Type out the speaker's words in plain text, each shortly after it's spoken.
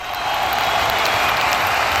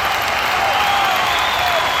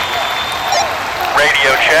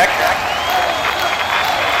Audio check.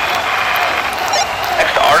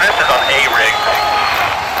 Next artist is on A rig.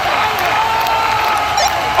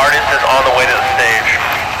 Artist is on the way to the stage.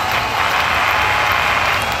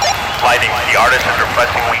 Lighting. The artist is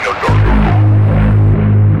requesting window door.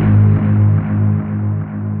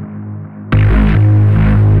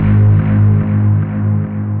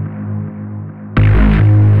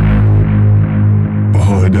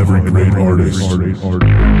 Behind every great artist,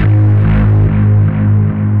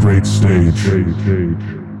 great stage,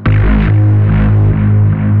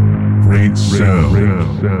 great sound,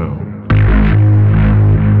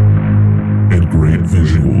 and great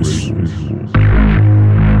visuals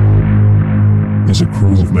is a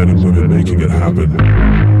crew of men and women making it happen.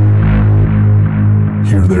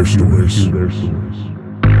 Hear their stories.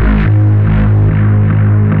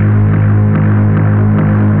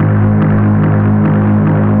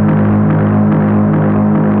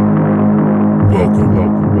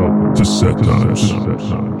 Welcome to Set Times.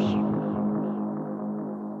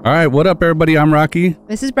 All right, what up, everybody? I'm Rocky.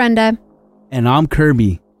 This is Brenda. And I'm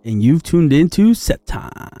Kirby, and you've tuned into Set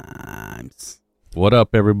Times. What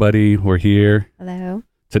up, everybody? We're here. Hello.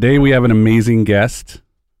 Today we have an amazing guest,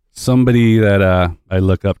 somebody that I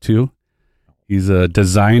look up to. He's a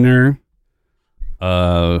designer,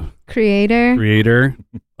 Creator,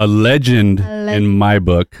 a legend in my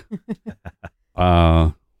book.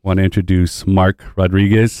 Want to introduce Mark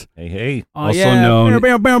Rodriguez, Hey. also known, a.k.a.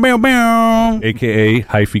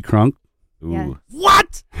 Hyphy Crunk. Ooh. Yeah.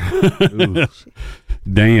 What? Ooh.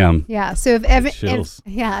 Damn. Yeah. So Chills.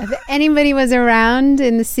 if anybody was around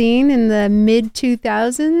in the scene in the mid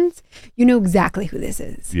 2000s, you know exactly who this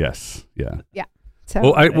is. Yes. Yeah. So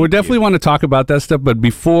Well, we definitely want to talk about that stuff, but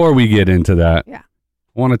before we get into that, Yeah.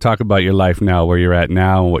 I want to talk about your life now, where you're at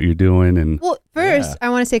now, and what you're doing, and well, first Yeah. I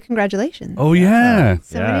want to say congratulations. oh yeah,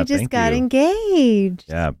 Somebody Yeah, just thank got you. engaged.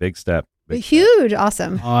 Yeah, big step. Big step. Huge,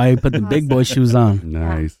 awesome. Oh, I put the big boy shoes on.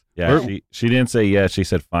 nice. Yeah, she didn't say yes. She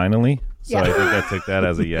said finally. So Yeah. I think I took that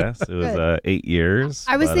as a yes. It was 8 years.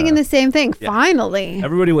 I was but, thinking the same thing. yeah. Finally.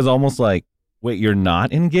 Everybody was almost like, "Wait, you're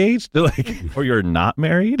not engaged? Like, or you're not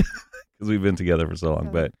married?" Because we've been together for so long.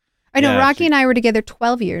 But I know yeah, Rocky and I were together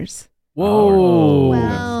 12 years. Whoa.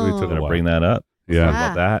 Wow. So we took gonna a bring that up. Yeah. Talk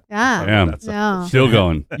about that. Yeah. Damn. That's No. Still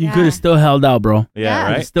going. You Yeah. could have still held out, bro. Yeah, Yeah.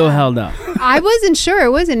 You right. still held out. I wasn't sure.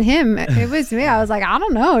 It wasn't him. It was me. I was like, I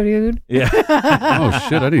don't know, dude. Yeah. Oh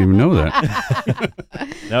shit, I didn't even know that.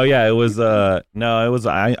 No, yeah, it was no, it was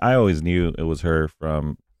I always knew it was her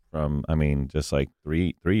from I mean, just like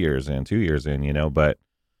 3 years in, 2 years in, you know, but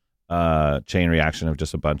chain reaction of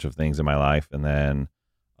just a bunch of things in my life, and then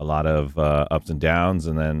a lot of ups and downs,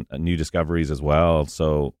 and then new discoveries as well.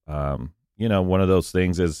 So you know, one of those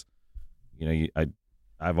things is, you know,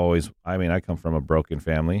 I've always, I mean, I come from a broken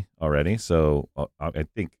family already, so I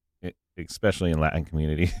think especially in Latin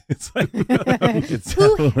community, it's like it's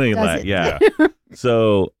Who definitely doesn't? yeah.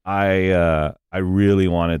 So I really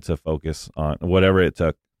wanted to focus on whatever it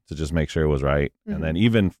took to just make sure it was right, and then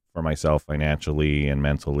even for myself financially and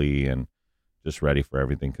mentally, and just ready for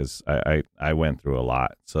everything, because I went through a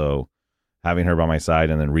lot. So having her by my side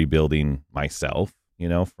and then rebuilding myself, you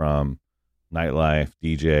know, from nightlife,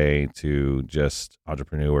 DJ to just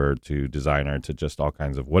entrepreneur to designer to just all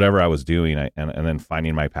kinds of whatever I was doing, and then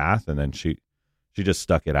finding my path, and then she just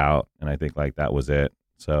stuck it out, and I think like that was it.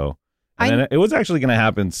 So then it was actually going to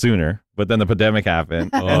happen sooner, but then the pandemic happened,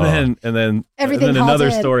 and then Everything and then another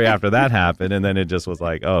halted. story after that happened, and then it just was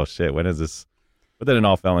like, oh shit, when is this? But then it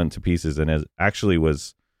all fell into pieces, and it actually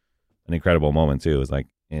was an incredible moment too. It was like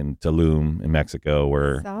in Tulum in Mexico,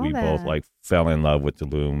 where Saw we both that. like fell in love with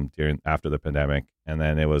Tulum after the pandemic, and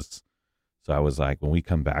then it was. So I was like, when we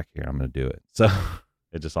come back here, I'm going to do it. So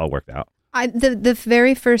it just all worked out. The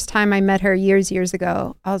very first time I met her years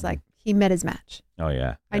ago, I was like, he met his match. Oh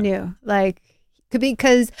yeah, I knew, like,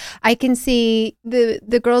 because I can see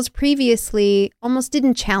the girls previously almost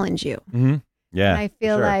didn't challenge you. Mm-hmm. Yeah, I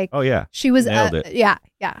feel sure. like oh yeah, she was Nailed it. Yeah.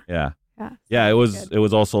 Yeah, it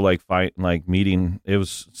was also like meeting. It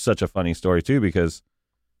was such a funny story too, because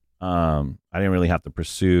I didn't really have to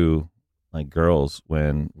pursue like girls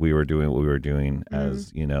when we were doing what we were doing,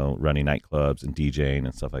 as you know, running nightclubs and DJing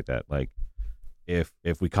and stuff like that. Like if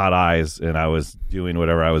we caught eyes and I was doing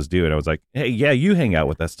whatever I was doing, I was like, hey, yeah, you hang out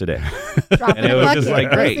with us today. Drop And in it a was bucket. just like,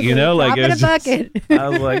 great, you know, like Drop it in a was just, bucket. I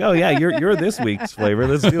was like, oh yeah, you're this week's flavor.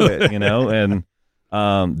 Let's do it, you know. And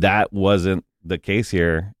that wasn't the case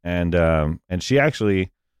here, and she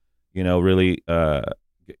actually, you know, really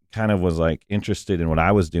kind of was like interested in what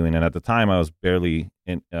I was doing, and at the time I was barely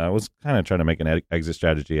in. I was kind of trying to make an exit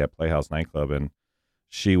strategy at Playhouse nightclub, and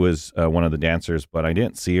she was one of the dancers, but I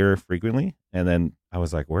didn't see her frequently. And then I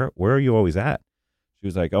was like, where are you always at? She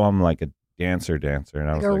was like, oh, I'm like a dancer. And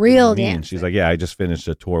I was a like, real what do you mean? dancer. She's like, yeah, I just finished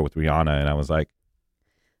a tour with Rihanna. And I was like,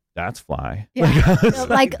 that's fly. Yeah. I was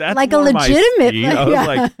Like that's a more my legitimate. speed. I was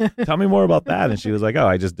like, tell me more about that. And she was like, oh,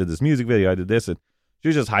 I just did this music video. I did this. And she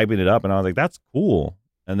was just hyping it up. And I was like, that's cool.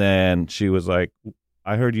 And then she was like,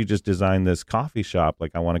 I heard you just designed this coffee shop.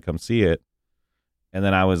 Like, I want to come see it. And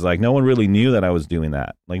then I was like, no one really knew that I was doing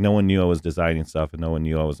that. Like, no one knew I was designing stuff, and no one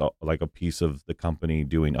knew I was like a piece of the company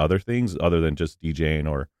doing other things other than just DJing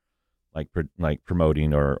or like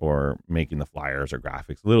promoting or making the flyers or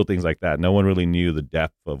graphics, little things like that. No one really knew the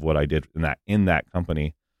depth of what I did in that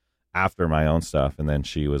company after my own stuff. And then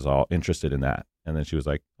she was all interested in that. And then she was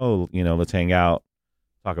like, oh, let's hang out,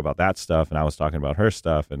 talk about that stuff. And I was talking about her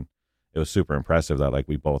stuff, and it was super impressive that like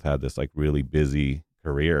we both had this like really busy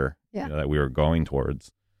career that we were going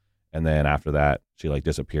towards. And then after that, she like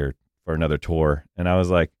disappeared for another tour, and I was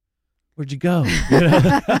like, where'd you go?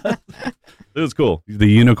 It was cool. The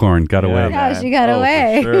unicorn got away. Yeah, man. she got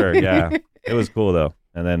away. For sure. Yeah, it was cool though.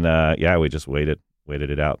 And then we just waited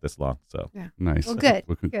it out this long. So Nice. Well, good.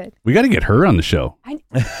 We got to get her on the show.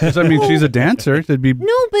 'Cause, I mean, she's a dancer. It'd be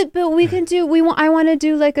No, but we can do. I want to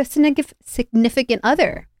do like a significant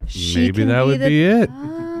other. maybe that would be it.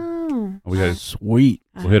 Oh, We got. Sweet.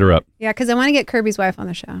 We'll hit her up. yeah, because I want to get Kirby's wife on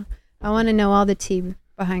the show. I want to know all the tea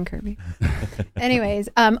behind Kirby. Anyways,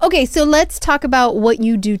 okay, so let's talk about what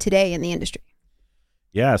you do today in the industry.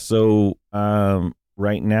 Yeah. So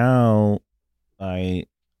right now, I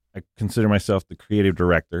consider myself the creative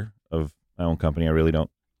director of my own company. I really don't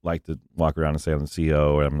like to walk around and say I'm the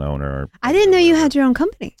CEO or I'm the owner. Or I didn't know you whatever. had your own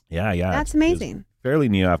company. Yeah. That's It's amazing. fairly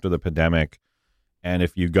new after the pandemic. And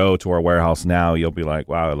if you go to our warehouse now, you'll be like,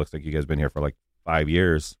 wow, it looks like you guys been here for like 5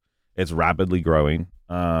 years. It's rapidly growing.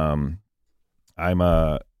 So I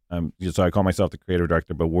call myself the creative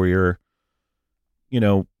director, but we're,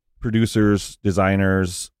 producers,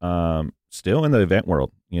 designers, still in the event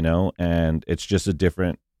world, and it's just a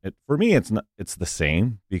different, for me, it's the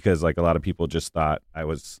same, because like a lot of people just thought I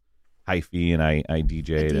was Hyphy and I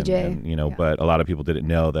DJ'd and but a lot of people didn't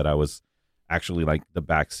know that I was actually like the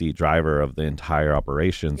backseat driver of the entire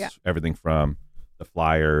operations, everything from the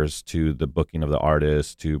flyers to the booking of the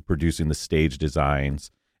artists to producing the stage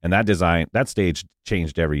designs. And that stage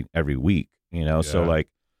changed every week, So like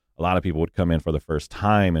a lot of people would come in for the first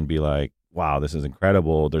time and be like, wow, this is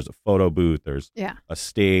incredible. There's a photo booth, there's a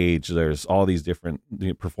stage, there's all these different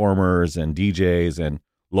performers and DJs and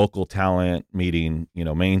local talent meeting,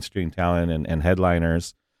 mainstream talent and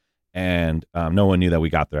headliners. And no one knew that we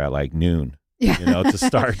got there at like noon. To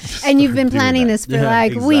start. And you've been planning this for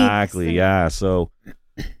like weeks. Exactly. Yeah. So,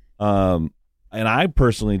 and I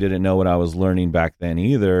personally didn't know what I was learning back then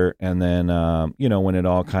either. And then, when it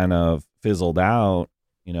all kind of fizzled out,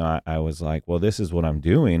 I was like, well, this is what I'm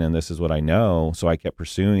doing and this is what I know. So I kept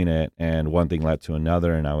pursuing it, and one thing led to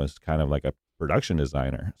another, and I was kind of like a production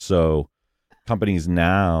designer. So companies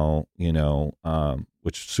now,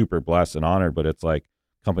 which super blessed and honored, but it's like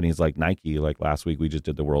companies like Nike, like last week we just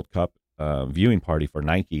did the World Cup viewing party for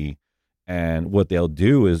Nike. And what they'll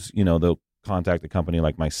do is, they'll contact a company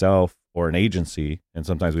like myself or an agency. And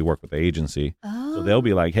sometimes we work with the agency. Oh. So they'll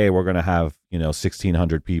be like, hey, we're going to have,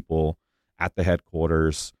 1,600 people at the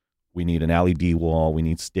headquarters. We need an LED wall. We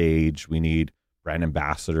need stage. We need brand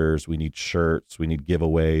ambassadors. We need shirts. We need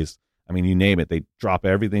giveaways. I mean, you name it. They drop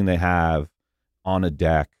everything they have on a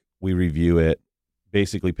deck. We review it,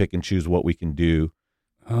 basically pick and choose what we can do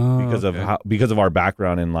because of our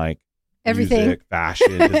background in like everything, music,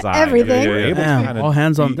 fashion, design, everything. We're able to kind of all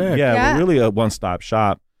hands on deck. We're really a one-stop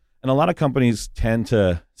shop. And a lot of companies tend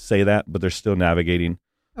to say that, but they're still navigating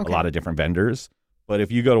a lot of different vendors. But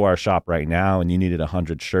if you go to our shop right now and you needed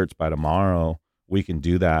 100 shirts by tomorrow, we can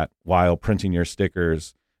do that while printing your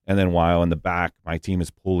stickers. And then while in the back, my team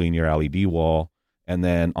is pulling your LED wall. And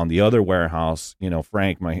then on the other warehouse,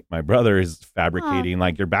 Frank, my brother, is fabricating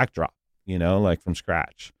like your backdrop, like from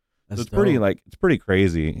scratch. So it's pretty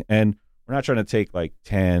crazy. And we're not trying to take like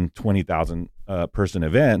 10, 20,000 person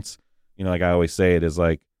events. Like I always say, it is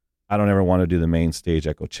like, I don't ever want to do the main stage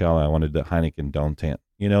at Coachella. I wanted the Heineken Dome tent,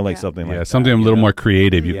 something like that. Something a little more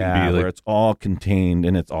creative. You can be like, where it's all contained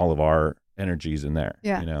and it's all of our energies in there.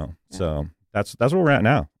 So that's where we're at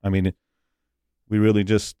now. I mean, we really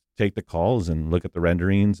just take the calls and look at the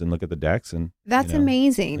renderings and look at the decks, and that's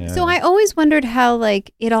amazing. So I always wondered how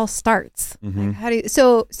like it all starts. Mm-hmm. Like, how do you,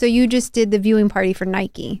 so you just did the viewing party for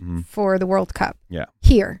Nike for the World Cup? Yeah,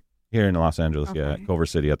 here in Los Angeles. Yeah, at Culver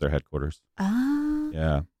City at their headquarters.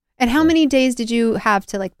 Yeah. And how many days did you have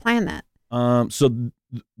to like plan that? So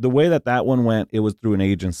the way that one went, it was through an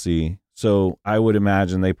agency. So I would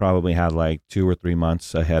imagine they probably had like 2 or 3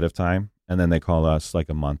 months ahead of time, and then they call us like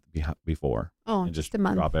a month before Oh, and just a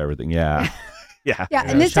month. drop everything. Yeah, yeah, Yeah,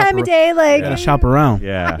 and this Shop time of ar- day, like Gotta shop around.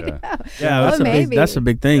 yeah. Yeah, Oh, maybe. that's a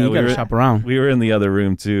big thing. Yeah, You we gotta were- shop around. We were in the other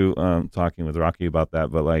room too, talking with Rocky about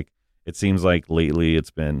that. But like, it seems like lately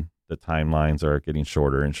it's been the timelines are getting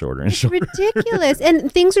shorter and shorter and It's shorter. ridiculous,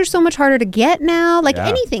 and things are so much harder to get now. Like Yeah,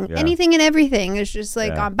 anything yeah. and everything is just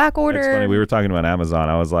like Yeah. on back order. It's funny. We were talking about Amazon.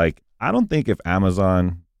 I was like, I don't think if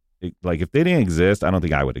Amazon, like, if they didn't exist, I don't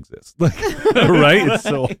think I would exist. Like, Right? It's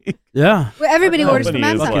so Yeah. Well, everybody orders from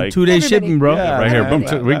company is Amazon. like- 2-day Everybody. shipping, bro. Yeah, right here. Boom.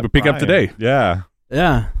 Everybody. We can pick up today. Yeah,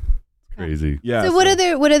 Yeah. Crazy. yeah. So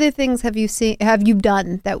what other things have you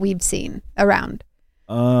done that we've seen around?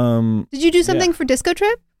 Did you do something for Disco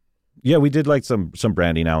Trip? Yeah, we did like some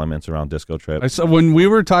branding elements around Disco Trip. I saw when we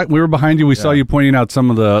were we were behind you. We saw Yeah. you pointing out some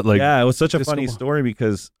of the like. Yeah, it was such a Disco funny ball. story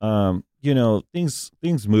because you know, things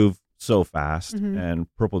move so fast, Mhm. and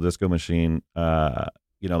Purple Disco Machine,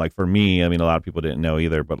 you know, like for me, I mean, a lot of people didn't know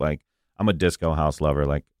either, but like I'm a disco house lover.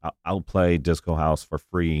 Like I'll play disco house for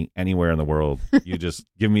free anywhere in the world. You just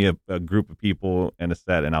give me a group of people and a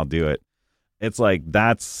set, and I'll do it. It's like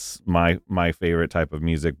that's my favorite type of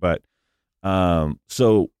music. But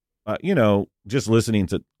so you know, just listening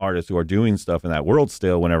to artists who are doing stuff in that world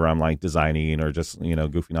still, whenever I'm like designing or just, you know,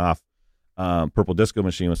 goofing off, Purple Disco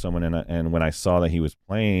Machine was someone, and when I saw that he was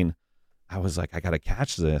playing, I was like, I got to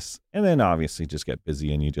catch this. And then obviously just get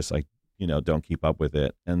busy and you just like, you know, don't keep up with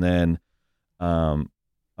it. And then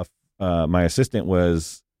my assistant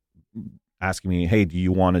was asking me, hey, do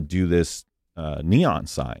you want to do this neon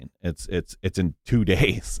sign? It's in 2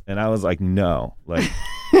 days. And I was like, no, like,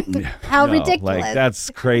 How no, ridiculous! like that's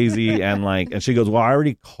crazy. And she goes, well, I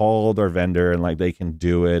already called our vendor and like they can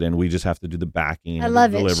do it, and we just have to do the backing. I and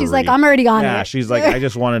love the it. She's delivery. like, I'm already on Yeah, it. she's like, I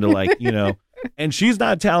just wanted to like, you know, and she's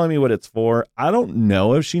not telling me what it's for. I don't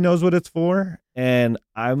know if she knows what it's for. And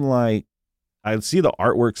I'm like, I see the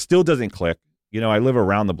artwork still doesn't click. You know, I live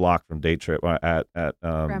around the block from Day Trip at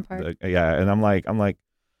Grand Park. yeah, and I'm like,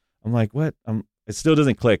 what? It still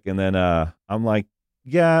doesn't click. And then I'm like,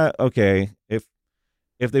 yeah, okay.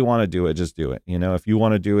 If they want to do it, just do it. You know, if you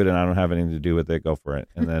want to do it and I don't have anything to do with it, go for it.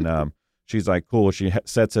 And then she's like, cool. She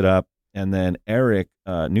sets it up. And then Eric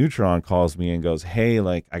Neutron calls me and goes, hey,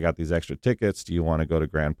 like, I got these extra tickets. Do you want to go to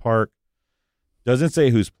Grand Park? Doesn't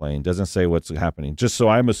say who's playing. Doesn't say what's happening. Just so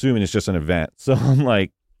I'm assuming it's just an event. So I'm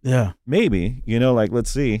like, Yeah. maybe, you know, like,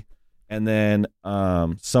 let's see. And then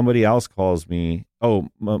somebody else calls me. Oh,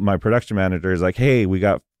 my production manager is like, hey, we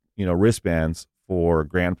got, you know, wristbands for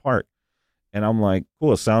Grand Park. And I'm like,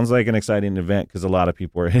 cool. It sounds like an exciting event because a lot of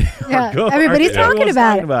people are Yeah, going. everybody's talking Everyone's about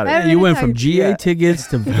talking it. about it. Yeah, you went from GA Yeah. tickets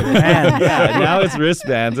to Yeah, now it's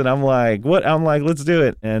wristbands, and I'm like, what? I'm like, let's do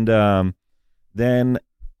it. And then,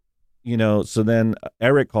 you know, so then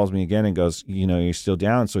Eric calls me again and goes, you know, you're still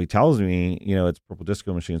down. So he tells me, you know, it's Purple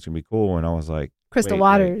Disco Machine. It's gonna be cool. And I was like, Crystal wait,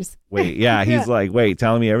 Waters. wait, yeah. He's like, wait,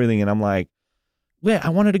 telling me everything, and I'm like, wait, I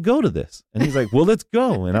wanted to go to this. And he's like, well, let's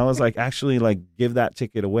go. And I was like, actually, like, give that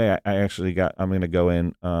ticket away. I'm going to go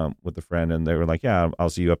in with a friend. And they were like, yeah, I'll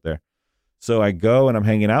see you up there. So I go and I'm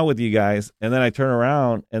hanging out with you guys. And then I turn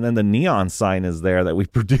around and then the neon sign is there that we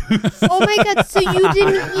produced. Oh my God! So you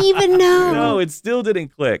didn't even know? No, it still didn't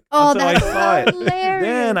click. Oh, until that's I saw it. hilarious.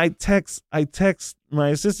 Then I text my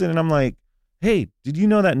assistant and I'm like, hey, did you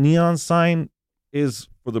know that neon sign is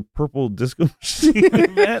for the Purple Disco Machine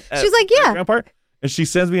event? She's like, yeah. Grand Park? And she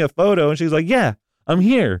sends me a photo and she's like, yeah, I'm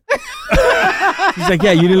here. She's like,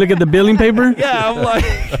 yeah, you didn't look at the billing paper? Yeah, I'm like,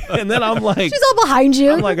 and then I'm like, She's all behind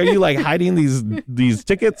you. I'm like, are you like hiding these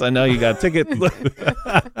tickets? I know you got tickets.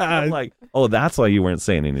 I'm like, oh, that's why you weren't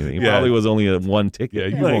saying anything. It Yeah. probably was only one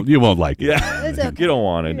ticket. Yeah, Like, you won't like it. Yeah, It's okay. you don't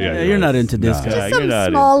want it. Yeah, you're not into disco. Yeah, Just you're some not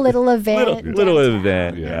small little event. little downtown.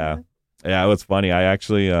 event. Yeah. It was funny. I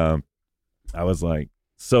actually, I was like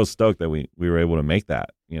so stoked that we were able to make that,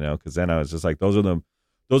 you know, because then I was just like, those are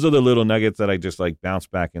the little nuggets that I just like bounce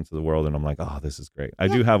back into the world, and I'm like, oh, this is great. I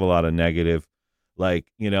do have a lot of negative, like,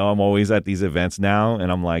 you know, I'm always at these events now,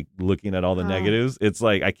 and I'm like looking at all the Oh. negatives. It's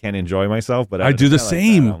like I can't enjoy myself, but I do the like that.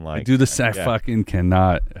 same. I'm like, I do the same. yeah. Fucking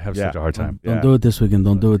cannot have Yeah. such a hard time. Don't Yeah. do it this weekend.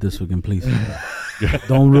 Don't do it this weekend, please.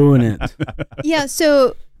 Don't ruin it. Yeah.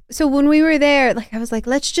 So when we were there, like I was like,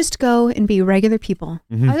 let's just go and be regular people.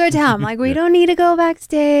 I was going to tell him, like, we don't need to go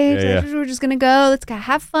backstage. Yeah, yeah. We're just gonna go. Let's go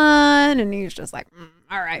have fun. And he was just like,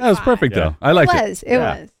 all right. That was fine." perfect Yeah. though. I liked it. It was.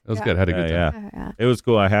 Yeah. It was good. I had a good Yeah, time. yeah. Yeah. It was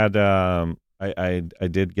cool. I had I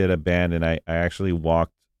did get a band, and I actually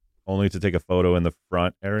walked only to take a photo in the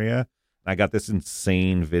front area. I got this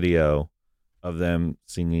insane video of them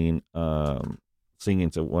singing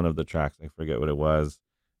to one of the tracks. I forget what it was.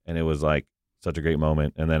 and it was like such a great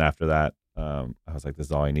moment. And then after that, I was like, this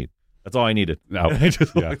is all I need. That's all I needed. No. I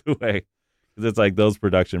just walked away. 'Cause it's like those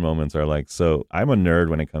production moments are like, so I'm a nerd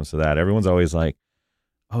when it comes to that. Everyone's always like,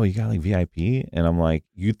 oh, you got like VIP? And I'm like,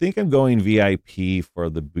 you think I'm going VIP for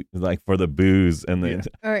the booze and the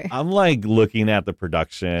Or- I'm like looking at the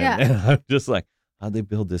production and I'm just like, how'd they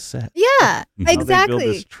build this set? yeah, How'd they build exactly.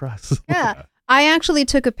 this truss? Yeah. I actually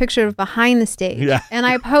took a picture of behind the stage Yeah. and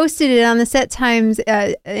I posted it on the Set Times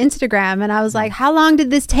Instagram. And I was like, how long did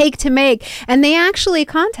this take to make? And they actually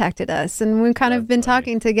contacted us. And we've kind of been funny.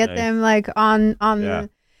 talking to get Nice. them like on Yeah.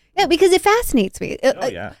 the, because it fascinates me. Oh,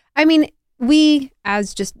 yeah. I mean, we,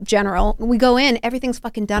 as just general, we go in, everything's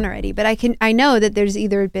fucking done already. But I know that there's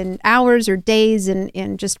either been hours or days and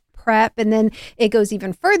just prep, and then it goes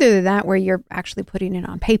even further than that where you're actually putting it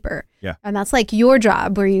on paper. Yeah. And that's like your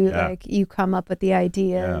job where you Yeah. like you come up with the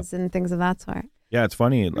ideas and things of that sort. Yeah, it's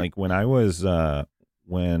funny. Like when I was,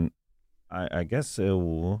 when I guess it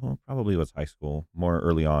probably was high school, more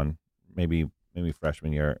early on, maybe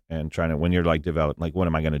freshman year, and trying to, when you're like like, what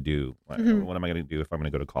am I going to do? Like, Mhm. What am I going to do if I'm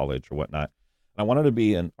going to go to college or whatnot? And I wanted to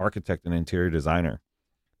be an architect and interior designer.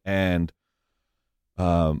 And,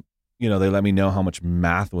 they let me know how much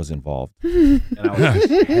math was involved. And I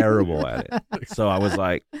was terrible at it. So I was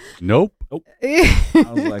like, Nope. I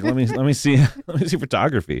was like, let me see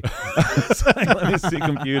photography. So, like, let me see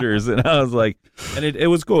computers. And I was like, and it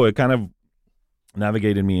was cool. It kind of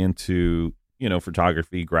navigated me into,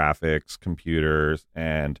 photography, graphics, computers,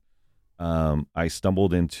 and I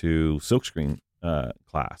stumbled into silkscreen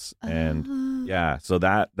class. And yeah, so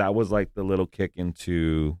that was like the little kick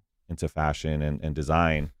into fashion and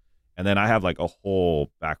design. And then I have like a whole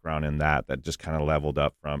background in that just kind of leveled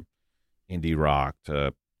up from indie rock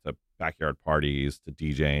to backyard parties to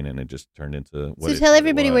DJing, and it just turned into what So it tell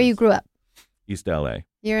everybody was. where you grew up. East LA.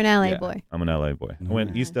 You're an LA Yeah, boy. I'm an LA boy. I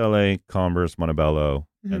went Mhm. East LA, Converse, Montebello,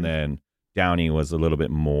 Mhm. and then Downey was a little bit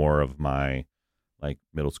more of my like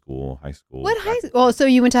middle school, high school. What high school? Oh, so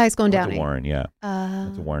you went to high school in Went to Downey. Warren, yeah.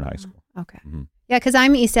 Went to Warren High School. Okay. Mhm. Yeah, because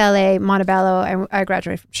I'm East LA, Montebello. I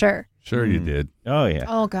graduated from Sure. Sure you Mm. did. Oh yeah.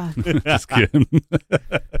 Oh, God. Just kidding.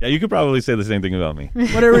 Yeah, you could probably say the same thing about me.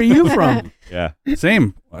 Where are you from? Yeah.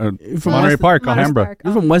 Same. From Monterey West- Park, Monterey Alhambra. Park.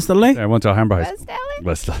 You from West LA? Yeah, I went to Alhambra High West School. LA?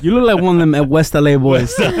 West LA. You look like one of them West LA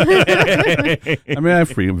boys. I mean, I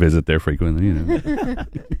visit there frequently,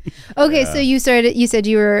 Okay, so you said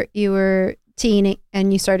you were teen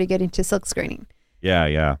and you started getting to silk screening.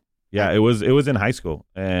 Yeah. It was in high school,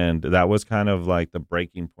 and that was kind of like the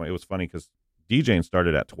breaking point. It was funny because DJing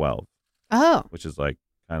started at 12, Oh. which is like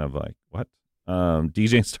kind of like what?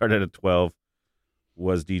 DJing started at 12,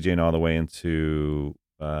 was DJing all the way into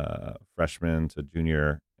freshman to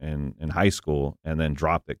junior in high school, and then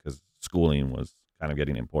dropped it because schooling was kind of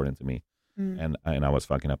getting important to me, Mm. and I was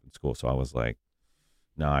fucking up in school, so I was like,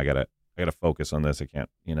 no, I gotta focus on this. I can't,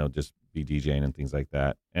 just be DJing and things like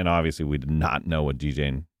that. And obviously, we did not know what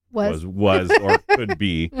DJing was or could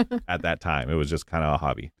be at that time. It was just kind of a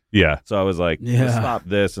hobby. Yeah. So I was like, let's Yeah. stop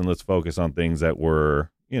this and let's focus on things that were,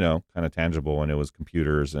 kind of tangible. And it was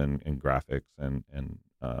computers and graphics and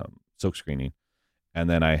silk screening. And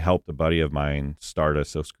then I helped a buddy of mine start a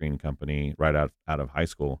silk screen company right out of high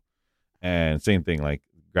school. And same thing, like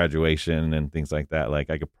graduation and things like that. Like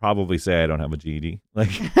I could probably say I don't have a GED. Like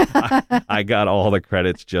I got all the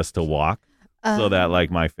credits just to walk. So that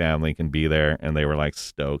like my family can be there, and they were like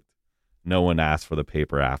stoked. No one asked for the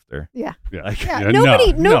paper after. Yeah. Yeah. Like, Yeah,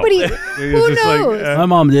 Yeah, nobody. It's Who just like, knows? My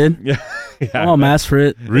mom did. yeah, My mom asked for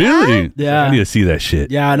it. Really? Yeah. I need to see that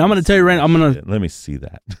shit. Yeah, and I'm gonna tell you right now, Let me see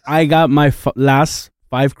that. I got my last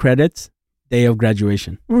 5 credits day of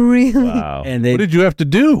graduation, Really? Wow. and What did you have to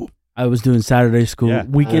do? I was doing Saturday school, Yeah.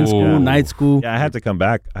 weekend Oh. school, night school. Yeah, I had to come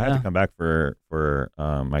back. I had Yeah. to come back for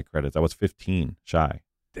my credits. I was 15 shy.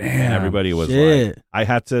 Damn. And everybody was like, Shit. I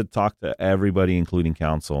had to talk to everybody, including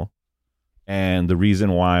council. And the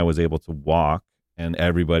reason why I was able to walk and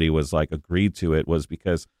everybody was like agreed to it was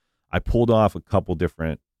because I pulled off a couple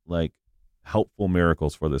different like helpful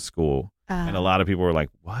miracles for the school. And a lot of people were like,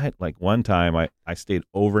 what? Like one time I stayed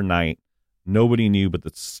overnight. Nobody knew but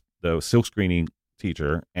the silk screening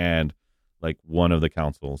teacher and like one of the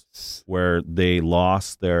councils, where they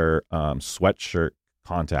lost their sweatshirt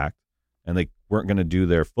contact and they weren't going to do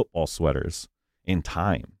their football sweaters in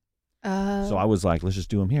time. So I was like, let's just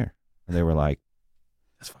do them here. And they were like,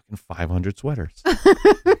 that's fucking 500 sweaters.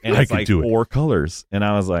 And I it's could like do it. 4 colors. And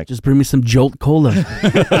I was like, Just bring me some Jolt Cola.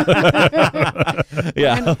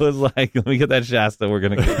 yeah, I was like, let me get that Shasta. We're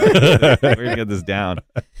gonna get this down.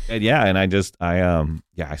 And yeah, and I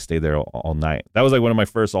stayed there all night. That was like one of my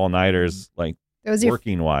first all nighters, like That was your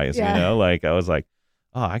working wise. yeah. Like I was like,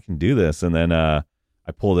 oh, I can do this. And then I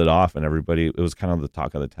pulled it off, and everybody, it was kind of the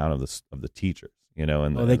talk of the town of the teachers, you know.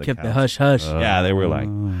 And they kept the hush hush. Yeah, they were like,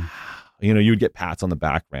 you know, you would get pats on the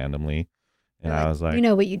back randomly, and I was like, you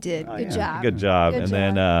know what you did. oh, Good yeah, job. good job. Good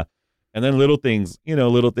And job. then little things, you know,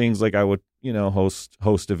 like I would, you know,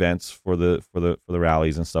 host events for the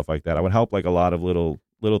rallies and stuff like that. I would help like a lot of little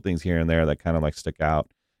things here and there that kind of like stick out.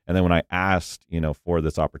 And then when I asked, you know, for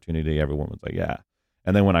this opportunity, everyone was like, yeah.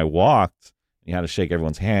 And then when I walked, you had to shake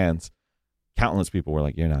everyone's hands. Countless people were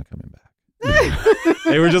like, you're not coming back.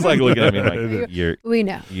 They were just like looking at me like, we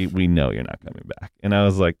know. we know you're not coming back. And I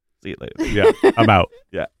was like, see you later. Yeah, I'm out.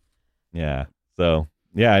 Yeah. So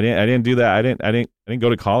yeah, I didn't do that. I didn't go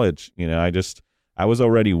to college. You know, I was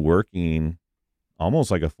already working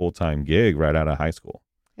almost like a full-time gig right out of high school.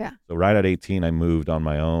 Yeah. So right at 18, I moved on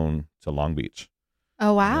my own to Long Beach.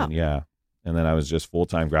 Oh, wow. And then I was just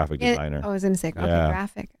full-time graphic designer. I was going to say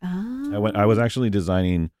graphic. Oh. I was actually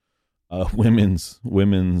designing women's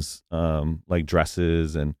like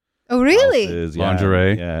dresses and Oh, really? houses.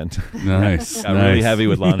 Lingerie? Yeah. Nice. Got really heavy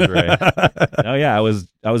with lingerie. Oh yeah, I was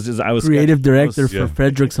creative director for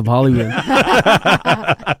Fredericks of Hollywood.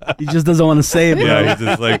 He just doesn't want to say it. Yeah, he's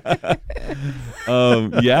just like,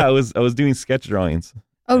 I was doing sketch drawings.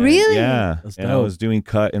 Oh, really? Yeah. That's And I dope. was doing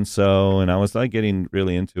cut and sew, and I was like getting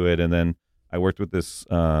really into it. And then I worked with this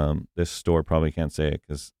store. Probably can't say it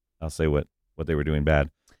because I'll say what they were doing bad.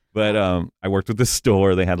 But I worked with this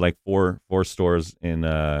store. They had like four stores in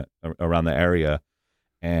around the area,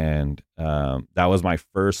 and that was my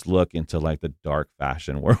first look into like the dark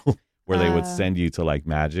fashion world, where they would send you to like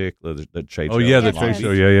Magic, the trade show. oh yeah, the in Long trade Beach,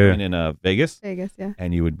 show. Yeah. in Vegas, Yeah.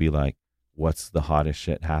 and you would be like, "What's the hottest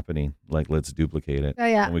shit happening? Like, let's duplicate it." Oh,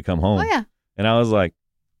 yeah. And we come home, Oh, yeah. and I was like,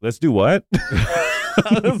 "Let's do what?"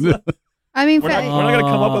 I mean, We're not gonna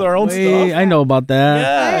come up with our own Wait, stuff. I know about that.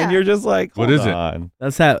 Yeah, yeah. and you're just like, What "Hold is it?" on."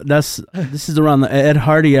 This is around the Ed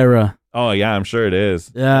Hardy era. Oh yeah, I'm sure it is.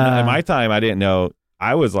 Yeah. At my time, I didn't know.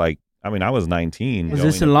 I was 19. Was going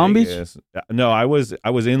this to in Long Beach? Vegas. No, I was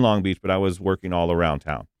in Long Beach, but I was working all around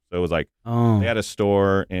town. So it was like Oh, they had a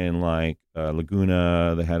store in like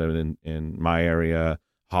Laguna. They had it in my area,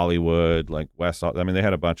 Hollywood, like West. I mean, they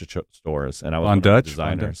had a bunch of stores, and I was On one of the Dutch?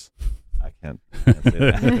 designers. I can't say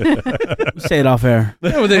that. say it off air.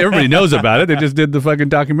 Yeah, well, everybody knows about it. They just did the fucking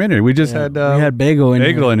documentary. We just had we had Bagel in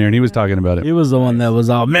Bagel here. in here, and he was talking about it. He was the one that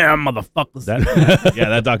was all, man, motherfuckers.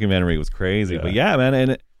 That documentary was crazy. Yeah. But yeah, man,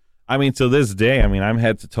 and I mean, to this day, I mean, I'm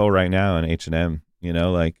head to toe right now in H&M. You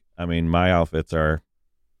know, like, I mean, my outfits are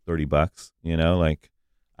 $30. You know, like,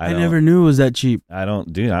 I never knew it was that cheap. I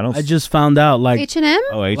don't. I just found out like H&M?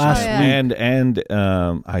 Oh, H&M. last week. And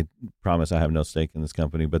I promise I have no stake in this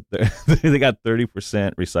company, but they got 30%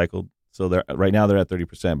 recycled. So right now they're at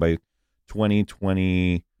 30%. By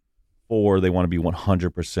 2024, they want to be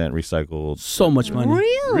 100% recycled. so much money.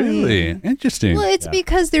 Really interesting. Well, it's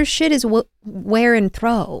because their shit is wear and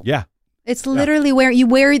throw. Yeah, It's literally where you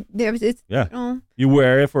wear it. It's, yeah. oh, You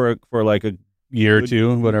wear it for like a Year or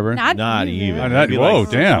two, whatever. not even. Not- Maybe whoa, like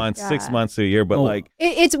damn. 6 months to a year, but Oh. like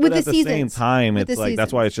it's with but the at the seasons. same time, With it's the like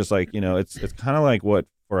that's why seasons. it's just like, you know, it's kind of like what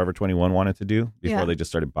Forever 21 wanted to do before Yeah. they just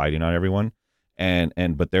started biting on everyone, and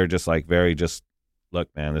but they're just like very just look,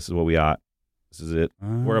 man, this is what we got. This is it.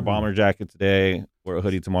 Wear a bomber jacket today. Wear a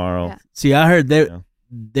hoodie tomorrow. Yeah. See, I heard Yeah.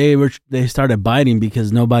 they started biting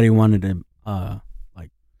because nobody wanted to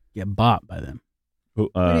like get bought by them. Who,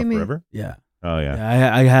 do you mean? Forever? Yeah. Oh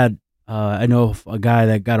yeah. I had I know a guy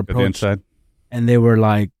that got At the approached inside. and they were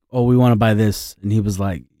like, "Oh, we want to buy this," and he was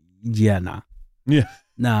like, "Yeah, nah, Yeah.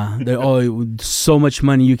 nah." They're so much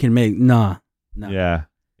money you can make. Nah. Yeah.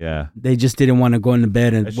 Yeah. They just didn't want to go into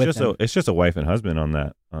bed and It's with just them. it's just a wife and husband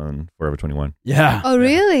on Forever 21. Yeah. Oh,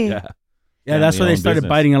 really? Yeah. Yeah, that's why Family-owned they started business.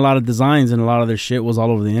 biting a lot of designs, and a lot of their shit was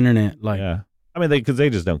all over the internet. Like, Yeah. I mean, because they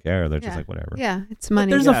just don't care. They're just Yeah. like whatever. Yeah, it's but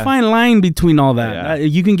money. there's Yeah. a fine line between all that. Yeah.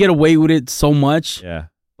 You can get away with it so much, Yeah.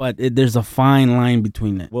 but there's a fine line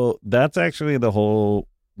between it. Well, that's actually the whole,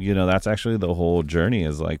 journey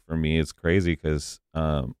is like, for me, it's crazy because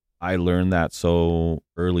I learned that so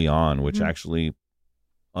early on, which Mhm. actually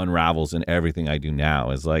unravels in everything I do now.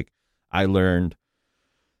 Is like, I learned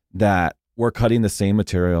that we're cutting the same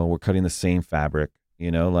material, we're cutting the same fabric,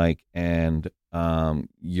 you know, like, and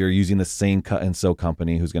you're using the same cut and sew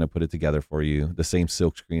company who's going to put it together for you, the same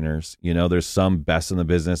silk screeners. You know, there's some best in the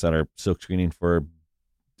business that are silk screening for a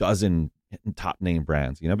dozen top name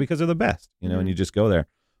brands, you know, because they're the best, you know, and you just go there.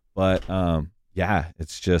 But yeah,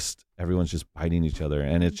 it's just everyone's just biting each other,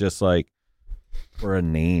 and it's just like for a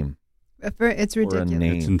name. It's For a ridiculous.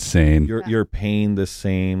 name. It's insane. You're paying the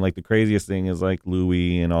same. Like the craziest thing is like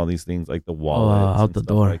Louis and all these things, like the wallets out and the stuff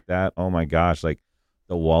door. like that. Oh my gosh, like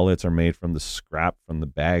the wallets are made from the scrap from the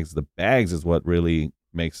bags. The bags is what really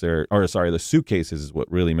makes the suitcases is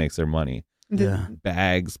what really makes their money. Yeah.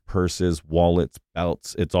 Bags, purses, wallets,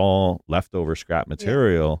 belts, it's all leftover scrap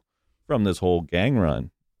material from this whole gang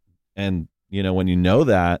run. And, when you know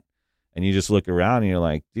that and you just look around and you're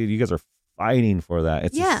like, dude, you guys are fighting for that.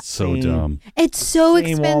 It's the So same- dumb. It's so same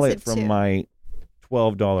expensive wallet from too. my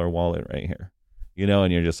 $12 wallet right here.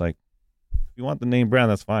 And you're just like, if you want the name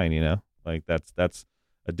brand, that's fine, Like that's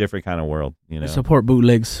a different kind of world, I support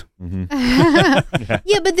bootlegs. Mm-hmm.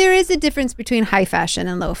 Yeah, but there is a difference between high fashion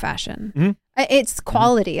and low fashion. Mhm. It's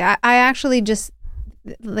quality. I actually just,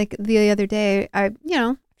 like the other day, I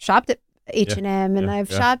shopped at H&M and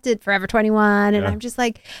I've shopped at Forever 21 and I'm just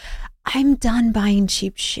like, I'm done buying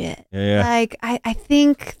cheap shit. Yeah. Like I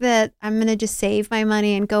think that I'm gonna just save my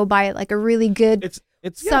money and go buy like a really good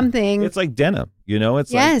It's something. It's like denim,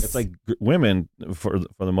 It's Yes. like women for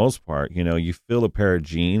the most part. You feel a pair of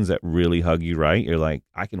jeans that really hug you right. You're like,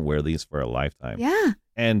 I can wear these for a lifetime. Yeah.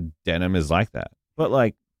 And denim is like that. But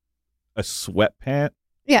like a sweatpant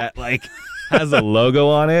Yeah. that like has a logo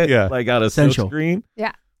on it, like out of Essential. silkscreen.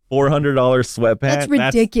 Yeah. $400 sweatpant. That's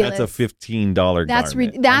ridiculous. That's a $15 That's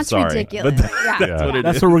garment. I'm that's sorry, ridiculous. But Yeah. that's what it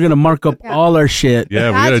That's is. where we're gonna mark up Yeah. all our shit. Yeah,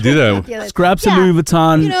 we That's got to do that. ridiculous. Scraps Yeah. of Louis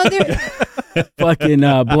Vuitton, There, fucking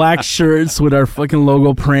black shirts with our fucking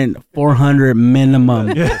logo print, 400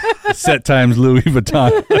 minimum. Set times Louis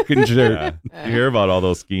Vuitton fucking shirt. Yeah. You hear about all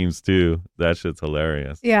those schemes too. That shit's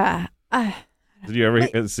hilarious. yeah. Did you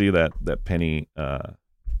ever see that penny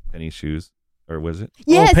shoes? Or was it?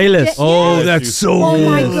 Yes. Payless. Yes. Oh, that's so Oh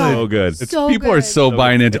my good. God. So good. It's, So people are good. so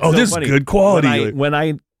buying into. It's Oh, so this is funny. good quality. When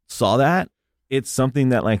I saw that, it's something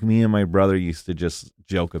that like me and my brother used to just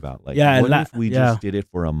joke about. Like, Yeah, what and if we yeah. just did it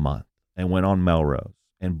for a month and went on Melrose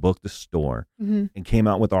and booked a store Mhm. and came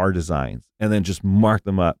out with our designs and then just marked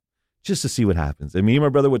them up just to see what happens. And me and my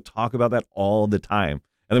brother would talk about that all the time.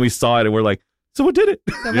 And then we saw it and we're like, someone did it.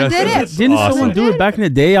 Someone Yes, did that's it. Didn't awesome. someone do it back in the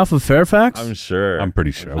day off of Fairfax? I'm sure. I'm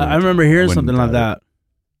pretty sure. I remember hearing something like that.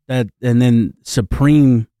 And then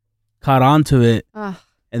Supreme caught on to it, Ugh.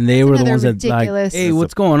 and they That's were the another ones that like, ridiculous- hey,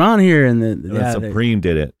 what's going on here? And then And then Supreme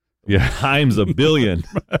did it. Yeah. Times a billion.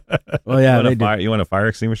 oh yeah, you, they want did. you want a fire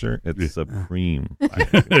extinguisher? It's Supreme.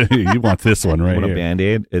 You want this one right You want a here.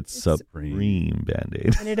 Band-Aid? It's Supreme. Supreme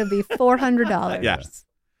Band-Aid. And it'll be $400. Yeah.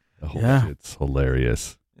 The whole Yeah. shit's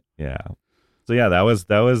hilarious. Yeah. So yeah, that was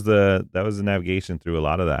the navigation through a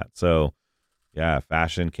lot of that. So yeah,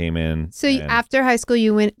 fashion came in. So and, after high school,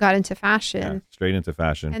 you got into yeah, fashion. straight into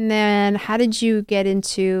fashion. And then how did you get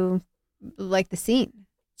into like the scene?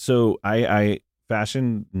 So I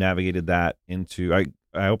fashion navigated that into I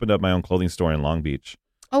opened up my own clothing store in Long Beach.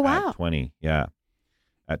 Oh, wow. At 20, yeah.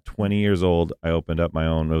 At 20 years old, I opened up my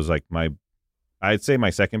own. It was like I'd say my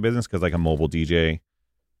second business because like a mobile DJ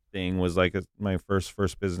thing was like my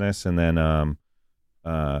first business, and then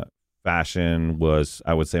fashion was,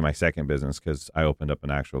 I would say, my second business because I opened up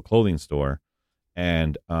an actual clothing store,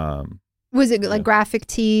 and Was it like graphic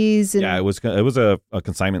tees? And yeah, it was a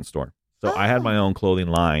consignment store. So I had my own clothing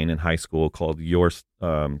line in high school called Truth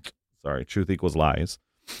Equals Lies,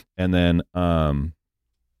 and then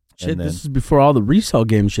Shit, and then, this is before all the resale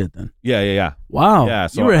game shit. Then yeah. wow, Yeah,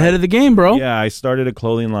 so you were ahead of the game, bro. Yeah, I started a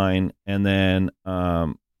clothing line, and then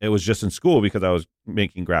it was just in school because I was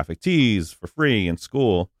making graphic tees for free in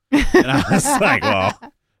school, and I was like, well,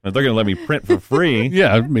 if they're gonna let me print for free,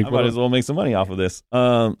 Yeah, I might as well make some money off of this.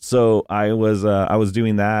 So I was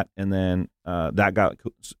doing that, and then that got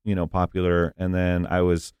popular, and then I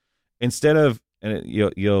was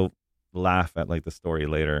you'll laugh at like the story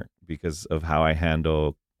later because of how I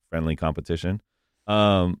handle friendly competition.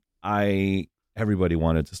 Everybody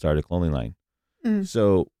wanted to start a clothing line,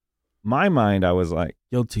 so my mind I was like,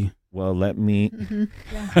 Guilty. well, let me. Mhm.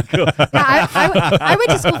 Yeah. I went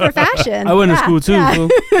to school for fashion. I went to Yeah, school too. yeah. fool.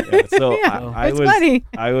 Yeah, so Yeah, I it's was funny.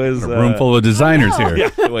 I was A room full of designers Oh.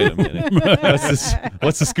 here. Yeah, wait a minute.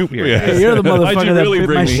 What's the scoop here? Yeah. guys? Hey, you're the Why'd motherfucker you that really fit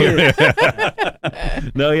bring my me shit.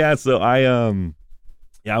 here? No, yeah. So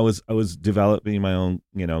I was developing my own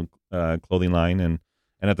clothing line, and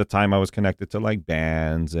at the time I was connected to like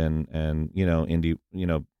bands and indie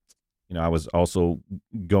I was also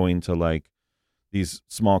going to like these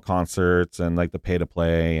small concerts and like the pay to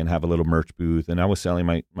play and have a little merch booth, and I was selling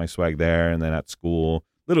my swag there, and then at school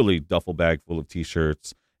literally duffel bag full of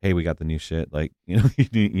t-shirts. Hey, we got the new shit, like you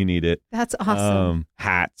need it. That's awesome.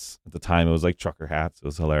 Hats at the time, it was like trucker hats. It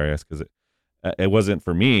was hilarious because it wasn't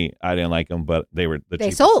for me. I didn't like them, but they were the They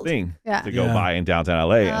cheapest sold. thing Yeah. to go Yeah. buy in downtown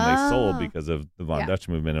LA, and they sold Oh. because of the Von Yeah. Dutch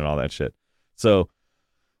movement and all that shit. So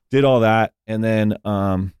did all that, and then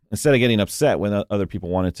instead of getting upset when other people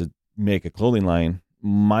wanted to make a clothing line,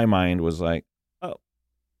 my mind was like,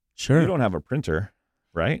 Sure. you don't have a printer,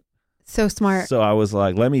 right? So smart. So I was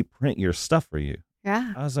like, let me print your stuff for you.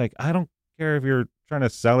 Yeah. I was like, I don't care if you're trying to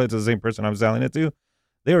sell it to the same person I'm selling it to.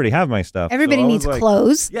 They already have my stuff. Everybody So I needs was like,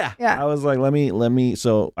 clothes. Yeah. Yeah. I was like, let me.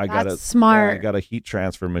 So I got That's smart. I got a heat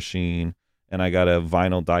transfer machine and I got a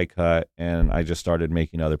vinyl die cut and I just started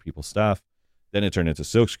making other people's stuff. Then it turned into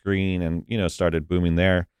silkscreen and, started booming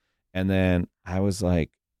there. And then I was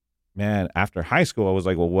like, man, after high school, I was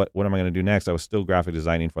like, well, what am I going to do next? I was still graphic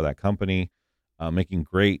designing for that company, making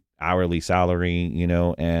great hourly salary,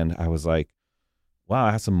 and I was like, wow,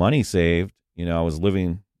 I had some money saved. I was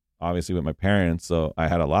living obviously with my parents, so I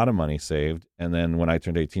had a lot of money saved. And then when I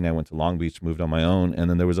turned 18, I went to Long Beach, moved on my own. And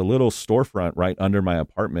then there was a little storefront right under my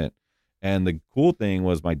apartment. And the cool thing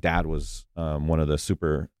was my dad was one of the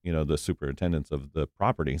the superintendents of the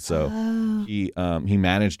property. So he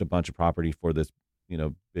managed a bunch of property for this,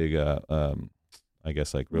 big, I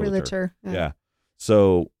guess like realtor. Yeah.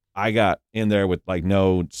 So I got in there with like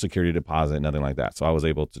no security deposit, nothing like that. So I was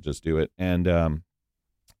able to just do it. And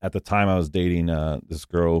at the time I was dating this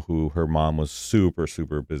girl who her mom was super,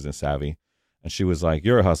 super business savvy. And she was like,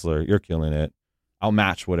 you're a hustler. You're killing it. I'll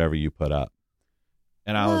match whatever you put up.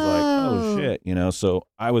 And I was like, oh shit, so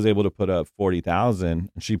I was able to put up 40,000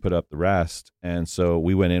 and she put up the rest. And so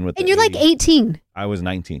we went in with And you're like 18. I was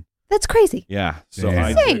 19. That's crazy. Yeah. So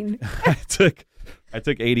Insane. I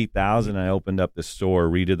took 80,000. I opened up the store,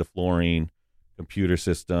 redid the flooring, computer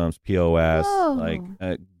systems, POS,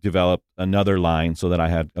 developed another line so that I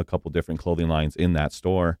had a couple different clothing lines in that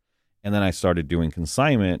store. And then I started doing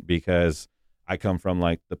consignment because I come from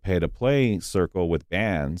like the pay to play circle with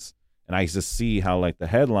bands. And I used to see how like the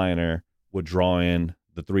headliner would draw in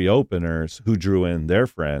the 3 openers who drew in their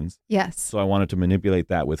friends. Yes. So I wanted to manipulate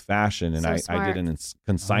that with fashion. And I did an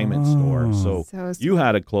consignment store. So you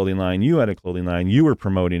had a clothing line. You were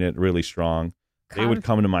promoting it really strong. They would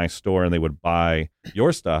come to my store and they would buy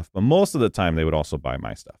your stuff. But most of the time they would also buy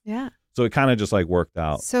my stuff. Yeah. So it kind of just like worked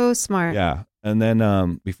out. So smart. Yeah. And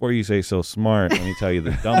then before you say so smart, let me tell you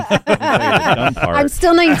the dumb part. I'm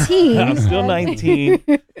still 19. I'm still 19.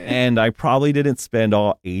 And I probably didn't spend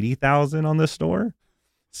all 80,000 on this store.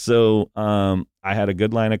 So I had a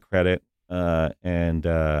good line of credit. And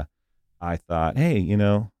I thought, hey,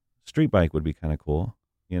 street bike would be kind of cool,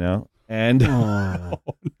 And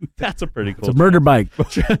that's a pretty cool. It's a murder bike.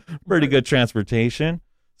 Pretty good transportation.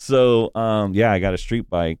 So I got a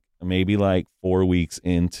street bike maybe like 4 weeks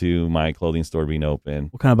into my clothing store being open.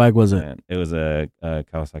 What kind of bike was it? And it was a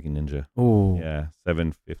Kawasaki Ninja. Oh, Yeah,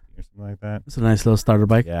 750 or something like that. it's a nice little starter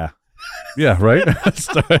bike. Yeah. Yeah, right?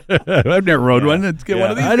 I've never rode one. Let's get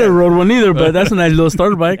one of these. I never rode one either, but that's a nice little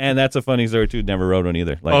starter bike. And that's a funny story too. Never rode one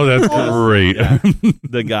either. Like, Oh, that's great. yeah.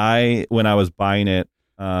 The guy, when I was buying it,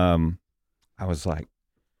 I was like,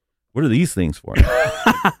 what are these things for?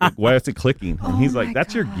 Like, why is it clicking? And he's like,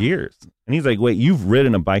 that's your gears. And he's like, wait, you've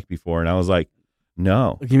ridden a bike before? And I was like,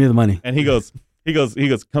 no. Give me the money. And he goes,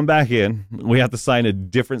 come back in. We have to sign a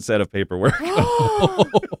different set of paperwork.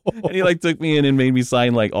 And he like took me in and made me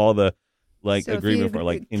sign like all the like So if agreement you for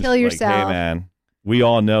like kill like, yourself. hey man, we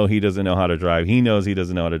all know he doesn't know how to drive. He knows he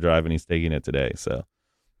doesn't know how to drive, and he's taking it today. So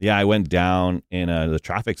yeah, I went down in the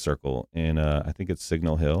traffic circle in I think it's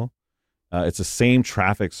Signal Hill. It's the same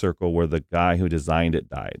traffic circle where the guy who designed it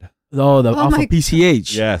died. Oh, the off my of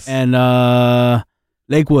PCH. Yes. And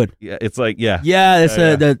Lakewood. Yeah, it's like yeah. Yeah, it's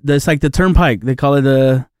that's like the turnpike. They call it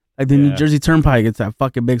the New Yeah. Jersey Turnpike. It's that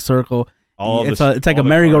fucking big circle. It's like a all the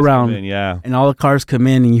merry-go-round. cars come in, yeah. And all the cars come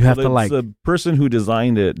in, and you have to like. The person who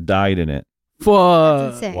designed it died in it. For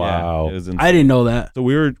That's insane. Wow. Yeah, it was insane. I didn't know that. So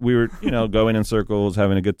we were going in circles,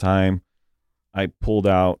 having a good time. I pulled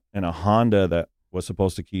out, and a Honda that was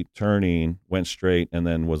supposed to keep turning went straight, and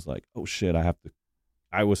then was like, "Oh shit,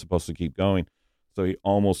 I was supposed to keep going." So he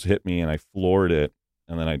almost hit me, and I floored it,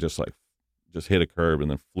 and then I just hit a curb and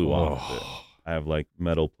then flew off it. I have like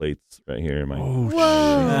metal plates right here in my. Oh,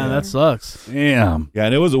 Whoa. Man, that sucks. damn. Yeah,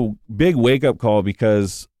 and it was a big wake up call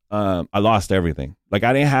because I lost everything. Like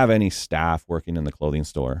I didn't have any staff working in the clothing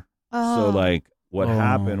store. So like what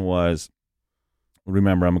happened was,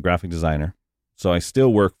 remember, I'm a graphic designer. So I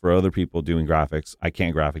still work for other people doing graphics. I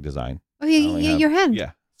can't graphic design. Oh, your hand.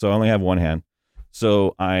 Yeah. So I only have one hand.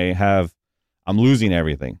 So I'm losing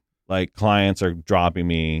everything. Like clients are dropping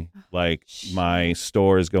me. Like my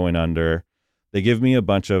store is going under. They give me a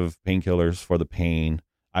bunch of painkillers for the pain.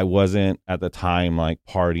 I wasn't at the time like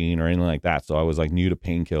partying or anything like that. So I was like new to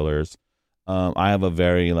painkillers. I have a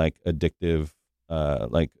very like addictive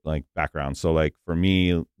like background. So like for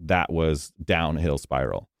me, that was downhill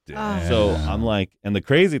spiral. Oh. So I'm like, and the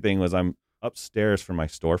crazy thing was I'm upstairs from my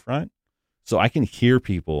storefront. So I can hear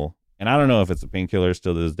people, and I don't know if it's a painkiller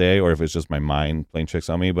still to this day or if it's just my mind playing tricks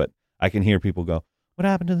on me, but I can hear people go, what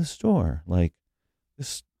happened to the store? Like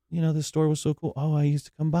this, this store was so cool. Oh, I used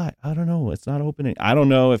to come by. I don't know. It's not opening. I don't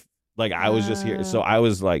know if like I was just here. So I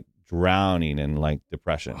was like drowning in like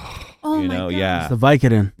depression, Oh my God. Yeah. It's the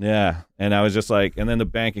Vicodin. Yeah. And I was just like, and then the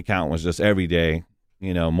bank account was just every day,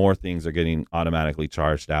 more things are getting automatically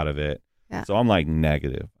charged out of it. Yeah. So I'm like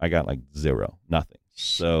negative. I got like zero, nothing.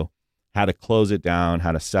 So had to close it down,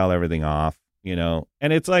 had to sell everything off, and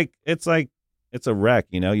it's a wreck,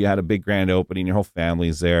 you had a big grand opening, your whole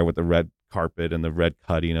family's there with the red carpet and the red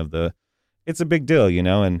cutting it's a big deal,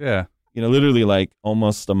 and Yeah. literally like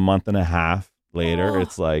almost a month and a half later,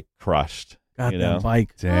 it's like crushed. Goddamn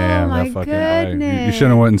bike. Damn, my that fucking bike. You goodness. should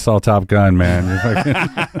have went and saw Top Gun, man. You're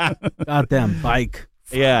fucking- Goddamn bike.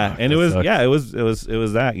 Yeah, and that it was sucks. it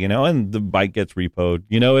was that, and the bike gets repoed.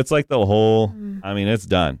 It's like the whole I mean, it's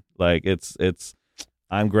done. Like it's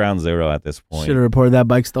I'm ground zero at this point. Should have reported that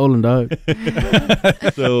bike stolen, dog.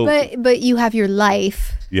 So But you have your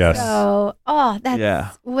life. Yes. So,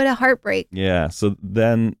 that's what a heartbreak. yeah, so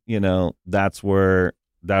then, that's where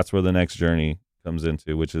the next journey comes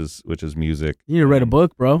into, which is music. You need to write a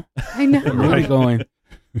book, bro. I know. Really going.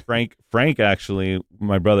 Frank actually,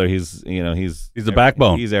 my brother, he's the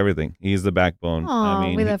backbone. He's everything. He's the backbone.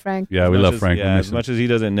 Oh, we love Frank. Yeah, as we much love as- Frank. Yeah, as much as he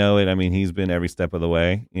doesn't know it, I mean, he's been every step of the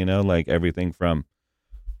way, like everything from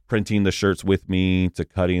printing the shirts with me to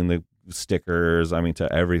cutting the stickers, I mean,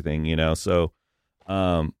 to everything, So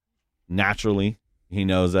naturally he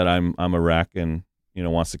knows that I'm a wreck and,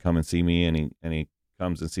 wants to come and see me, and he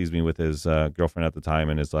comes and sees me with his girlfriend at the time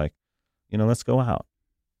and is like, let's go out.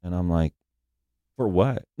 And I'm like, for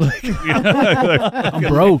what? Like, I'm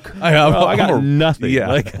broke. I got nothing. Yeah.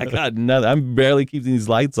 Like I got nothing. I'm barely keeping these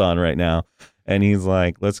lights on right now. And he's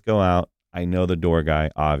like, let's go out. I know the door guy,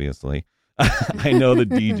 obviously. I know the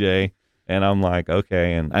DJ. And I'm like,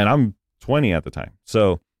 okay. And I'm 20 at the time.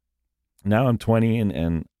 So now I'm 20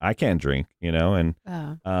 and I can't drink, and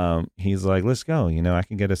he's like, let's go, I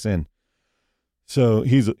can get us in. So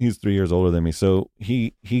he's 3 years older than me. So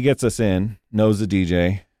he gets us in, knows the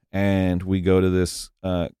DJ. And we go to this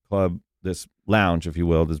club, this lounge, if you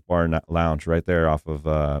will, this bar lounge right there off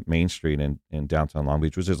of Main Street in downtown Long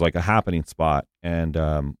Beach, which is like a happening spot. And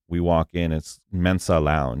we walk in, it's Mensa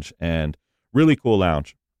Lounge, and really cool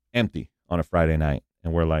lounge, empty on a Friday night.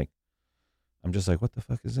 And we're like, I'm just like, what the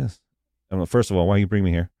fuck is this? I'm like, first of all, why you bring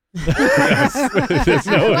me here? No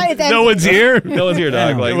one's here. No one's here,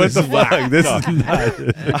 dog. Like, What the fuck? This dog. is not.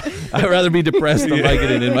 I'd rather be depressed than like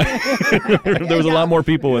it in my. There was a lot more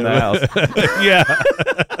people in the house. Yeah.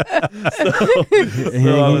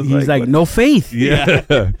 So I was He's like, no faith.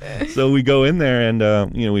 Yeah. So we go in there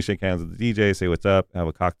and we shake hands with the DJ, say what's up, have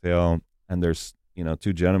a cocktail, and there's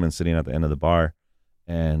two gentlemen sitting at the end of the bar,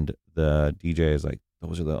 and the DJ is like,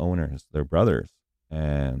 those are the owners, they're brothers,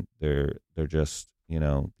 and they're just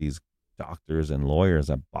these doctors and lawyers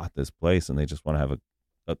that bought this place, and they just want to have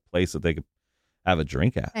a place that they could have a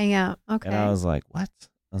drink at. Hang out. Okay. And I was like, what?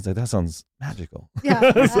 I was like, that sounds magical. Yeah,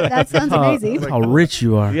 that sounds amazing. How rich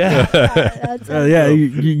you are. Yeah. That sounds Yeah, cool.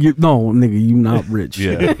 you no, nigga, you not rich.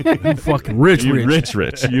 Yeah. You fucking rich. You rich.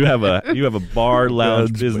 You have a bar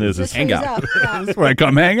lounge business. Just Hang for out. yourself, yeah. That's where I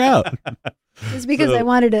come hang out. Just because I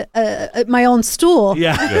wanted my own stool.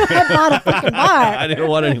 Yeah. I bought a fucking bar. I didn't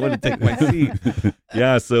want anyone to take my seat.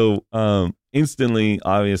 Yeah. So instantly,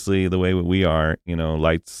 obviously, the way we are,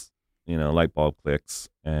 lights, light bulb clicks.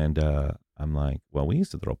 And I'm like, well, we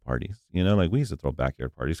used to throw parties, like we used to throw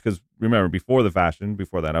backyard parties. Because remember, before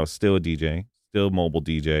that, I was still a DJ, still mobile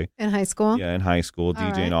DJ. In high school? Yeah, in high school, All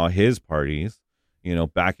DJing right. all his parties,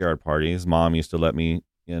 backyard parties. Mom used to let me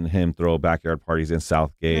and him throw backyard parties in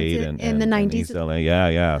Southgate That's it, and in the and 90s. East LA.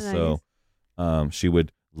 Yeah. The So she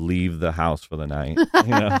would leave the house for the night,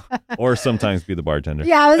 or sometimes be the bartender.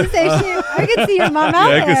 Yeah, I was going to say, I could see your mom out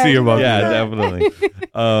Yeah, I there. could see your mom. Yeah,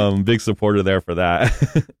 definitely. Big supporter there for that.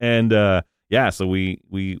 And so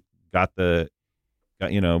we got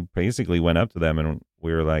basically went up to them and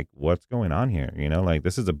we were like, what's going on here? Like,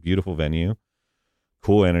 this is a beautiful venue,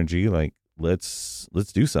 cool energy, like let's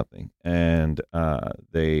do something. And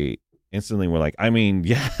they instantly were like, I mean,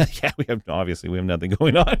 yeah, we have nothing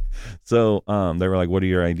going on. So they were like, what are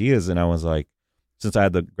your ideas? And I was like, since I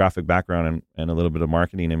had the graphic background and a little bit of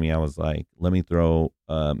marketing in me, I was like, let me throw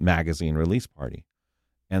a magazine release party.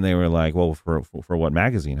 And they were like, well, for what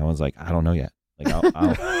magazine? I was like, I don't know yet. Like,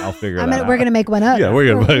 I'll figure that out. We're gonna make one up. Yeah, we're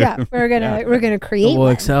gonna create Double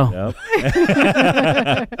one. XL. Yep.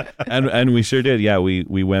 and we sure did. Yeah, we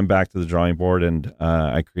went back to the drawing board and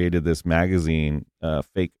I created this magazine,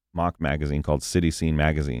 fake mock magazine called City Scene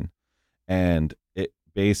Magazine. and it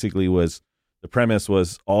basically was, the premise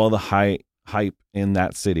was all the hype in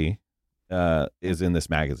that city is in this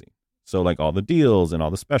magazine. So like all the deals and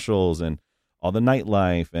all the specials and all the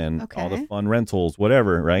nightlife and all the fun rentals,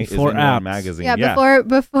 whatever, right? Before is in apps. one magazine. Yeah, before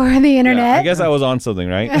the internet. Yeah, I guess I was on something,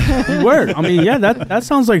 right? You were. I mean, yeah, that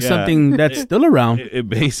sounds like something that's still around. It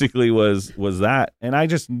basically was that, and I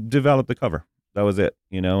just developed the cover. That was it,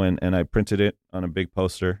 and I printed it on a big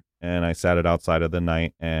poster, and I sat it outside of the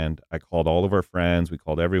night, and I called all of our friends. We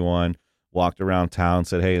called everyone, walked around town,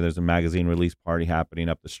 said, hey, there's a magazine release party happening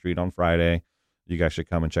up the street on Friday. You guys should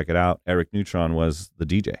come and check it out. Eric Neutron was the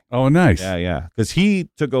DJ. Oh, nice. Yeah. Because he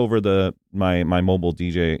took over my mobile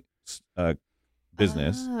DJ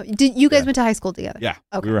business. Did you guys went to high school together? Yeah.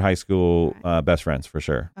 Okay. We were high school best friends for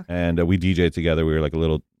sure. Okay. And we DJed together. We were like a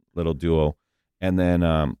little duo. And then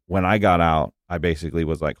when I got out, I basically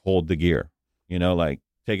was like, hold the gear, like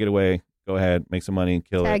take it away, go ahead, make some money,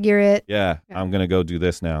 kill Tag it. your it. Yeah, I'm going to go do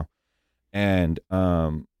this now. And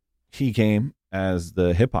he came as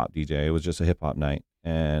the hip hop DJ. It was just a hip hop night.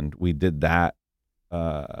 And we did that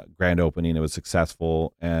grand opening. It was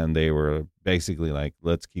successful. And they were basically like,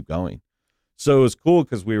 let's keep going. So it was cool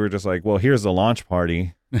because we were just like, well, here's the launch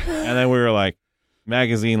party. And then we were like,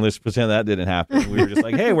 magazine, let's pretend that didn't happen. We were just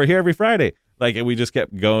like, hey, we're here every Friday. Like, and we just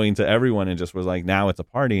kept going to everyone and just was like, now it's a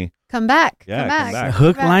party. Come back. Yeah, come come back. back.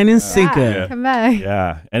 Hook, line, and sinker. Yeah, come back.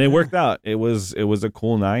 Yeah. And it worked out. It was a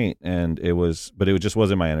cool night, and but it just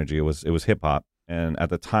wasn't my energy. It was hip hop. And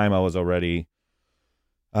at the time I was already,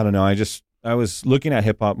 I don't know, I was looking at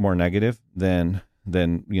hip hop more negative than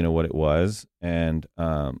what it was. And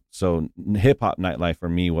so hip hop nightlife for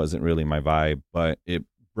me wasn't really my vibe, but it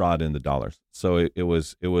brought in the dollars. So it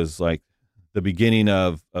was like the beginning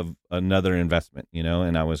of another investment,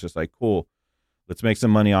 and I was just like, cool, let's make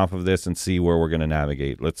some money off of this and see where we're going to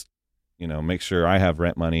navigate. Let's, make sure I have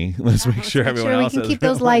rent money. Let's make sure everyone else we can has keep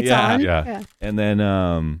rent those money. lights on. Yeah. And then,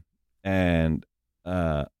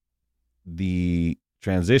 the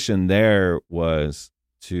transition there was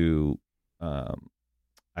to,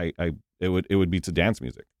 it would be to dance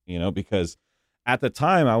music, because at the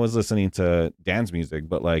time I was listening to dance music,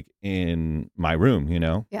 but like in my room,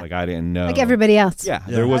 like I didn't know, Like everybody else. yeah,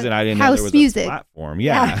 there wasn't, I didn't know House there was music. a platform.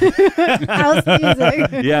 Yeah. House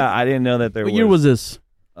music. Yeah. I didn't know that there What was. year was this?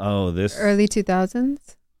 Oh, this, Early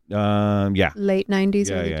 2000s? yeah. Late 90s,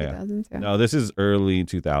 Yeah, early yeah. 2000s? Yeah. No, this is early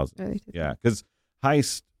 2000s. Early 2000s. Yeah, because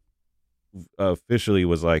Heist officially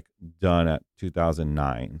was like done at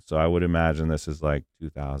 2009, so I would imagine this is like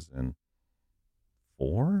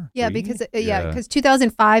 2004. Yeah, 3? because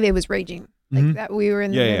 2005 it was raging. Like Mhm. that, we were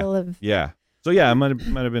in the middle of. Yeah. So yeah, it might have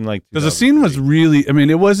been like Because the scene was 2003. really, I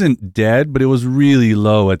mean, it wasn't dead, but it was really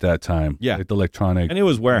low at that time. Yeah. Like the electronic. and it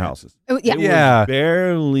was warehouses. Oh, yeah. It was Yeah.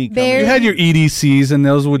 barely. Coming. Barely. You had your EDCs, and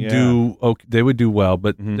those would Yeah. do okay. They would do well,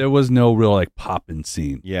 but Mhm. there was no real like poppin'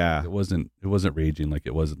 scene. Yeah, It wasn't raging like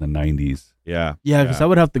it was in the 90s. yeah, Yeah, because I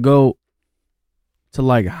would have to go to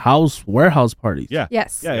like warehouse parties. Yeah.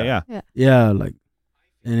 Yes. yeah. Yeah, like,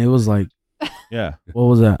 and it was like, Yeah. what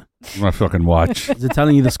was that? I'm gonna fucking watch. Is it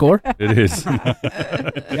telling you the score? It is.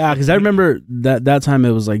 Yeah, because I remember that time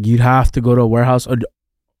it was like you'd have to go to a warehouse, or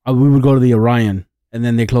we would go to the Orion, and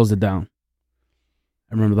then they closed it down.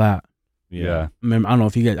 I remember that. Yeah. I don't know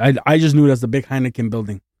if you guys. I just knew it as the big Heineken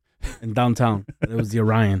building in downtown. It was the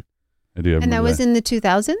Orion. I do. And that was in the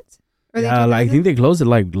 2000s? Or the Yeah, like, I 2000s? think they closed it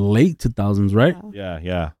like late 2000s, right? Wow.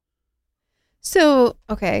 Yeah. So,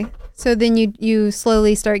 okay. So then you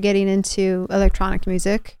slowly start getting into electronic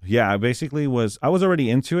music. Yeah, I basically was already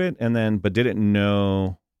into it, but didn't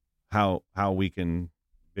know how we can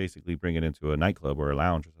basically bring it into a nightclub or a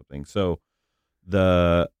lounge or something. So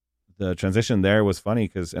the transition there was funny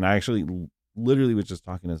because, and I actually literally was just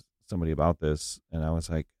talking to somebody about this, and I was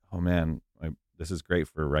like, oh man, this is great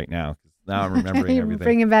for right now, because now I'm remembering You're everything.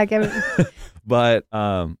 bringing back everything. But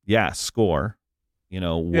Score,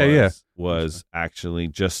 was actually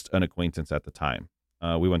just an acquaintance at the time.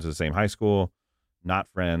 We went to the same high school, not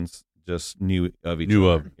friends, just knew of each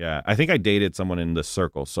other. Yeah, I think I dated someone in the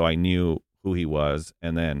circle, so I knew who he was,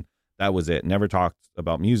 and then that was it. Never talked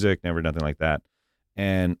about music, never nothing like that.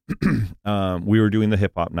 And we were doing the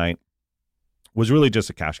hip hop night. Was really just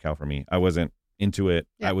a cash cow for me. I wasn't into it.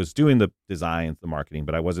 Yeah. I was doing the designs, the marketing,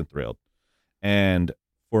 but I wasn't thrilled. And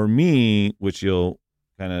for me, which you'll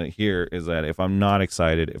kind of hear, is that if I'm not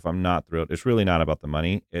excited, if I'm not thrilled, it's really not about the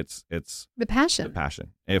money. It's The passion. the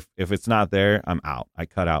passion. If it's not there, I'm out. I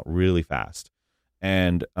cut out really fast.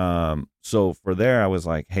 And so for there, I was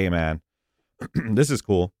like, hey man, this is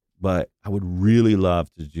cool, but I would really love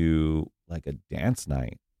to do like a dance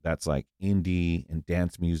night that's like indie and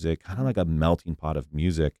dance music, kind of like a melting pot of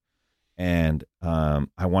music. and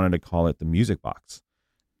I wanted to call it the Music Box.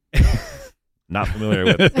 Not familiar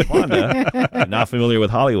with Wanda, not familiar with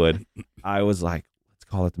Hollywood. I was like, let's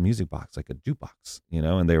call it the Music Box, like a jukebox,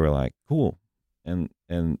 and they were like, cool. And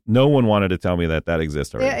no one wanted to tell me that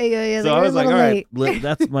exists already. Yeah. So I was like, all right,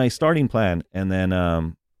 that's my starting plan. And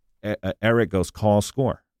then Eric goes, call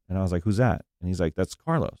Score. And I was like, who's that? And he's like, that's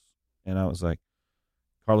Carlos. And I was like,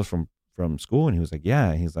 Carlos from school? And he was like,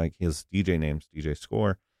 yeah. He's like, his DJ name's DJ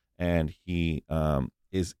Score. And he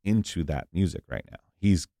is into that music right now.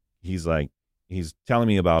 He's telling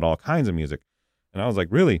me about all kinds of music. And I was like,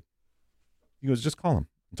 really? He goes, just call him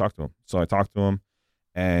and talk to him. So I talked to him,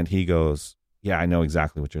 and he goes, yeah, I know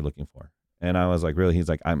exactly what you're looking for. And I was like, really? He's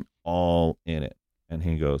like, I'm all in it. And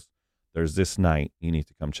he goes, there's this night you need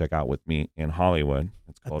to come check out with me in Hollywood.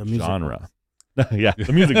 It's called Genre. Yeah,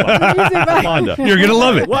 the Music Box. Honda. You're gonna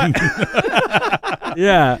love it. What?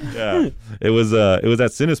 Yeah. Yeah. It was at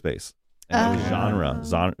Cinespace. And it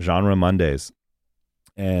was Genre Mondays.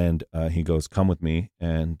 And he goes, come with me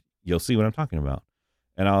and you'll see what I'm talking about.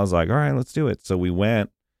 And I was like, all right, let's do it. So we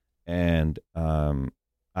went, and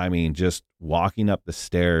just walking up the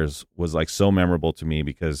stairs was like so memorable to me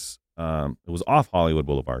because it was off Hollywood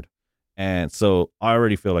Boulevard. And so I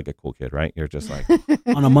already feel like a cool kid, right? You're just like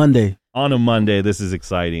On a Monday, this is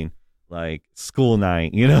exciting, like school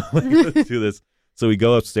night, let's do this. So we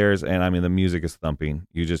go upstairs, and the music is thumping.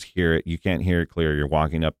 You just hear it. You can't hear it clear. You're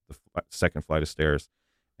walking up the second flight of stairs,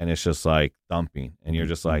 and it's just like thumping, and you're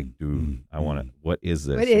just like, dude, I want to. What is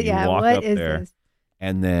this? You walk up there, this?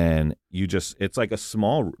 and then it's like a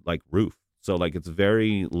small like roof, so like it's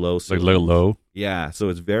very low, It's like low. Yeah, so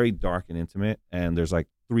it's very dark and intimate, and there's like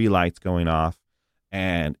 3 lights going off,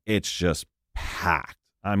 and it's just packed.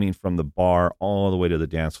 From the bar all the way to the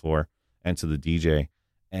dance floor and to the DJ,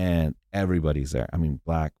 and everybody's there.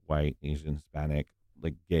 Black, white, Asian, Hispanic,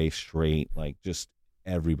 like gay, straight, like just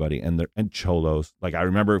everybody, and cholos. Like I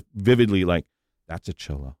remember vividly, like that's a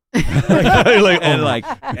cholo, like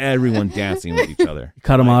everyone dancing with each other.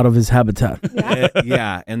 Cut him out of his habitat.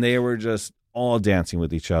 Yeah, and they were just all dancing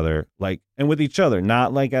with each other, and with each other,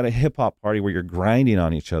 not like at a hip hop party where you're grinding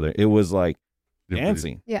on each other. It was like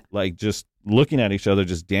dancing, like just looking at each other,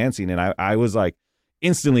 just dancing. And I was like,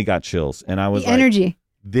 instantly got chills, and I was like, energy.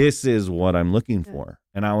 This is what I'm looking for,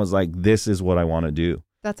 and I was like, this is what I want to do.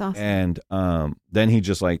 That's awesome. And then he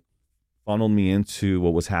just like funneled me into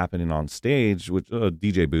what was happening on stage, which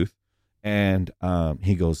DJ booth, and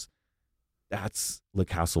he goes, "That's La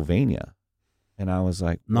Castlevania," and I was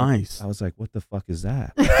like, nice. I was like, what the fuck is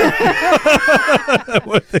that?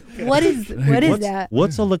 What is that?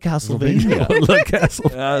 What's a La Castlevania? La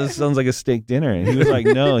Castle. It sounds like a steak dinner. And he was like,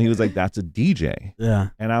 no. He was like, that's a DJ. Yeah.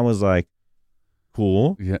 And I was like,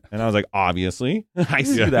 cool. Yeah. And I was like, obviously, I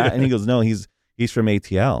see that. And he goes, no, he's from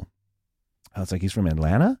ATL. I was like, he's from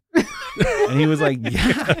Atlanta? And he was like,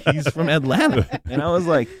 yeah, he's from Atlanta. And I was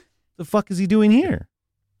like, the fuck is he doing here?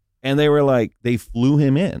 And they were like, they flew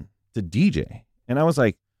him in to DJ. And I was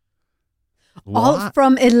like, all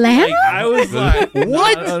from Atlanta? Like, I was like,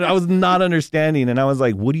 what? I was not understanding. And I was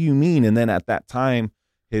like, what do you mean? And then at that time,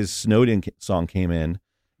 his Snowden song came in.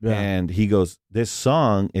 Yeah. And he goes, this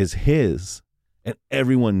song is his. And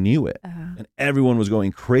everyone knew it. And everyone was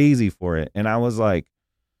going crazy for it. And I was like,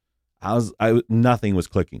 nothing was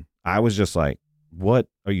clicking. I was just like, what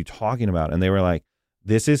are you talking about? And they were like,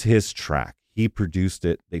 this is his track. He produced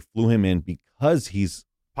it. They flew him in because he's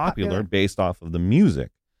popular based off of the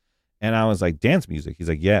music. And I was like, dance music? He's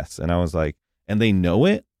like, yes. And I was like, and they know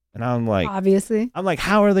it? And I'm like, obviously. I'm like,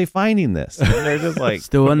 how are they finding this? And they're just like,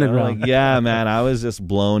 still underground. Like, yeah, man. I was just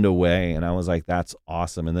blown away. And I was like, that's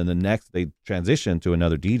awesome. And then the next, they transitioned to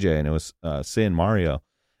another DJ, and it was Sin Mario.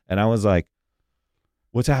 And I was like,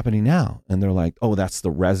 what's happening now? And they're like, oh, that's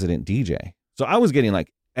the resident DJ. So I was getting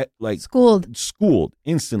like schooled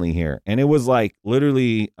instantly here. And it was like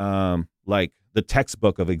literally like the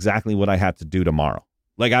textbook of exactly what I had to do tomorrow.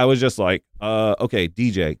 Like I was just like, okay,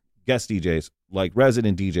 DJ, guest DJs, like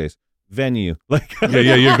resident DJs, venue. Like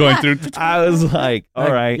yeah, you're going through. I was like,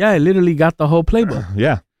 all right. Yeah, I literally got the whole playbook.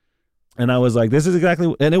 Yeah. And I was like, this is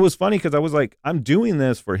exactly, and it was funny because I was like, I'm doing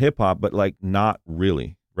this for hip hop, but like not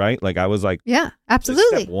really. Right? Like I was like, yeah,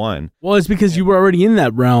 absolutely. Step one. Well, it's because you were already in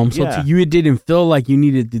that realm. So to you, it didn't feel like you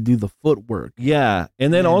needed to do the footwork. Yeah.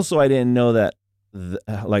 And then also I didn't know that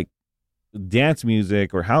like dance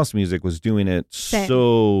music or house music was doing it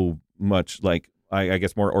so much, like I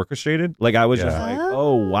guess more orchestrated. Like I was just like,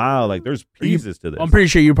 oh wow, like there's pieces to this. I'm pretty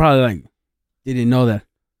sure you probably like didn't know that.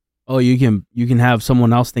 Oh, you can have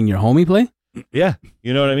someone else think your homie play? Yeah.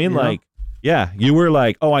 You know what I mean? Yeah. Like Yeah, you were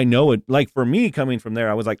like, oh, I know it. Like for me coming from there,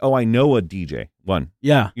 I was like, oh, I know a DJ. One,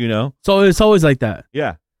 Yeah. you know? So it's always like that.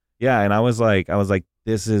 Yeah. Yeah. And I was like,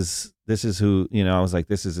 this is who, I was like,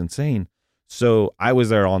 this is insane. So I was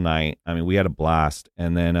there all night. I mean, we had a blast.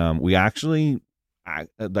 And then we actually,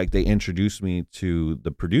 they introduced me to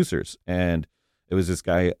the producers. And it was this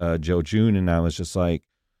guy, Joe June. And I was just like,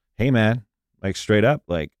 hey, man, like straight up,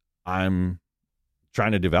 like I'm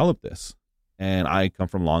trying to develop this. And I come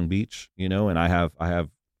from Long Beach, and I have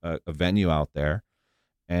a venue out there.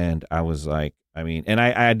 And I was like, I mean, and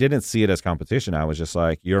I didn't see it as competition. I was just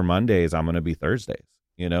like, your Mondays, I'm going to be Thursdays,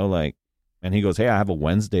 like, and he goes, hey, I have a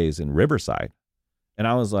Wednesdays in Riverside. And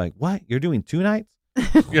I was like, what? You're doing 2 nights?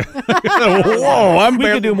 Whoa, We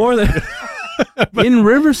could do more than In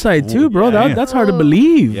Riverside too, bro. Yeah. That's hard to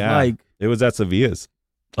believe. Yeah. Like, it was at Sevilla's.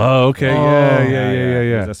 Oh, okay. Oh. Yeah.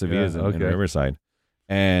 It was at Sevilla's in Riverside.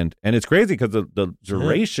 And it's crazy because the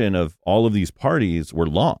duration of all of these parties were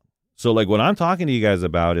long. So like what I'm talking to you guys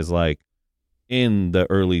about is like in the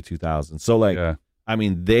early 2000s. So like, I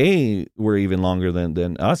mean, they were even longer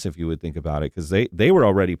than us if you would think about it, because they were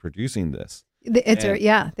already producing this. They're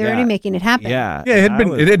already making it happen. Yeah.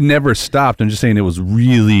 It had never stopped. I'm just saying it was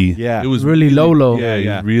really, Yeah. it was really low.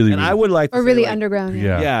 Yeah. really. And I would like to Or say, really like, underground.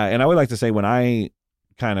 Yeah. and I would like to say when I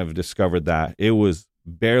kind of discovered that, it was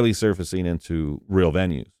barely surfacing into real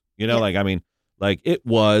venues. Like, I mean, like it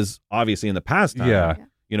was obviously in the past time,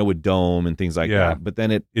 with Dome and things like that. But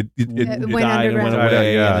then it went died and underground. went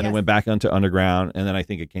away, Yeah. and then it went back onto underground, and then I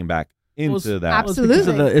think it came back into that.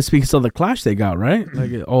 Absolutely. It's because of the clash they got, right? Like,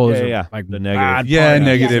 Yeah. like The negative. bad Yeah, parties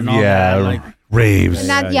negative. and all Yeah, that, like, raves. And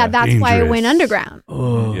that's why it went Dangerous. underground.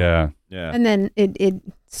 oh. Yeah. And then it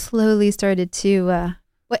slowly started to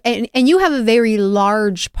and you have a very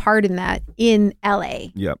large part in that in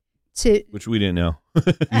LA. Yep. Which we didn't know.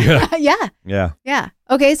 Yeah.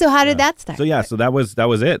 Okay, so how did that start? So that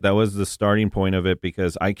was it. That was the starting point of it,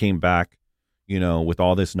 because I came back, with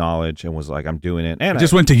all this knowledge and was like, I'm doing it. And I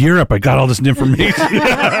just went to Europe. I got all this information.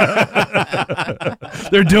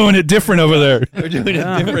 They're doing it different over there. They're doing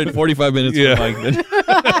it different 45 minutes Yeah. from like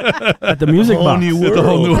At the music whole box. new It's a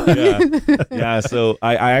whole world. new Yeah. So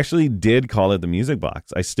I actually did call it the music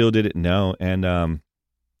box. I still didn't know. And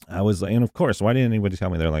I was like, and of course, why didn't anybody tell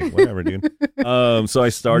me? They're like, whatever, dude. So I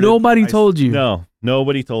started. Nobody told you. No,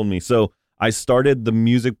 nobody told me. So I started the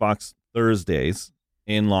music box Thursdays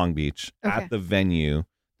in Long Beach at the venue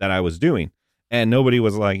that I was doing. And nobody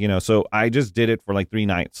was like, so I just did it for like 3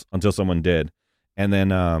 nights until someone did. And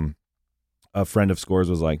then a friend of Scores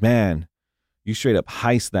was like, man, you straight up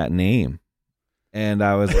heist that name. And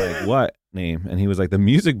I was like, what name? And he was like, the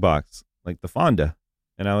music box, like the Fonda.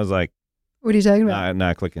 And I was like, What are you talking about?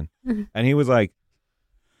 not clicking. And he was like,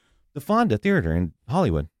 the Fonda Theater in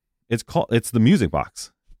Hollywood. It's the music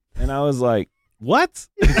box. And I was like, what?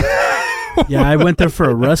 Yeah, I went there for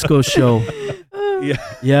a Rusco show. Yeah.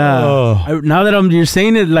 Yeah. Oh. Now that you're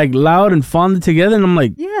saying it like loud and fonded together, and I'm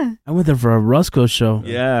like, Yeah. I went there for a Rusco show.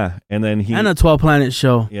 Yeah. And then And a 12 Planet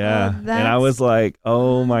show. yeah. Oh, And I that's- was like,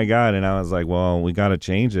 oh my God. And I was like, well, we got to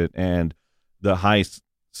change it. And the heist,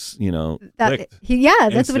 clicked. That's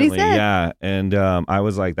what he instantly. said. Yeah. And I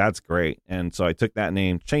was like, that's great. And so I took that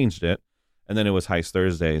name, changed it, and then it was Heist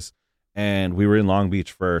Thursdays. And we were in Long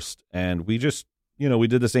Beach first, and we just, we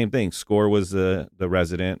did the same thing. Score was the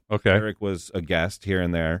resident. Okay. Eric was a guest here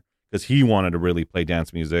and there because he wanted to really play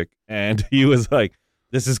dance music, and he was like,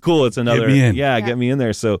 this is cool. It's another, me in. get me in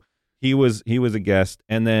there. So he was a guest.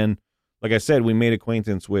 And then, like I said, we made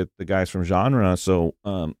acquaintance with the guys from Genre. So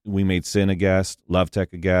we made Sin a guest, Love Tech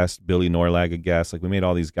a guest, Billy Norlag a guest. Like we made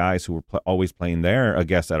all these guys who were always playing there a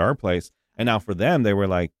guest at our place. And now for them, they were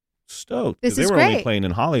like stoked. 'cause This is they were only great. playing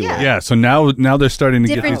in Hollywood. Yeah. So now they're starting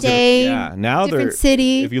to Different get day, Yeah. Now different they're,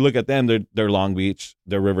 city. if you look at them, they're Long Beach,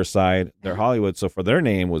 they're Riverside, they're Hollywood. So for their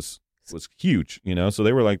name was huge, So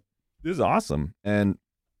they were like, this is awesome. And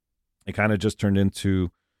it kind of just turned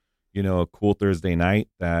into, a cool Thursday night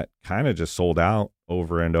that kind of just sold out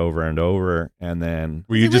over and over and over. And then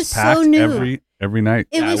Were you It just was so packed new. every night?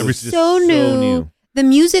 It Yeah, was just so new. The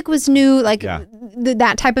music was new, like Yeah.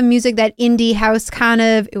 that type of music, that indie house kind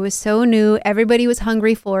of. It was so new. Everybody was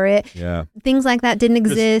hungry for it. Yeah. Things like that didn't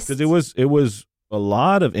exist. Because it was a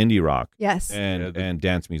lot of indie rock Yes. and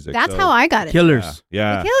dance music. That's So, how I got it. Killers.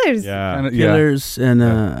 Yeah. The Killers. Yeah. Kinda- Killers and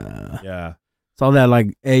Yeah. it's all that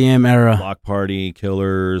like AM era. Block Party,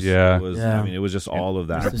 Killers. Yeah. It was, Yeah. I mean, it was just all of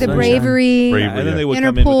that. The The Sunshine. bravery. Bravery. Yeah, and then they would Interpol.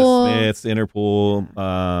 come in with the Smiths,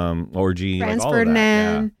 Interpol, Orgy, Franz like all of that.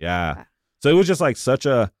 Ferdinand. Yeah. So it was just like such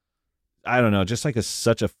a, I don't know, just like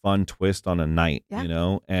such a fun twist on a night,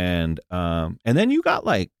 Yeah. And then you got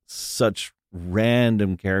like such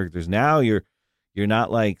random characters. Now you're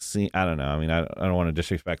not like seeing, I don't know. I mean, I don't want to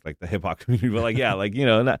disrespect like the hip hop community, but like, yeah, like,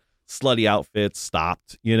 not slutty outfits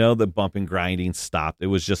stopped, the bump and grinding stopped. It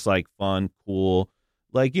was just like fun, cool,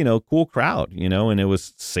 like, cool crowd, and it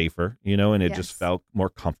was safer, and it just felt more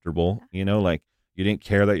comfortable, like you didn't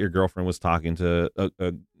care that your girlfriend was talking to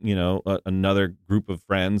another group of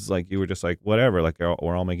friends. Like you were just like, whatever, like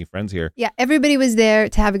we're all making friends here. Yeah. Everybody was there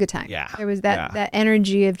to have a good time. Yeah. There was that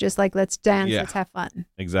energy of just like, let's dance, let's have fun.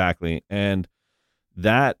 Exactly. And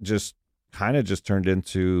that just kind of just turned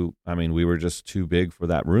into, I mean, we were just too big for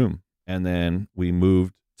that room. And then we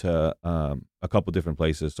moved to a couple different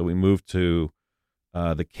places. So we moved to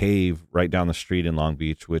the Cave right down the street in Long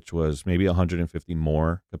Beach, which was maybe 150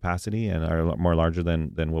 more capacity and are more larger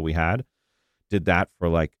than what we had. Did that for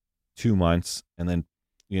like 2 months and then,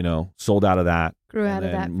 sold out of that. Grew out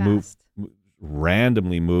of that fast.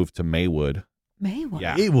 Randomly moved to Maywood. Maywood?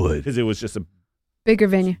 Yeah. Maywood. Because it was just a bigger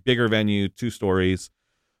venue, 2 stories.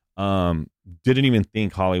 Didn't even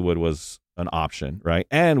think Hollywood was an option, right?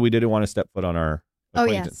 And we didn't want to step foot on our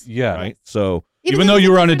acquaintance. Yeah. Right. So even though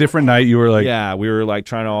you were on a different night, you were like, yeah, we were like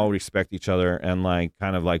trying to all respect each other and like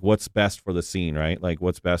kind of like what's best for the scene, right? Like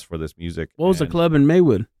what's best for this music. What was the club in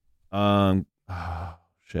Maywood?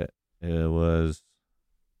 Shit. It was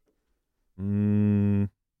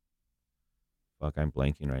fuck, I'm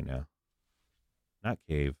blanking right now. Not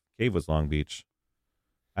Cave. Cave was Long Beach.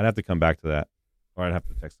 I'd have to come back to that. Or I'd have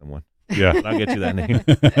to text someone. yeah. I'll get you that name.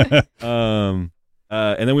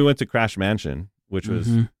 And then we went to Crash Mansion, which was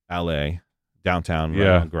LA, downtown, right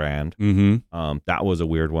on Grand. Mm-hmm. That was a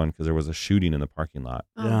weird one because there was a shooting in the parking lot.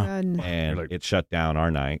 Oh, Yeah. God. And Like- it shut down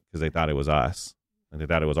our night because they thought it was us. And they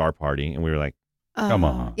thought it was our party. And we were like, Come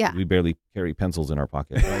on. Yeah. we barely carry pencils in our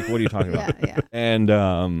pocket. Like, what are you talking about? Yeah. And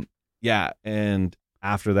and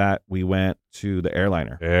after that, we went to the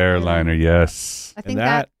Airliner. Airliner, yes. I think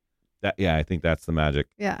And I think that's the magic.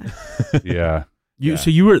 yeah. Yeah. So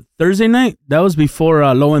you were Thursday night? That was before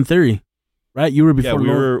Low End Theory, right? You were Yeah,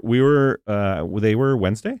 before we were they were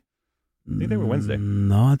Wednesday? I think they were Wednesday.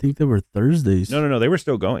 No, I think they were Thursdays. No, they were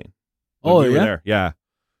still going. When Oh, we were yeah? there. Yeah.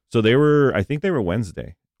 So I think they were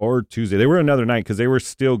Wednesday or Tuesday. They were another night because they were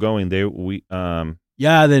still going.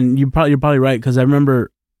 Yeah, then you're probably right because I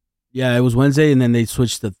remember, it was Wednesday and then they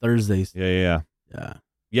switched to Thursdays. Yeah.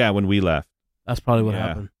 Yeah, When we left. that's probably what Yeah.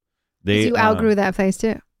 happened. You outgrew that place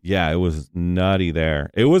too. Yeah, it was nutty there.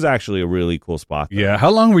 It was actually a really cool spot. Though. Yeah. How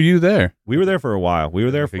long were you there? We were there for a while. We were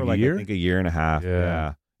there Like for a like year? I think a year and a half. Yeah.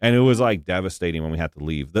 Yeah. And it was like devastating when we had to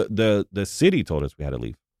leave. The city told us we had to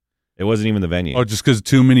leave. It wasn't even the venue. Oh, just because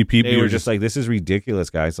too many people. They you were just like, this is ridiculous,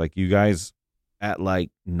 guys. Like you guys at like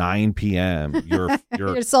 9 p.m. you're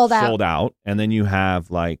You're sold out. and then you have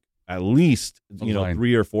like at least A line.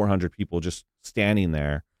 300 or 400 people just standing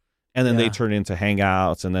there. And then they Yeah. turn into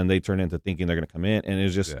hangouts, and then they turn into thinking they're going to come in, and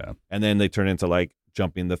it's just, Yeah. and then they turn into like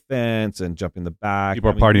jumping the fence and jumping the back. People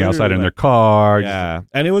are I mean, partying outside in literally, their car. yeah,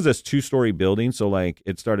 and it was a 2-story building, so like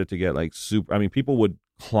it started to get like super. I mean, people would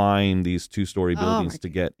climb these 2-story buildings my to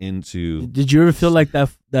get into. Did you ever feel like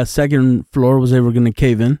that second floor was ever going to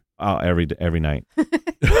cave in? Every night.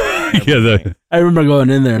 Yeah. I remember going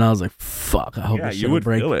in there and I was like, "Fuck! I hope Yeah, this shit you don't would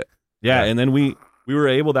break." feel it. Yeah, and then we were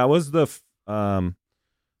able. That was the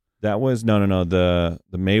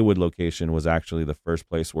the Maywood location was actually the first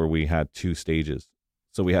place where we had 2 stages.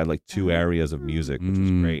 So we had like 2 areas of music, which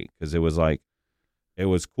was great because it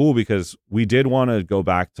was cool because we did want to go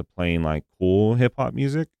back to playing like cool hip hop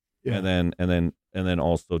music, and then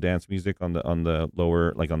also dance music on the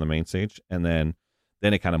lower, like on the main stage, and then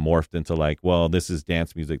it kind of morphed into like, well, this is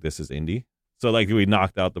dance music, this is indie. So like we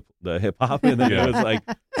knocked out the hip hop, and then it was like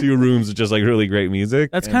 2 rooms of just like really great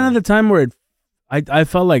music. That's kind of the time where I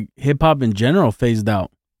felt like hip hop in general phased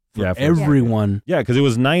out. For Yeah, for everyone. Yeah, because it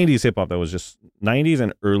was 90s hip hop that was just 90s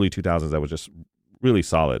and early 2000s that was just really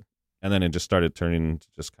solid. And then it just started turning to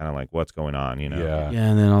just kind of like what's going on, Yeah. Yeah,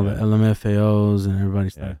 and then all the LMFAOs and everybody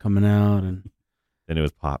started coming out, and Then it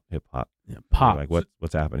was pop, hip hop. pop. Like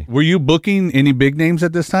what's happening? Were you booking any big names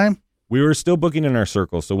at this time? We were still booking in our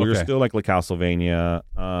circle, so we were Okay. still like Castlevania.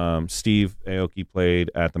 Steve Aoki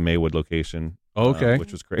played at the Maywood location. Okay.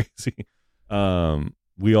 Which was crazy.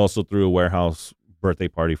 We also threw a warehouse birthday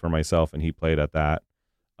party for myself, and he played at that.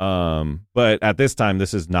 But at this time,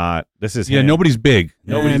 this is him. Nobody's big.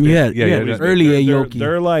 Nobody's Nobody's big. big. Yeah, early Aoki.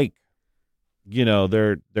 They're like,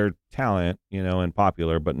 they're talent, and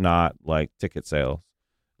popular, but not like ticket sales.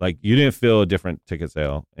 Like you didn't feel a different ticket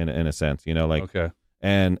sale in a sense, Okay.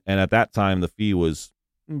 and at that time the fee was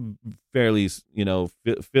fairly,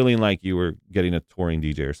 feeling like you were getting a touring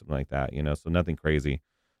DJ or something like that, so nothing crazy.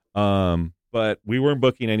 but we weren't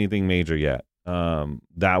booking anything major yet.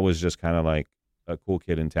 That was just kind of like a cool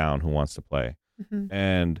kid in town who wants to play.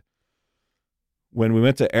 And when we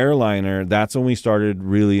went to Airliner, that's when we started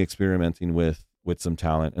really experimenting with some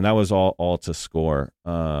talent, and that was all to score.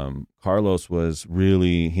 Carlos was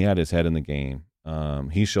really, he had his head in the game.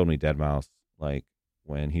 He showed me Deadmau5 like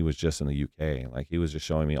when he was just in the UK. Like he was just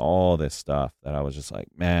showing me all this stuff that I was just like,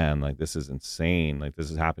 man, like this is insane. Like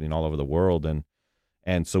this is happening all over the world.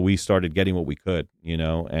 And so we started getting what we could, you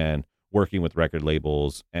know, and working with record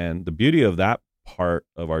labels. And the beauty of that part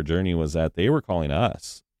of our journey was that they were calling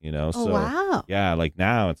us, you know. Oh, so wow. yeah, like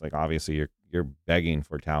now it's like obviously you're begging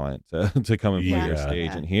for talent to come and play your stage.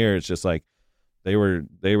 Yeah. And here it's just like they were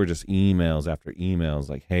just emails after emails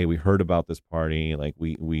like, hey, we heard about this party, like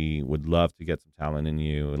we would love to get some talent in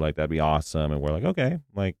you, like that'd be awesome. And we're like, okay,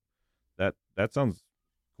 like that sounds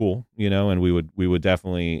cool, you know. And we would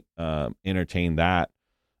definitely entertain that.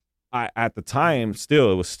 At the time,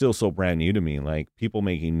 it was still so brand new to me, like people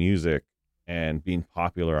making music and being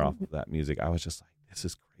popular off of that music. I was just like, this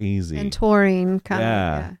is crazy. And touring, kind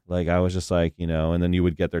yeah. of. Like I was just like, you know, and then you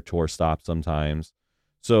would get their tour stops sometimes.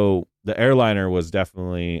 So the Airliner was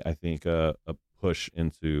definitely, I think, a push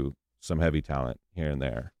into some heavy talent here and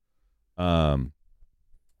there.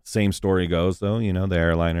 Same story goes though, you know, the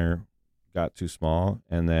Airliner got too small,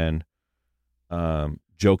 and then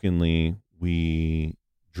jokingly we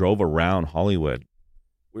drove around Hollywood.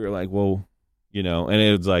 We were like, well, you know, and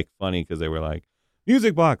it was like funny because they were like,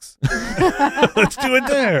 Music Box. Let's do it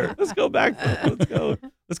there. Let's go back. Let's go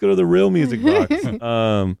to the real Music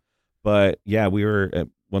Box. But yeah, we were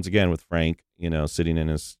once again with Frank, you know, sitting in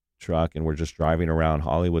his truck, and we're just driving around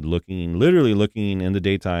Hollywood, literally looking in the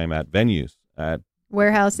daytime at venues, at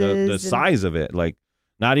Warehouses. the size of it, like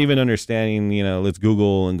not even understanding, you know, let's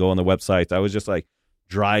Google and go on the websites. I was just like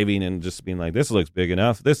driving and just being like, this looks big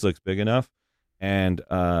enough. This looks big enough. And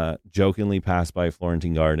jokingly passed by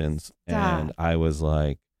Florentine Gardens. And I was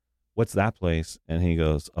like, what's that place? And he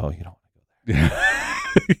goes, oh, you don't want to go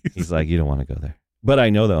there. He's like, you don't want to go there. But I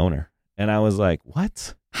know the owner. And I was like,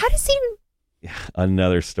 what? How does he? Yeah,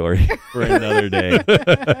 another story for another day.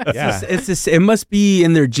 Yeah. It must be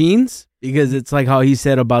in their genes, because it's like how he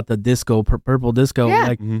said about the disco, purple disco. Yeah.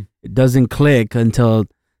 Like it doesn't click until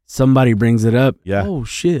somebody brings it up. Yeah. Oh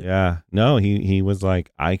shit. Yeah. No, he was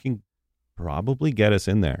like, I can probably get us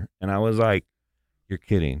in there. And I was like, you're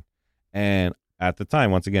kidding. And at the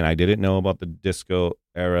time, once again, I didn't know about the disco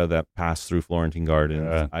era that passed through Florentine Gardens.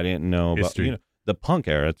 Yeah. I didn't know about, History. you know, the punk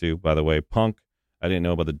era too, by the way. Punk. I didn't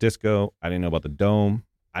know about the disco. I didn't know about the dome.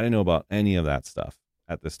 I didn't know about any of that stuff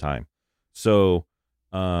at this time. So,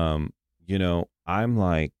 you know, I'm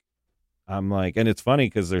like, and it's funny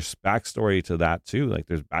because there's backstory to that too. Like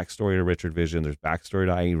there's backstory to Richard Vision. There's backstory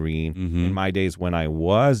to Irene. In my days when I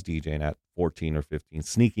was DJing at 14 or 15,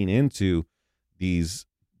 sneaking into these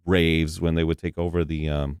raves when they would take over the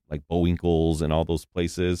like Bowinkles and all those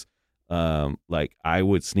places. Like I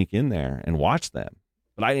would sneak in there and watch them,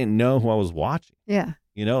 but I didn't know who I was watching. Yeah.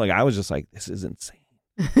 You know, like I was just like, this is insane.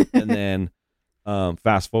 And then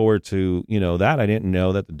fast forward to, you know, that I didn't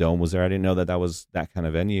know that the Dome was there. I didn't know that was that kind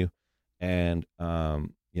of venue. And,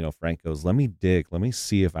 you know, Frank goes, let me dig. Let me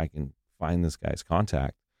see if I can find this guy's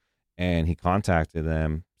contact. And he contacted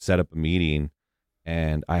them, set up a meeting,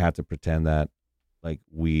 and I had to pretend that like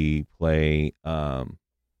we play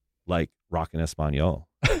like rock and Espanol.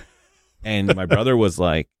 And my brother was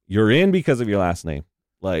like, you're in because of your last name.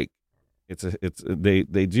 Like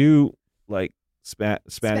they do like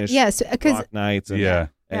Spanish yes, because rock nights and, Yeah.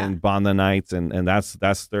 and banda nights, and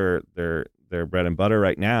that's their bread and butter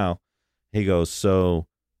right now. He goes, so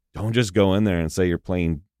don't just go in there and say you're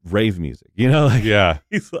playing rave music, you know? Like, Yeah.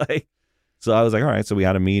 he's like, so I was like, all right. So we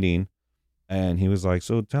had a meeting, and he was like,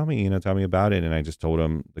 so tell me about it. And I just told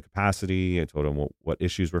him the capacity. I told him what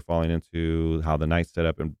issues we're falling into, how the night's set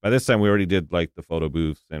up. And by this time we already did like the photo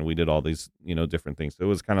booths, and we did all these, you know, different things. So it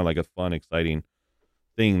was kind of like a fun, exciting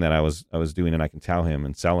thing that I was doing, and I can tell him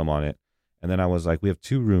and sell him on it. And then I was like, we have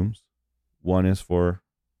 2 rooms. One is for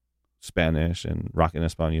Spanish and rock and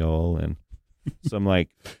Espanol and some like,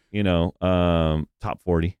 you know, top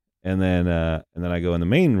 40. And then I go in the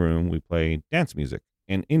main room, we play dance music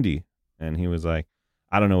and indie. And he was like,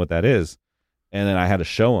 I don't know what that is. And then I had to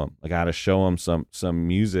show him some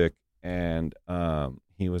music, and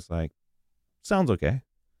he was like, sounds okay.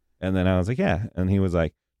 And then I was like, yeah. And he was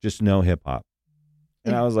like, just no hip hop.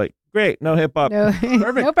 And I was like, great, no hip hop. no,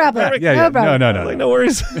 no problem. Perfect. Yeah. No problem. No. I was like, no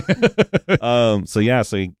worries.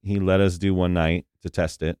 So he let us do one night to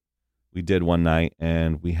test it. We did one night,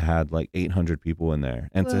 and we had like 800 people in there.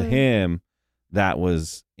 And to Whoa. him, that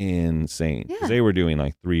was insane. 'Cause Yeah. they were doing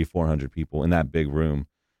like 300-400 people in that big room.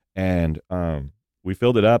 And we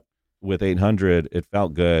filled it up with 800. It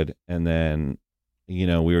felt good. And then, we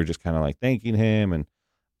were just kind of like thanking him. And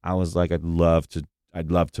I was like, I'd love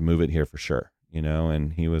to move it here for sure.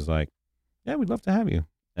 And he was like, yeah, we'd love to have you.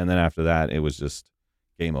 And then after that, it was just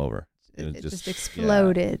game over. It just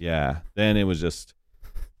exploded. Yeah. Then it was just,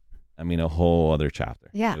 a whole other chapter.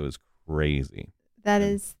 Yeah. It was crazy. That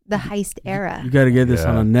is the heist era. You got to get this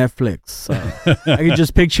Yeah. on a Netflix. I could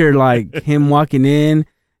just picture like him walking in.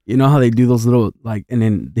 You know how they do those little like, and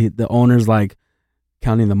then the owner's like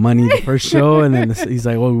counting the money the first show, and then he's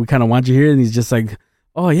like, "Well, we kind of want you here," and he's just like,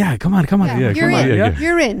 "Oh yeah, come on." Yeah, Yeah, you're come on, in. yeah.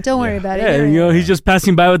 You're in. Don't worry about it. Yeah, You're in. he's just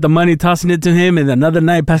passing by with the money, tossing it to him, and another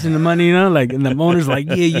night passing the money, like, and the owner's like,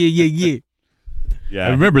 yeah. Yeah. I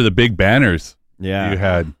remember the big banners Yeah. you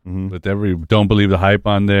had Mhm. with every "Don't Believe the Hype"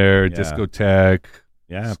 on there, Yeah. discotheque.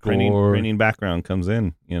 Yeah. Score. Printing background comes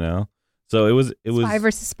in, So it was Spy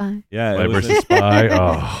versus spy. yeah, Spy it was, versus Spy.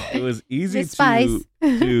 Oh, it was easy Miss Spice.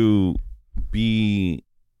 to be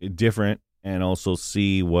different and also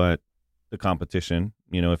see what the competition,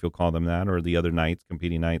 if you'll call them that, or the other nights,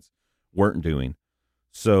 competing nights, weren't doing.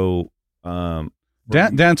 So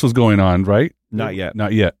dance was going on, right? not yet.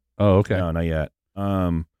 Not yet. Oh, okay. No, not yet.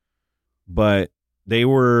 But they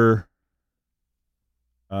were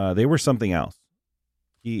something else.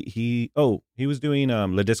 He was doing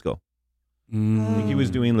La Disco. I think he was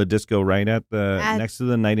doing La Disco right at next to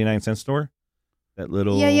the 99-cent store. That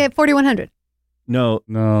little 4100. No.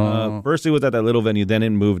 No. First it was at that little venue, then it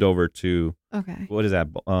moved over to Okay. what is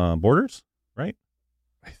that? Borders, right?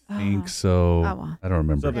 I think so. Oh, well. I don't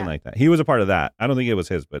remember. Something Yeah. like that. He was a part of that. I don't think it was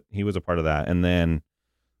his, but he was a part of that, and then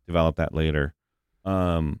developed that later.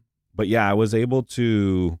 But yeah, I was able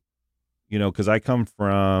to, because I come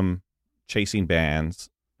from chasing bands,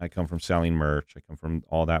 I come from selling merch, I come from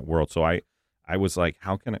all that world. So I was like,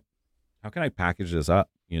 how can I package this up?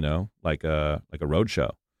 Like a road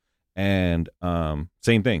show, and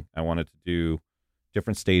same thing. I wanted to do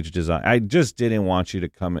different stage design. I just didn't want you to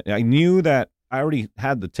come in. I knew that I already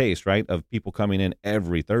had the taste, right, of people coming in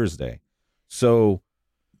every Thursday. So,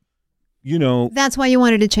 That's why you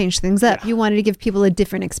wanted to change things up. You wanted to give people a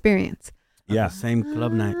different experience. yeah. Same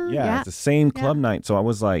club night. Yeah, it's the same club night. So I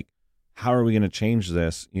was like, how are we going to change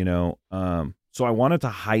this? So I wanted to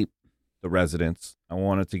hype the residents. I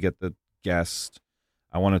wanted to get the guests.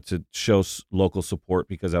 I wanted to show local support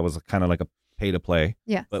because that was kind of like a pay to play.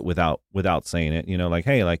 Yeah. But without saying it, like,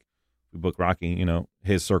 hey, like we book Rocky,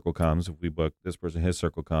 his circle comes. If we book this person, his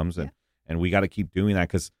circle comes, and we got to keep doing that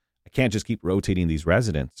because I can't just keep rotating these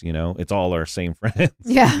residents. It's all our same friends.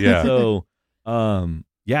 Yeah. Yeah. So,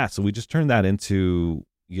 so we just turned that into,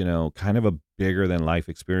 kind of a bigger than life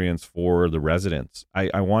experience for the residents.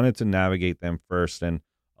 I wanted to navigate them first. And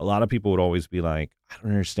a lot of people would always be like, I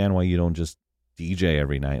don't understand why you don't just DJ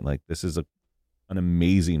every night. Like, this is an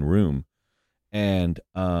amazing room. And,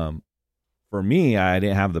 for me, I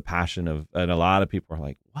didn't have the passion and a lot of people are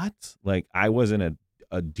like, what? Like, I wasn't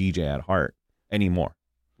a DJ at heart anymore.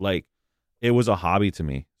 Like, it was a hobby to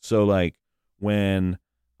me. So like when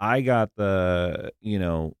I got the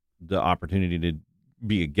opportunity to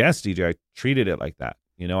be a guest DJ, I treated it like that.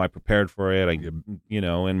 I prepared for it. And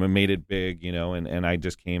we made it big, and I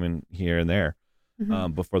just came in here and there.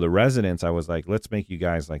 Mhm. But for the residents, I was like, let's make you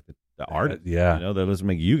guys like the artists. Yeah. Let's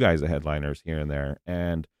make you guys the headliners here and there.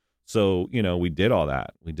 And so, we did all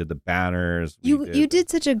that. We did the banners. You did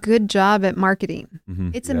such a good job at marketing.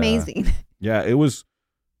 Mhm. It's Yeah. amazing. Yeah, it was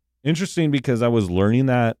interesting because I was learning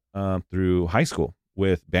that through high school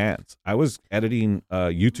with bands. I was editing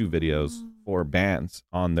YouTube videos for bands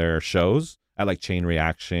on their shows at like Chain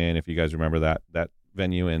Reaction. If you guys remember that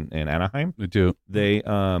venue in Anaheim, We do. they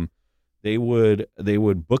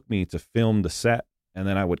would book me to film the set, and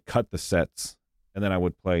then I would cut the sets, and then I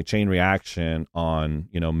would play Chain Reaction on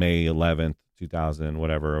May 11th, 2000,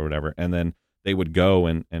 whatever, and then they would go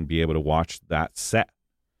and be able to watch that set.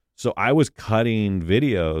 So I was cutting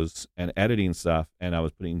videos and editing stuff, and I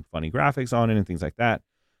was putting funny graphics on it and things like that.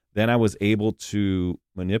 Then I was able to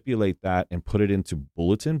manipulate that and put it into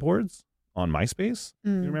bulletin boards on MySpace.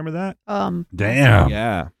 You remember that? Damn.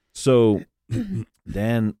 Yeah. So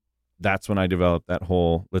then that's when I developed that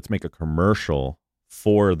whole, let's make a commercial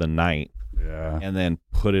for the night Yeah. and then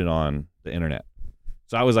put it on the internet.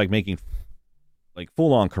 So I was like making like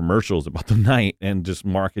full on commercials about the night and just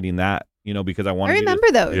marketing that, because I wanted I you to-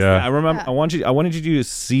 remember those. Yeah. I remember. Yeah. I wanted you to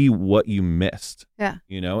see what you missed. Yeah.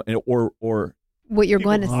 And or What you're People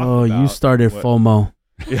going to talk see. Oh, you about started what- FOMO.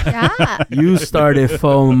 Yeah. You started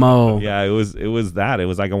FOMO. yeah, it was that. It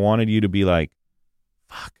was like I wanted you to be like,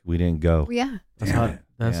 fuck, we didn't go. Yeah. That's how.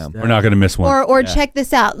 That's We're not going to miss one. Or check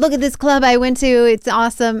this out. Look at this club I went to. It's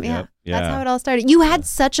awesome. Yep. Yeah. That's how it all started. You had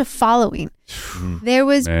such a following. There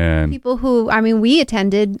was people who, I mean, we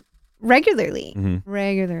attended regularly.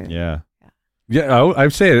 Regularly. Yeah. Yeah, I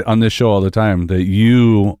say it on this show all the time that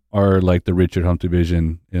you are like the Richard Humphrey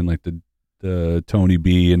Vision and like the Tony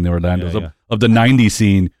B and the Orlando's of the 90s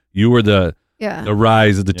scene. You were the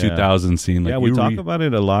rise of the 2000 scene. Like we talk about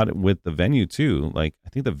it a lot with the venue too. Like I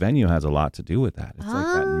think the venue has a lot to do with that. It's like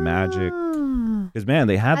that magic. Because man,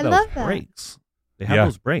 they had those breaks. They had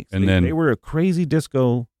those breaks. And then they were a crazy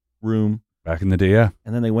disco room back in the day. Yeah.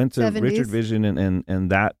 And then they went to 70s. Richard Vision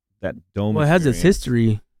and that dome. Well, it has its experience.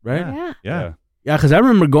 history, right? Yeah. Yeah, because I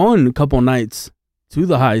remember going a couple nights to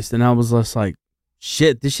the heist, and I was just like,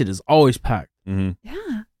 shit, this shit is always packed. Mm-hmm.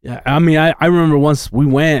 Yeah. Yeah, I mean, I remember once we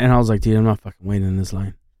went, and I was like, dude, I'm not fucking waiting in this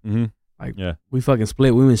line. Mm-hmm. Like, we fucking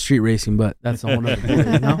split. We went street racing, but that's a whole other thing,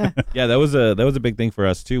 you know? Yeah, that was a big thing for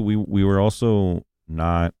us too. We were also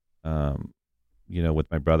not, with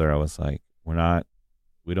my brother, I was like, we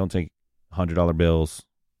don't take $100 bills.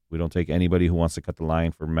 We don't take anybody who wants to cut the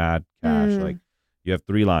line for mad cash. Like, you have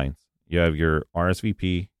 3 lines. You have your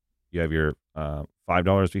RSVP, you have your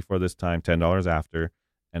 $5 before this time, $10 after,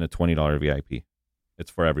 and a $20 VIP.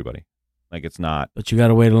 It's for everybody. Like, it's not. But you got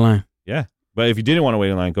to wait in line. Yeah. But if you didn't want to wait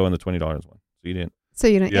in line, go in the $20 one. So you didn't. So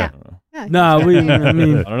you didn't. I don't know. No, I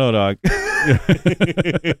mean. I don't know, dog.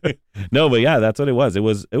 No, but yeah, that's what it was. It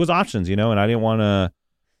was options, and I didn't want to,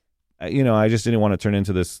 I just didn't want to turn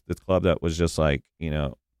into this club that was just like,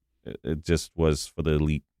 it just was for the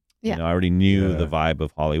elite. Yeah. I already knew the vibe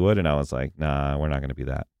of Hollywood, and I was like, nah, we're not going to be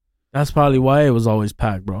that. That's probably why it was always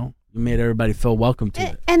packed, bro. You made everybody feel welcome to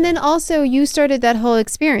it. And then also you started that whole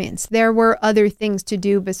experience. There were other things to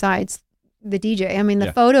do besides the DJ. I mean,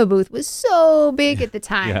 the photo booth was so big at the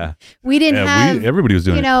time. Yeah. We didn't have, everybody was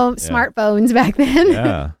doing smartphones back then.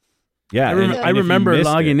 Yeah. Yeah. I remember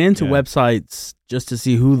logging into websites just to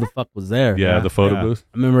see who the fuck was there. Yeah, the photo booth.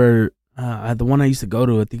 I remember the one I used to go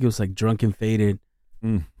to, I think it was like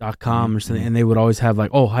drunkenfaded.com or something, and they would always have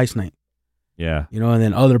like, heist night. Yeah. And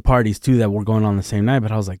then other parties too that were going on the same night.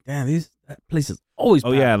 But I was like, damn, that place is always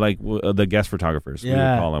packed. Yeah, like the guest photographers.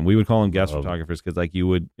 Yeah. We would call them guest photographers because like it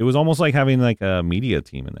was almost like having like a media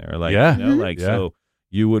team in there. Like, so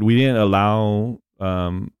we didn't allow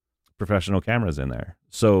professional cameras in there.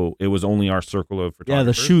 So it was only our circle of photographers. Yeah,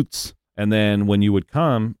 the shoots. And then when you would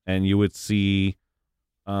come and you would see,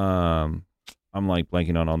 I'm like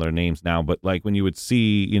blanking on all their names now, but like when you would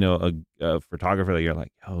see, a photographer that you're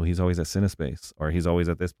like, oh, he's always at Cinespace, or he's always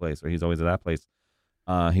at this place, or he's always at that place.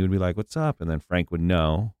 He would be like, what's up? And then Frank would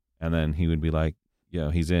know. And then he would be like,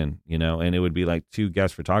 he's in, and it would be like 2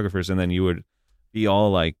 guest photographers. And then you would be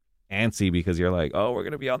all like antsy because you're like, oh, we're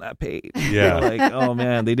going to be on that page. Yeah. Like, oh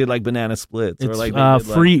man, they did like banana splits. It's or like they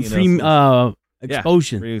did, free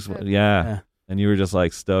exposure. Yeah. And you were just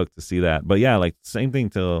like stoked to see that. But yeah, like same thing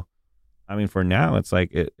for now, it's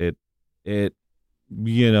like it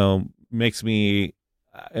makes me,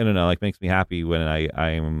 I don't know, like makes me happy when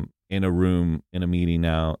I'm in a room in a meeting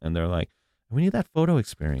now and they're like, we need that photo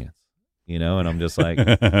experience, and I'm just like,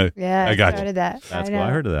 yeah, I got started that. That's cool. I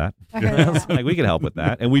heard of that. that. Like we can help with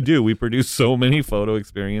that. And we produce so many photo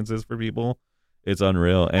experiences for people. It's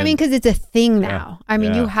unreal. And, because it's a thing now.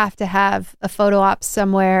 You have to have a photo op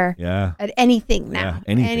somewhere. Yeah. At anything now. Yeah,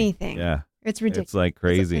 anything. Yeah. It's ridiculous. It's like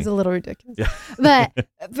crazy. It's a little ridiculous. Yeah. But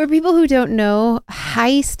for people who don't know,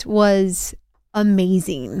 Heist was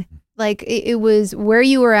amazing. Like it was where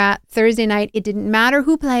you were at Thursday night. It didn't matter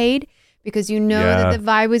who played because that the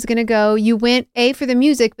vibe was going to go. You went for the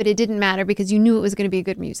music, but it didn't matter because you knew it was going to be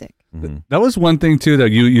good music. Mm-hmm. That was one thing too that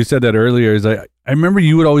you said that earlier is I remember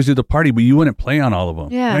you would always do the party, but you wouldn't play on all of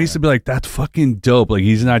them. Yeah. And I used to be like, that's fucking dope. Like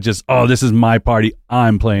he's not just, this is my party.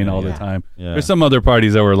 I'm playing all the time. Yeah. There's some other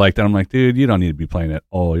parties that were like that. I'm like, dude, you don't need to be playing at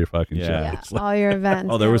all your fucking shit. Yeah, It's like, all your events.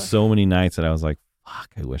 Oh, there were so many nights that I was like,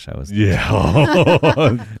 fuck, I wish I was.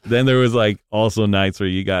 yeah. Then there was like also nights where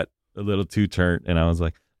you got a little too turnt and I was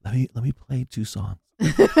like, let me play 2 songs.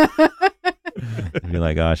 You're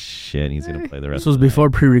like, oh shit, he's gonna play the rest. This was before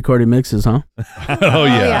pre-recorded mixes, huh? Oh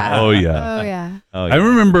yeah. I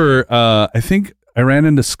remember I think I ran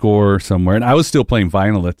into Score somewhere and I was still playing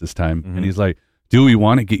vinyl at this time. Mm-hmm. And he's like, do we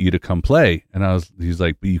want to get you to come play? And he's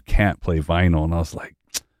like, but you can't play vinyl. And I was like,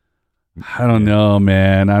 I don't know,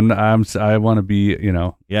 man. I want to be,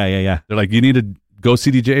 Yeah. They're like, you need to go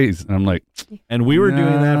CDJs. And I'm like, and we were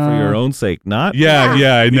doing that for your own sake, not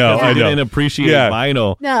I know. I didn't appreciate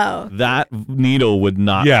vinyl. No, that needle would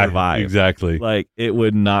not survive. Exactly. Like it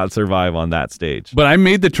would not survive on that stage. But I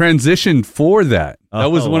made the transition for that.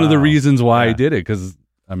 That was one of the reasons why I did it because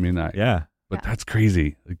I mean, but that's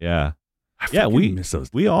crazy. Like, Yeah. I we miss those.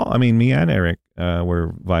 We all, I mean, me and Eric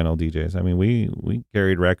were vinyl DJs. I mean, we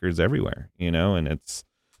carried records everywhere, and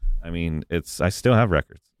I still have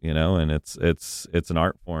records, and it's an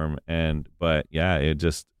art form. But yeah, it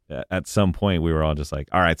just, at some point we were all just like,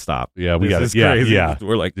 all right, stop. Yeah, we got it. Crazy. Yeah.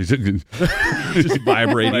 We're like just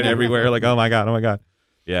vibrating everywhere. Like, oh my God.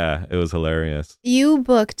 Yeah. It was hilarious. You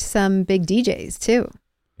booked some big DJs too.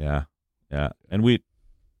 Yeah. Yeah.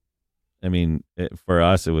 And for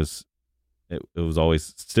us, it was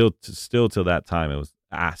always still till that time, it was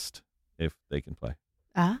asked if they can play,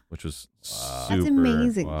 which was super, that's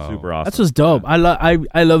amazing. Super awesome. That's what's dope. I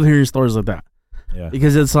love hearing stories like that. Yeah.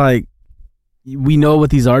 Because it's like, we know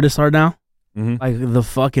what these artists are now, Mm-hmm. like the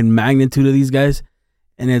fucking magnitude of these guys.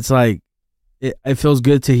 And it's like, it feels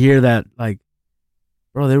good to hear that, like,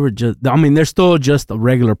 bro, they're still just a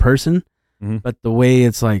regular person, Mm-hmm. but the way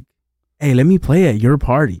it's like, hey, let me play at your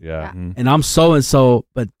party. Yeah. Mm-hmm. And I'm so-and-so,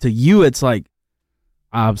 but to you, it's like,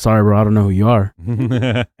 I'm sorry, bro, I don't know who you are.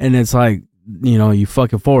 And it's like, you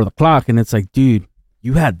fucking forward the clock, and it's like, dude,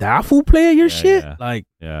 you had that fool play at your shit? Yeah. Like,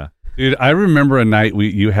 Yeah. Dude, I remember a night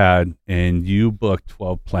you had, and you booked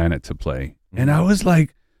 12 Planet to play. And I was like,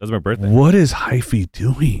 That was my birthday. what is Hyphy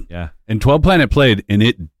doing? Yeah. And 12 Planet played, and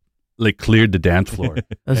it like cleared the dance floor.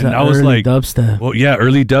 that's And that I was early like, dubstep. well, yeah,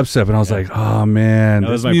 early dubstep. And I was like, oh, man, That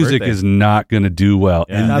was this my music birthday. is not going to do well.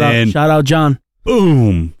 Yeah. And then, Shout out, John.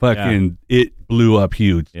 boom, fucking, it blew up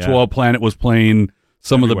huge. Yeah. 12 Planet was playing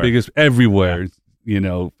some of the Everywhere. biggest everywhere,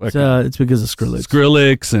 It's because of Skrillex.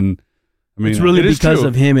 Skrillex. And I mean, It's really it is because true.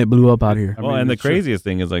 of him it blew up out here. I Well, mean, and the it's true. craziest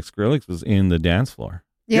thing is, like, Skrillex was in the dance floor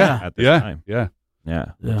Yeah. at this Yeah. time. Yeah. Yeah.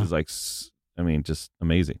 Yeah. Which is like, just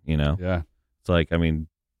amazing, Yeah. It's like,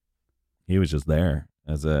 he was just there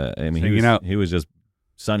Hanging out. he was just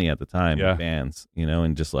Sunny at the time Yeah. with bands,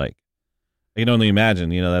 and just like, I can only imagine,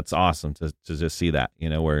 that's awesome to just see that,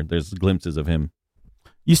 where there's glimpses of him.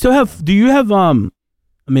 Do you have, I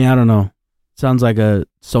don't know. Sounds like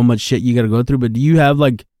so much shit you got to go through, but do you have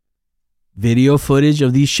like video footage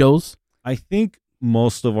of these shows? I think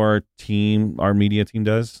most of our media team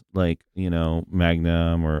does, like,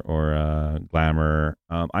 Magnum or Glamour.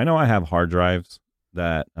 I know I have hard drives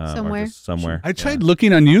that Somewhere. are just somewhere. I tried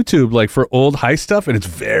looking on YouTube like for old high stuff, and it's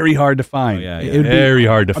very hard to find. Oh, yeah, It would be- Very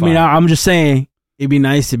hard to find. I'm just saying, it'd be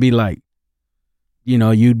nice to be like,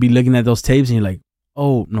 you'd be looking at those tapes and you're like,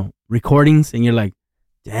 oh, no, recordings. And you're like,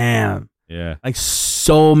 damn. Yeah. Like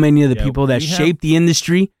so many of the Yeah, people that we have- shaped the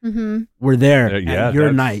industry Mm-hmm. were there Yeah, at your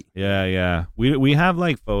that's- night. Yeah. We have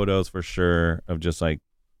like photos for sure of just like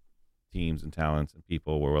teams and talents and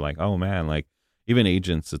people where we're like, oh man, like even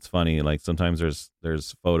agents. It's funny. Like sometimes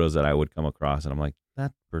there's photos that I would come across and I'm like,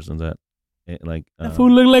 that person's at like That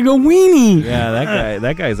fool looked like a weenie. yeah,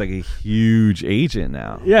 that guy's like a huge agent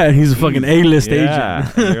now. Yeah, he's a fucking A-list Yeah.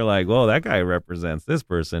 agent. And you're like, well, that guy represents this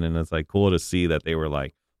person, and it's like cool to see that they were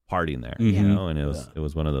like partying there, Mhm. and it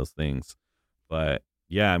was one of those things. But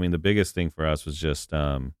yeah, the biggest thing for us was just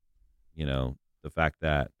the fact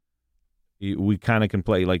that we kind of can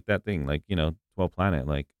play like that thing, like 12 Planet.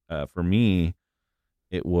 Like for me,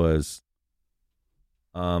 it was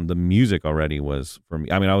the music already was for me.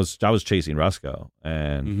 I was chasing Rusko,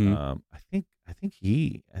 and Mhm. I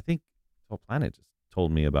think 12 Planet just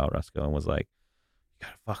told me about Rusko and was like, you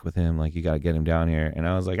gotta fuck with him, like you gotta get him down here. And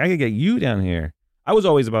I was like, I could get you down here. I was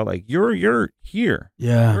always about like, you're here,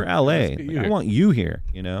 Yeah. you're LA, Let's get like, you I here. want you here,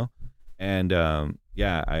 and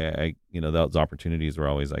I those opportunities were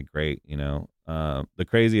always like great. The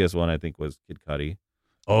craziest one I think was Kid Cudi.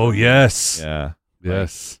 Oh, yes. Yeah,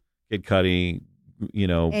 Yes. Kid Cudi.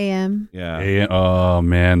 AM. Yeah. Hey, oh,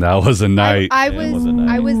 man, that was a night. I Yeah, it was was a night.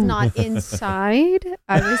 I was not inside.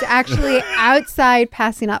 I was actually outside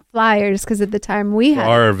passing out flyers because at the time we had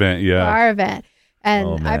Our event, yeah. our event. And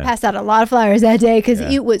Oh, I man. passed out a lot of flyers that day because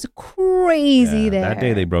Yeah. it was crazy Yeah, there. that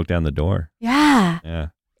day they broke down the door. Yeah. Yeah.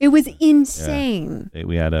 It was insane.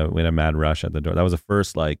 We had a mad rush at the door. That was the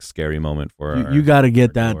first like scary moment for our, You got to get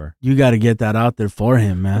our that. door. You got to get that out there for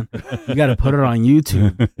him, man. You got to put it on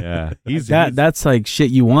YouTube. Yeah, he's That's like shit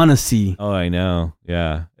you want to see. Oh, I know.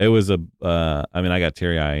 Yeah, it was a. I got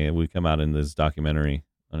teary eye. We come out in this documentary,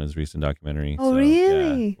 on his recent documentary. Oh, So,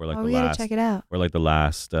 really? Yeah, we're like Oh, the we gotta last. check it out. We're like the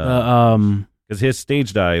last. Um, Because his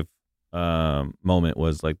stage dive moment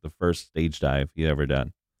was like the first stage dive he ever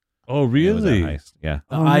done. Oh, It was at really? Heist. Yeah.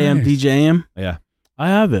 Oh, I am nice. DJM. Yeah. I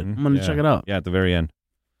have it. Mhm. I'm gonna Yeah. check it out. Yeah, at the very end.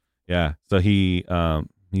 Yeah. So he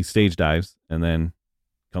stage dives and then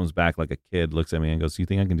comes back like a kid, looks at me and goes, "You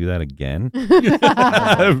think I can do that again?"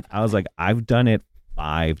 I was like, "I've done it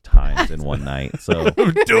 5 times in one night, so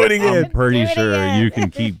Do it I'm again. pretty Do it sure again. you can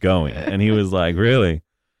keep going." And he was like, "Really?"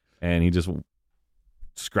 and he just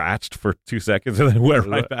scratched for 2 seconds and then went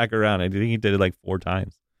right back around. I think he did it like 4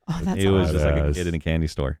 times. Oh, that's It was awesome. just like a kid in a candy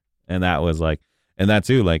store. And that was like, and that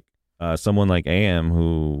too, like someone like AM,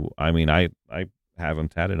 who, I mean, I have him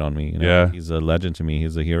tatted on me. You know? Yeah. He's a legend to me.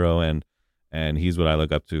 He's a hero. And he's what I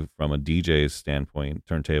look up to from a DJ's standpoint,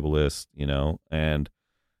 turntablist, you know. And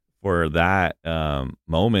for that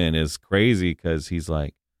moment is crazy because he's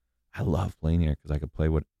like, I love playing here because I could play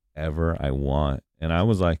whatever I want. And I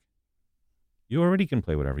was like, you already can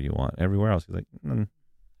play whatever you want everywhere else. He's like, And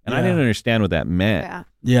I didn't understand what that meant.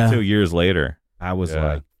 Yeah. 2 years later, I was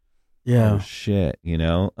like, yeah, oh shit, you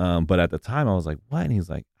know? But at the time I was like, what? And he's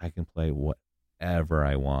like, I can play whatever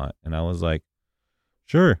I want. And I was like,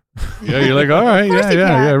 sure. Yeah, you're like, all right,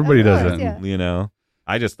 yeah. Everybody does course, it. yeah. You know,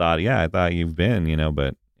 I just thought, I thought you've been, you know,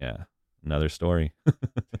 but yeah, another story.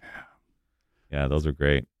 Yeah, those are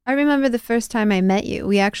great. I remember the first time I met you.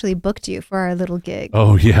 We actually booked you for our little gig.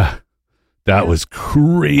 Oh yeah, that was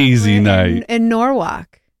crazy night in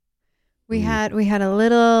Norwalk. We had a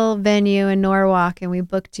little venue in Norwalk, and we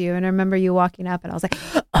booked you. And I remember you walking up, and I was like,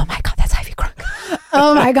 "Oh my God, that's Hyphy Crunk!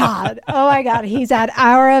 Oh my God, he's at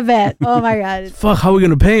our event! Oh my God, fuck, how are we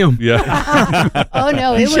gonna pay him? Yeah. oh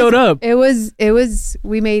no, He showed up. It was.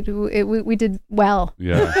 We did well.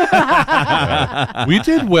 Yeah. We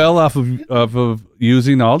did well off of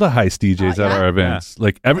using all the heist DJs at our events.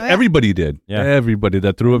 Like everybody did. Yeah. Everybody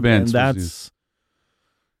that threw events. And that's,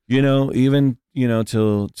 you know, even, you know,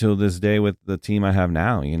 till this day with the team I have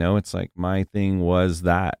now, you know, it's like my thing was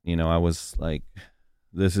that, you know, I was like,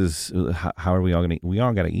 this is how are we all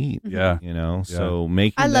got to eat? Yeah. You know, Yeah. so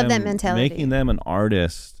I love that mentality. Making them an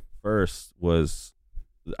artist first was,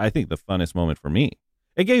 I think, the funnest moment for me.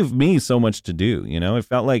 It gave me so much to do, you know. It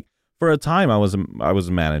felt like for a time I was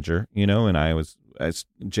a manager, you know, and I was, as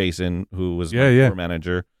Jason, who was my tour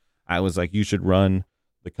manager, I was like, you should run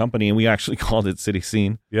the company, and we actually called it City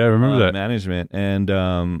Scene. Yeah, I remember that management, and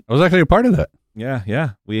I was actually a part of that.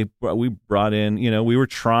 Yeah. We brought in, you know, we were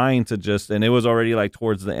trying to just, and it was already like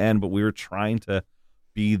towards the end, but we were trying to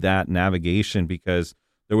be that navigation because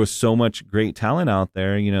there was so much great talent out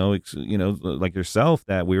there, you know, like yourself,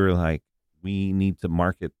 that we were like, we need to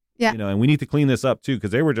market, you know, and we need to clean this up too,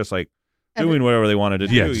 because they were just like doing whatever they wanted to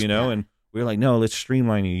do, you know, and we were like, no, let's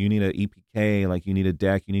streamline you. You need an EPK, like you need a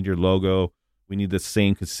deck, you need your logo. We need the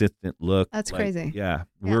same consistent look. That's like, crazy. Yeah.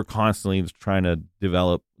 We're constantly trying to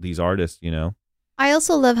develop these artists, you know. I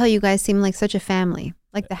also love how you guys seem like such a family,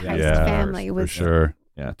 like the Heist family. For sure.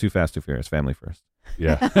 Yeah, Too Fast, Too Furious, family first.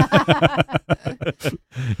 Yeah.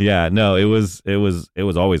 Yeah, no, it was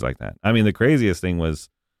always like that. I mean, the craziest thing was,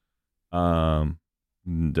 a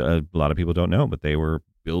lot of people don't know, but they were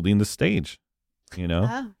building the stage, you know?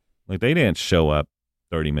 Oh. Like they didn't show up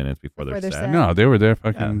 30 minutes before their set. No, they were there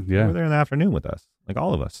fucking, They were there in the afternoon with us, like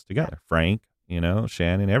all of us together. Frank, you know,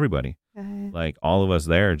 Shannon, everybody. Like all of us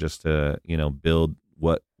there just to, you know, build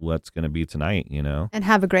what's going to be tonight, you know, and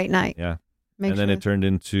have a great night. Yeah. Then it turned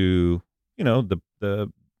into, you know,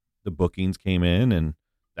 the bookings came in, and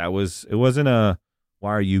it wasn't a,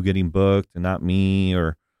 why are you getting booked and not me,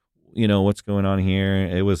 or, you know, what's going on here.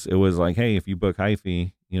 It was like, hey, if you book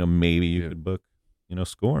Hyphy, you know, maybe you could book, you know,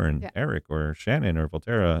 Score and Eric or Shannon or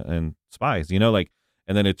Volterra and Spies, you know, like,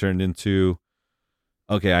 and then it turned into,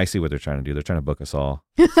 okay, I see what they're trying to do. They're trying to book us all.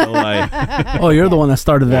 So like, oh, you're the one that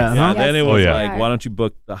started that, huh? Then it was like, why don't you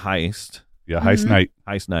book the heist? Yeah, heist night.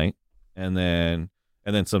 Heist night. And then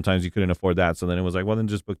sometimes you couldn't afford that. So then it was like, well, then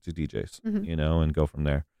just book 2 DJs, you know, and go from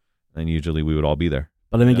there. And usually we would all be there.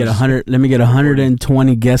 But let me get 100. Let me get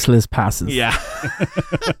 120 guest list passes. Yeah.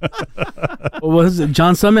 What was it,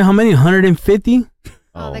 John Summit? How many? 150?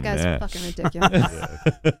 Oh, that guy's fucking ridiculous.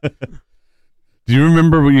 Do you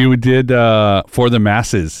remember what you did for the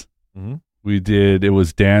masses? Mm-hmm. We did. It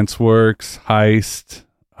was Dance Works, Heist.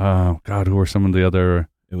 God, who were some of the other?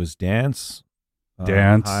 It was Dance,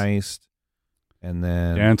 Heist, and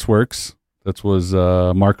then Dance Works. That was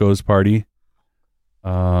Marco's party.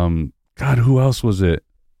 God, who else was it?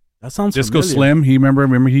 That sounds Disco familiar. Slim.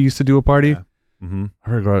 Remember he used to do a party. Yeah. Mm-hmm. I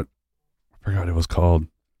forgot it was called.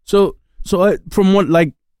 So from what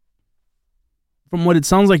it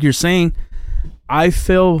sounds like you're saying, I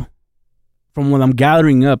feel from what I'm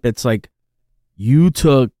gathering up, it's like you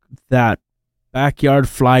took that backyard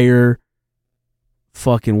flyer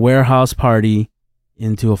fucking warehouse party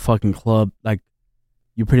into a fucking club. Like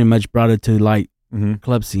you pretty much brought it to light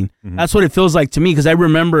club scene. Mm-hmm. That's what it feels like to me, because I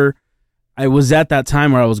remember I was at that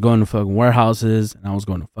time where I was going to fucking warehouses and I was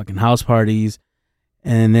going to fucking house parties,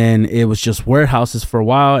 and then it was just warehouses for a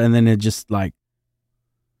while, and then it just like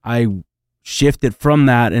I shifted from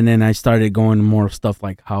that, and then I started going to more stuff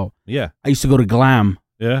like how I used to go to Glam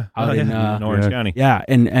Yeah. Out in, in Orange County. Yeah,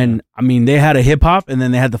 and I mean, they had a hip hop, and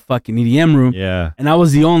then they had the fucking EDM room. Yeah. And I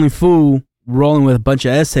was the only fool rolling with a bunch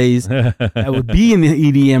of essays that would be in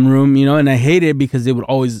the EDM room, you know, and I hated it because that would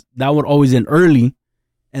always end early,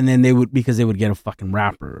 and then they would get a fucking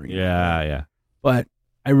rapper. Yeah. But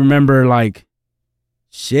I remember, like,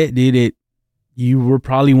 shit, dude, you were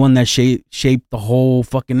probably one that shaped the whole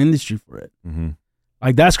fucking industry for it. Mm-hmm.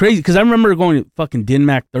 Like, that's crazy, because I remember going to fucking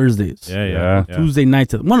Dinmac Thursdays. Yeah. Tuesday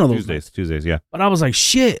nights, one of those. Tuesdays, yeah. But I was like,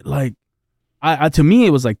 shit, like, I to me,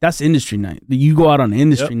 it was like, that's industry night. You go out on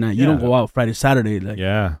industry night. You don't go out Friday, Saturday. Like,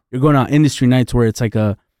 yeah. You're going out industry nights where it's like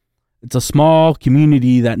it's a small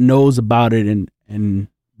community that knows about it, and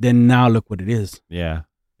then now look what it is. Yeah.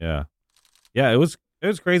 It was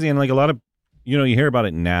crazy, and like a lot of, you know, you hear about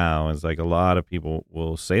it now. It's like a lot of people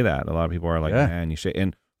will say that. A lot of people are like, man, you should.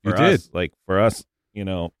 And for us, you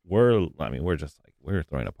know, we're just like, we're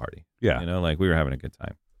throwing a party. Yeah. You know, like we were having a good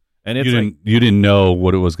time. And it's you didn't know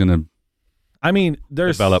what it was gonna. I mean,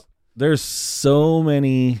 there's so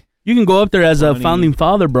many. You can go up there as a founding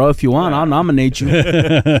father, bro, if you want. I'll nominate you.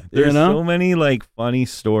 There's so many like funny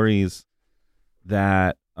stories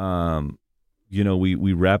that you know,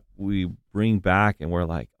 we bring back, and we're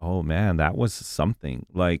like, oh man, that was something.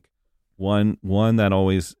 Like one that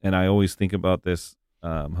always, and I always think about this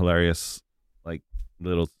hilarious like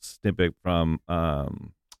little snippet from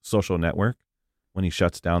Social Network when he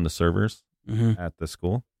shuts down the servers at the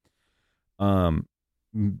school.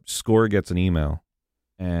 Score gets an email,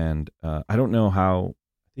 and I don't know how.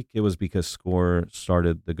 I think it was because Score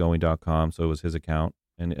started the going.com, so it was his account.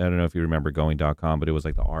 And I don't know if you remember going.com, but it was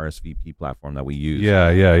like the RSVP platform that we used. Yeah.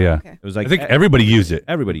 Okay. It was like, I think everybody used it.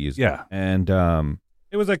 Everybody used it. Yeah. And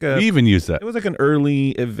it was like we even used that. It was like an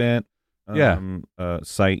early event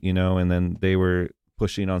site, you know, and then they were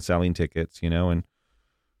pushing on selling tickets, you know, and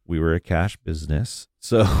we were a cash business.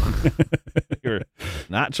 So we were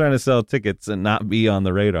not trying to sell tickets and not be on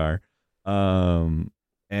the radar.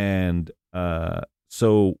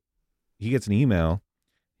 So he gets an email.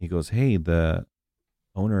 He goes, hey, the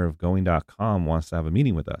owner of going.com wants to have a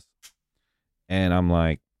meeting with us. And I'm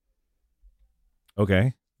like,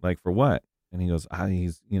 okay, like for what? And he goes,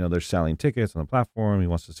 he's, you know, they're selling tickets on the platform. He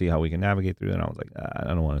wants to see how we can navigate through that. And I was like, I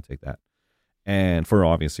don't want to take that. And for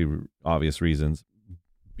obvious reasons,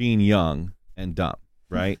 being young and dumb,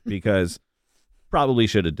 right? Because probably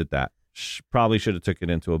should have did that. Probably should have took it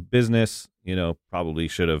into a business, you know, probably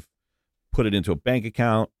should have put it into a bank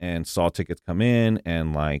account and saw tickets come in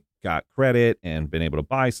and like got credit and been able to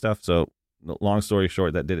buy stuff. So long story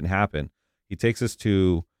short, that didn't happen. He takes us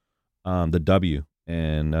to the W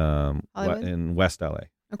in West LA.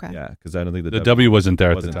 Okay. Yeah, because I don't think the W wasn't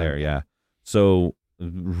there wasn't at the time. there. Yeah. So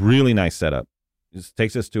really nice setup. It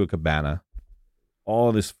takes us to a cabana,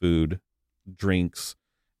 all this food, drinks,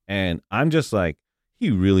 and I'm just like,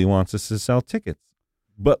 he really wants us to sell tickets.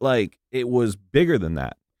 But like, it was bigger than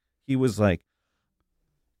that. He was like,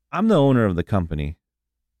 I'm the owner of the company.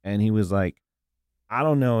 And he was like, I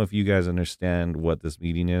don't know if you guys understand what this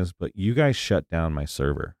meeting is, but you guys shut down my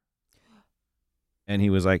server. And he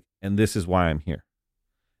was like, and this is why I'm here.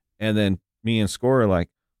 And then me and Score are like,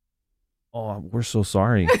 oh, we're so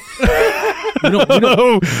sorry. We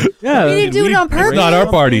don't, yeah, we didn't do it on purpose. It's not our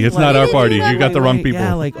party. It's not our party. You got the wrong people.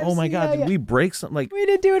 Yeah, like, oh my God, did we break something? Like, we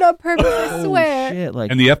didn't do it on purpose, I swear. Shit,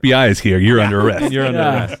 like, and the FBI is here. You're under arrest. You're under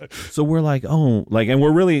arrest. So we're like, oh, like, and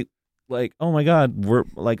we're really like, oh my God, we're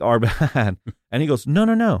like, our bad. And he goes,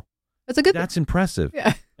 no. That's a good. That's impressive.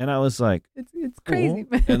 Yeah. And I was like, it's crazy.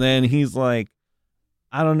 Cool. And then he's like,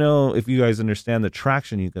 I don't know if you guys understand the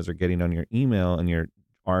traction you guys are getting on your email and your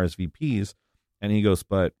RSVPs. And he goes,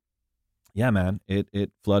 but yeah, man,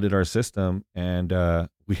 it flooded our system, and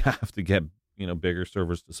we have to get, you know, bigger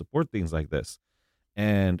servers to support things like this.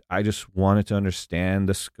 And I just wanted to understand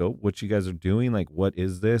the scope, what you guys are doing, like, what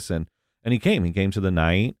is this? And he came to the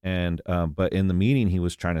night, and but in the meeting he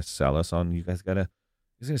was trying to sell us on, you guys gotta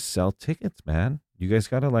sell tickets, man. You guys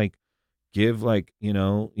gotta like give, like, you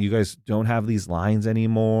know, you guys don't have these lines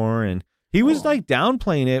anymore. And he was like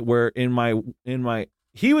downplaying it, where in my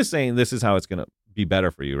he was saying this is how it's gonna be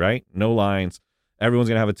better for you, right? No lines. Everyone's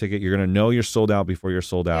gonna have a ticket. You're gonna know you're sold out before you're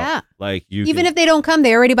sold out. Yeah. Like if they don't come,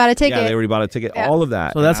 they already bought a ticket. Yeah, they already bought a ticket. Yeah. All of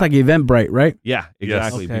that. So that's like Eventbrite, right? Yeah,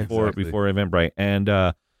 exactly. Yes. Okay. Before Eventbrite.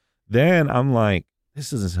 And then I'm like, this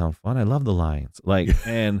doesn't sound fun. I love the lines. Like,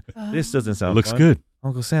 and this doesn't sound looks fun. good.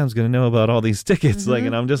 Uncle Sam's gonna know about all these tickets. Mm-hmm, like,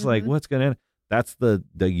 and I'm just like, what's gonna? That's the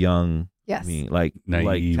young me. Like,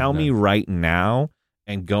 naive, tell me right now.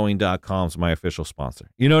 And going.com's my official sponsor.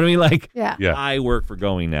 You know what I mean? Like, yeah. I work for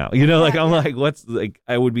Going now. You know, like, I'm like, what's like,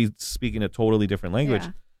 I would be speaking a totally different language.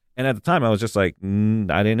 Yeah. And at the time, I was just like, I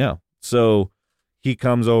didn't know. So he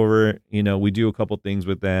comes over, we do a couple things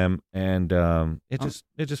with them, and it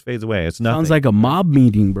just fades away. It's nothing. Sounds like a mob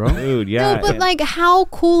meeting, bro. Dude, yeah. No, but like, how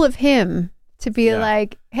cool of him to be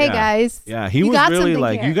like, hey guys. Yeah, he was really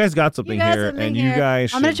like, here. you guys got something here, and you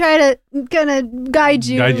guys I'm gonna guide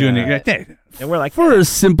you. And we're like, for a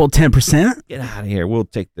simple 10%. Get out of here. We'll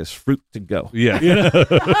take this fruit to go. Yeah.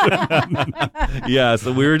 Yeah,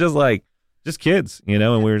 so we were just kids,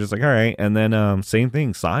 and we were just like, all right. And then same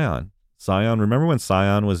thing, Scion, remember when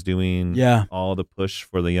Scion was doing all the push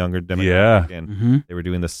for the younger demographic, and they were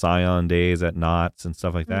doing the Scion days at Knott's and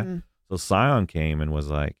stuff like that. So Scion came and was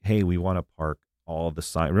like, hey, we want to park all the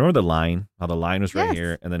Scion. Remember the line, how the line was right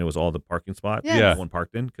here, and then it was all the parking spots that one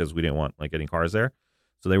parked in, because we didn't want like any cars there.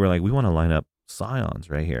 So they were like, we want to line up Scions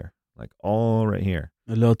right here, like all right here.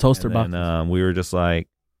 A little toaster box. And we were just like,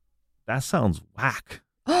 that sounds whack.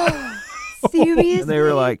 Seriously? And they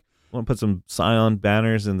were like, want to put some Scion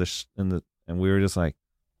banners in the and we were just like,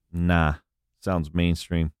 nah, sounds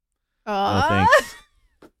mainstream. No thanks.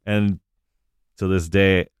 And to this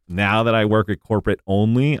day, now that I work at corporate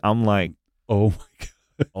only, I'm like, oh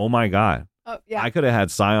my god. Oh, yeah. I could have had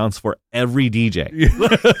Scions for every DJ.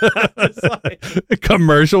 A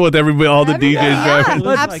commercial with everybody, all the DJs driving.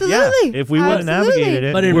 Absolutely. If we would have navigated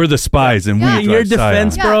it, But we're the spies, and we in your drive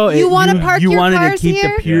defense, Scion. bro, You wanna park you your wanted cars to keep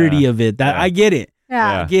here? the purity of it. That I get it.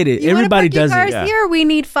 Yeah. I get it. You Everybody wanna park does your it. cars here? We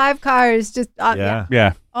need 5 cars. Just Yeah.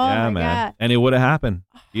 Oh yeah, my man. God. And it would have happened.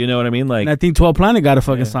 You know what I mean? Like, And I think 12 Planet got a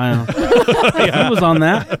fucking Scion. He was on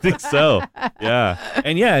that. I think so. Yeah.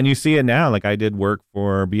 And you see it now. Like, I did work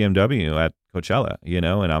for BMW at Coachella,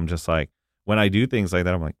 and I'm just like, when I do things like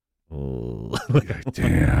that, I'm like, oh,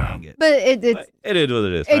 damn. But it is what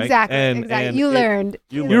it is. Right? exactly. And you learned.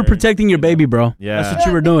 You were protecting your baby, bro. Yeah. That's what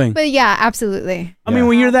you were doing. But yeah, absolutely. I mean,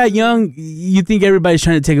 when you're that young, you think everybody's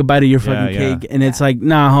trying to take a bite of your fucking cake, and it's like,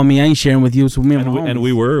 nah, homie, I ain't sharing with you. So me and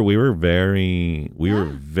we were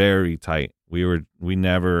very tight. We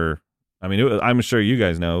never. I mean, I'm sure you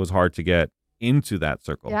guys know it was hard to get into that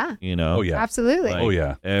circle. Yeah. Oh yeah. Absolutely.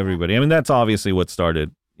 Like, everybody. I mean, that's obviously what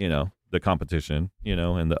started, the competition,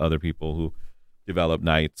 and the other people who developed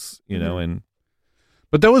nights, and.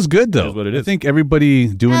 But that was good, though. It is what it is. I think everybody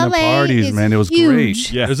doing LA the parties, is man, it was huge.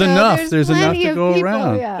 great. Yeah. There's So enough to plenty go of people,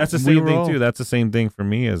 around. yeah. That's the We same were thing all- too. That's the same thing for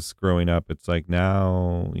me as growing up. It's like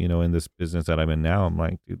now, in this business that I'm in now, I'm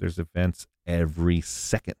like, dude, there's events every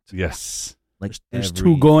second. Yes. Like there's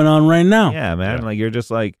 2 going on right now. Yeah, man. Yeah. Like you're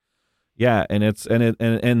just like, yeah,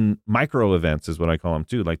 and micro events is what I call them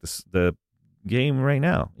too. Like the game right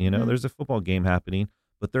now, there's a football game happening,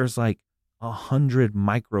 but there's like 100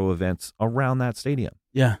 micro events around that stadium.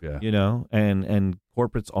 Yeah. And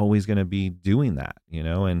corporate's always going to be doing that,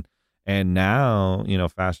 and now,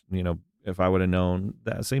 fast, if I would have known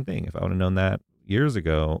that same thing, if I would have known that years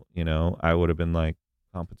ago, I would have been like,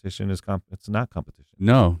 competition is it's not competition.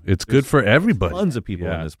 No, it's good for everybody. Tons of people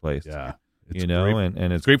Yeah. in this place. Yeah. It's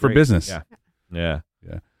and it's great for business. Yeah.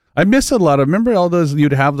 I miss a lot of, remember all those,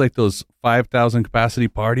 you'd have like those 5,000 capacity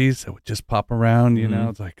parties that would just pop around,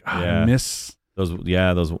 It's like, I miss. Those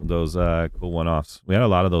cool one-offs. We had a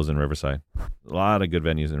lot of those in Riverside. A lot of good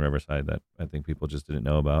venues in Riverside that I think people just didn't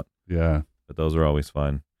know about. Yeah. But those are always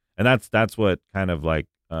fun. And that's what kind of like,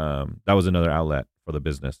 that was another outlet for the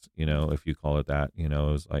business, if you call it that. It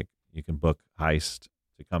was like you can book Heist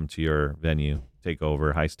to come to your venue,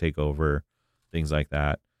 Heist takeover, things like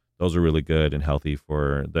that. Those are really good and healthy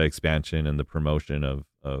for the expansion and the promotion of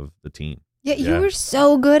the team. Yeah, you were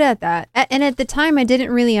so good at that. And at the time, I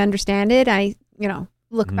didn't really understand it. I,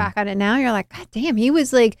 look back on it now. You're like, God damn, he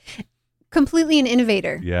was like completely an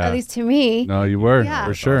innovator. Yeah. At least to me. No, you were, Yeah. for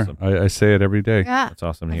That's sure. awesome. I say it every day. Yeah. That's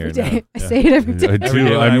awesome to hear. Every day. Now. I Yeah. say it every day. I Every do.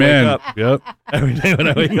 day when I I wake mean, up. yep. Every day when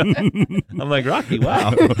I wake up, I'm like, Rocky,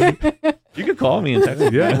 wow. You could call me and text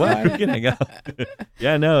me. Yeah. Wow, you can hang out.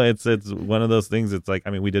 Yeah, no, it's one of those things. It's like, I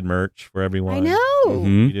mean, we did merch for everyone. I know.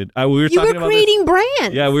 Mhm. We did. We were You talking were about creating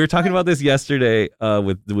brands. Yeah, we were talking about this yesterday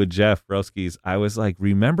with Jeff Broski's. I was like,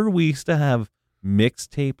 remember we used to have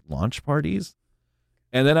mixtape launch parties?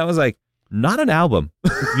 And then I was like, not an album.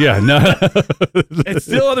 Yeah, no. It's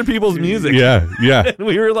still other people's music. Yeah. And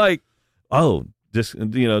we were like, oh, Disco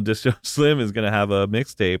Slim is going to have a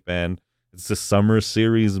mixtape, and it's a summer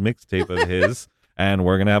series mixtape of his, and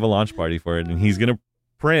we're going to have a launch party for it, and he's going to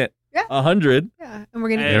print 100. Yeah. And we're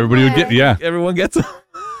going to Everybody would get, yeah. Everyone gets them.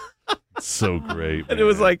 So great. And it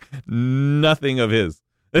was like nothing of his.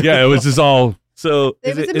 Yeah, it was just all, So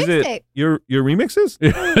It was a is it mixtape. your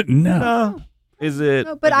remixes? no. Is it?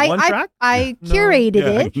 No, but one I track? I No. curated Yeah,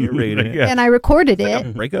 I it curated it. Yeah. and I recorded Like a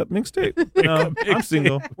it. breakup mixtape. No, I'm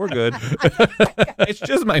single. We're good. It's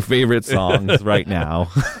just my favorite songs right now.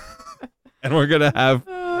 And we're gonna have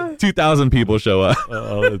 2,000 people show up.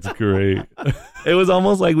 Oh, that's great. It was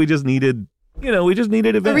almost like we just needed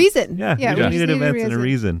events. A reason. Yeah, Yeah, we we just just needed needed a events and a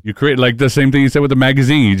reason. You create like the same thing you said with the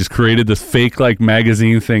magazine. You just created this fake like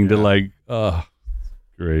magazine thing to like, oh,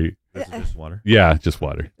 great. This is just water. Yeah, just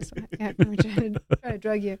water. Yeah, we're trying to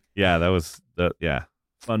drug you. Yeah, that was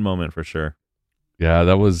fun moment for sure. Yeah,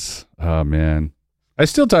 that was. Oh man, I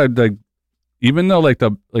still thought like, even though like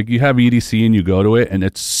you have EDC and you go to it and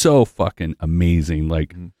it's so fucking amazing,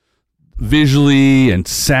 like visually and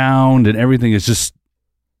sound and everything is just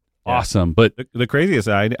awesome. But The craziest,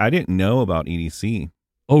 I didn't know about EDC.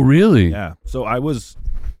 oh really? Yeah, so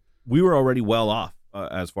we were already well off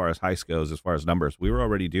as far as Heist goes, as far as numbers. We were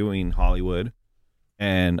already doing Hollywood,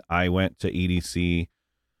 and I went to EDC.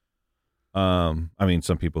 I mean,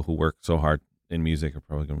 some people who work so hard in music are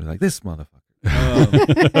probably gonna be like, this motherfucker.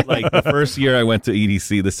 Like the first year I went to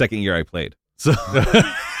EDC, the second year I played. So,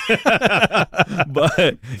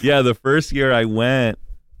 but yeah, the first year I went,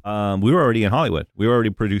 we were already in Hollywood. We were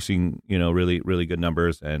already producing, really, really good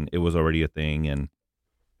numbers, and it was already a thing. And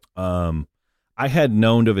I had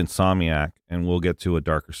known of Insomniac, and we'll get to a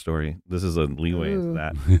darker story. This is a leeway into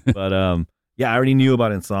that. But yeah, I already knew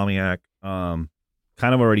about Insomniac. Kind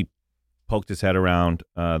of already poked his head around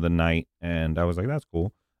the night, and I was like, that's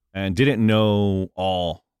cool. And didn't know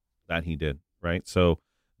all that he did, right? So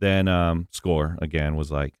then Score, again,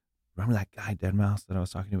 was like, remember that guy, Deadmau5, that I was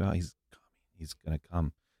talking about? He's going to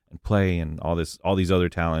come and play and all these other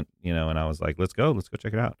talent, and I was like, let's go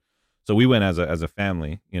check it out. So we went as a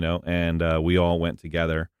family, and we all went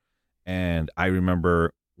together. And I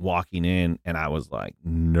remember walking in and I was like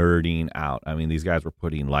nerding out. I mean, these guys were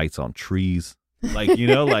putting lights on trees. Like,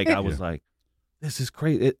 like I was like, this is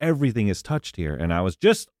crazy. Everything is touched here. And I was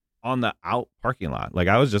just on the parking lot. Like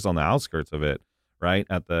I was just on the outskirts of it, right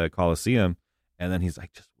at the Coliseum. And then he's like,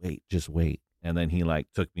 just wait. And then he like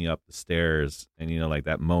took me up the stairs, and like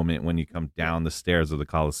that moment when you come down the stairs of the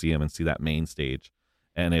Coliseum and see that main stage.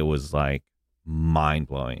 And it was like mind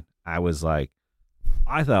blowing. I was like,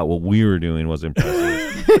 I thought what we were doing was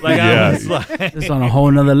impressive. Like I was like, it's on a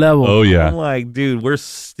whole nother level. Oh yeah. I'm like, dude, we're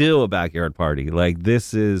still a backyard party. Like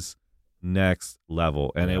this is next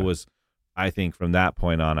level. And it was, I think from that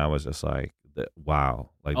point on, I was just like, wow.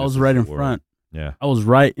 Like I was right in front. Yeah. I was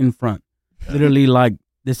right in front. Literally like,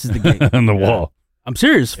 this is the gate. On the wall. I'm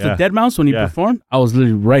serious. For Deadmau5, when he performed, I was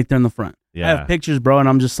literally right there in the front. Yeah. I have pictures, bro, and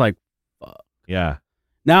I'm just like, fuck. Yeah.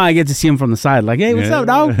 Now I get to see him from the side. Like, hey, what's up,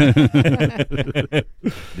 dog?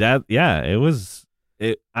 It was,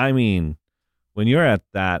 I mean, when you're at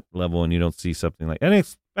that level and you don't see something like, and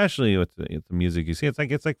especially with the music you see, it's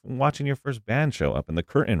like watching your first band show up and the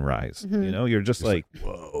curtain rise. Mm-hmm. You're just like,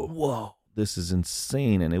 whoa, this is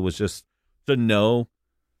insane. And it was just to know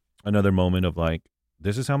another moment of like,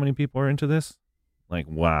 this is how many people are into this. Like,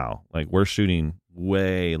 wow, like we're shooting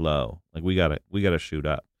way low. Like we gotta shoot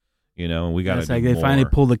up. We got to. It's like they finally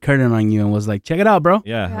pulled the curtain on you and was like, check it out, bro.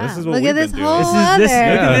 Yeah, this is what look we've at this been whole doing. other. Look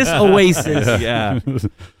at this oasis. Yeah.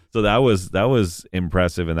 So that was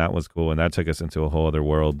impressive, and that was cool, and that took us into a whole other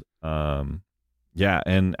world. Yeah,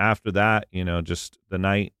 and after that, just the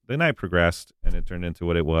night progressed, and it turned into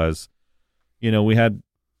what it was. We had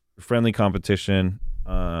friendly competition.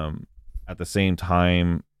 At the same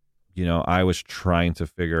time, I was trying to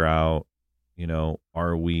figure out,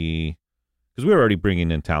 are we, because we were already bringing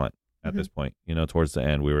in talent at this point, towards the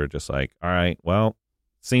end. We were just like, all right, well,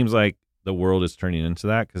 seems like the world is turning into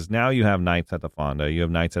that, because now you have nights at the Fonda, you have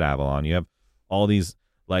nights at Avalon, you have all these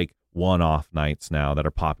like one-off nights now that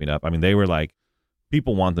are popping up. I mean, they were like,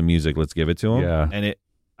 people want the music, let's give it to them. Yeah. And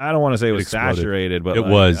I don't want to say it was saturated, but it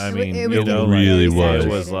was. I mean, it really was. It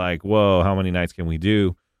was like, whoa, how many nights can we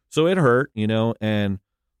do? So it hurt, and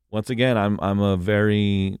once again, I'm a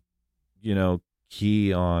very,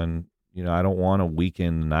 key on, I don't want a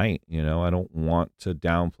weekend night, I don't want to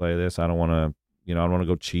downplay this. I don't want to, I don't want to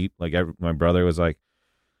go cheap. Like my brother was like,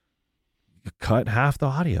 cut half the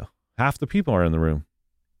audio. Half the people are in the room.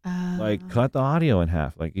 Like cut the audio in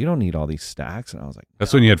half. Like you don't need all these stacks. And I was like,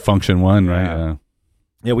 that's when you had Function One, right?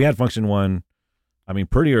 Yeah, we had Function One. I mean,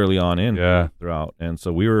 pretty early on in throughout. And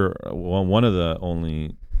so we were one of the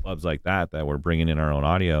only clubs like that were bringing in our own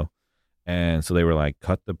audio. And so they were like,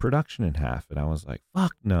 cut the production in half. And I was like,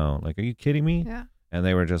 fuck no. Like, are you kidding me? Yeah. And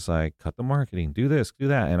they were just like, cut the marketing, do this, do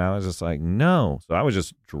that. And I was just like, no. So I was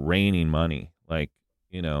just draining money. Like,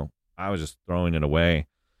 I was just throwing it away.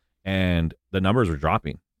 And the numbers were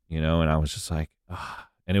dropping, and I was just like, ah.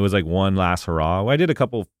 And it was like one last hurrah. I did a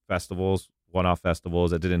couple festivals, one-off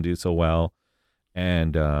festivals that didn't do so well.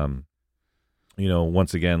 And,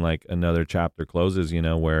 once again, like another chapter closes,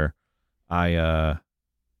 where I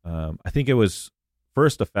think it was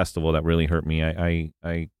first a festival that really hurt me.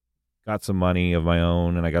 I got some money of my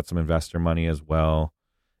own, and I got some investor money as well.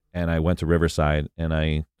 And I went to Riverside, and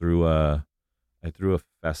I threw a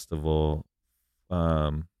festival.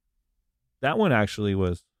 That one actually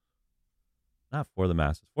was not For the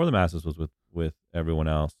Masses. For the Masses was with everyone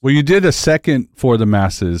else. Well, you did a second For the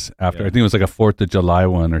Masses after. I think it was like a 4th of July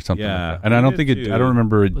one or something. Yeah, like that. And I don't think I don't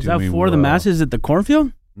remember it. Was doing that For the Masses at the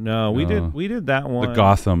cornfield? No, we did that one. The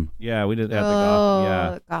Gotham. Yeah, we did at the Gotham.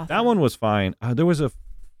 Yeah, Gotham. that one was fine. Was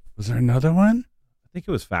there another one? I think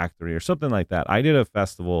it was Factory or something like that. I did a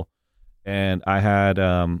festival, and I had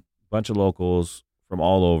a bunch of locals from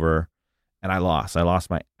all over, and I lost. I lost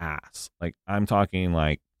my ass. Like, I'm talking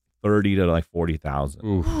like 30 to like 40,000,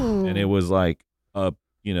 and it was like a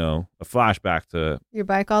flashback to your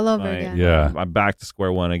bike all over again. Yeah, I'm back to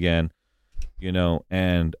square one again.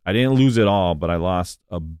 And I didn't lose it all, but I lost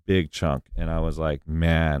a big chunk. And I was like,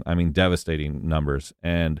 man, I mean, devastating numbers.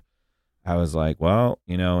 And I was like, well,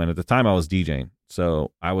 and at the time I was DJing.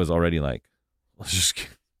 So I was already like, let's just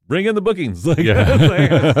bring in the bookings. Like,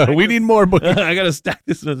 we need more bookings. I got to stack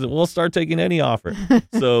this. We'll start taking any offer.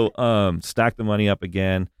 So stack the money up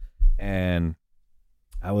again. And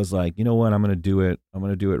I was like, you know what? I'm going to do it. I'm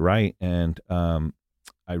going to do it right. And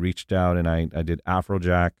I reached out, and I did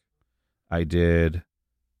Afrojack. I did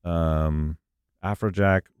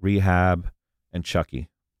Afrojack, Rehab, and Chucky.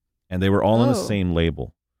 And they were all on the same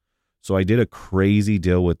label. So I did a crazy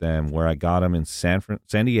deal with them where I got them in San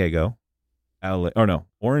Diego,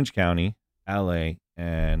 Orange County, LA,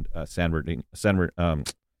 and Santa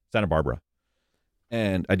Barbara.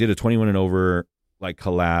 And I did a 21 and over like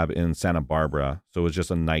collab in Santa Barbara. So it was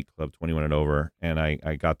just a nightclub, 21 and over. And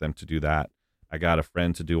I got them to do that. I got a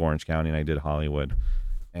friend to do Orange County, and I did Hollywood.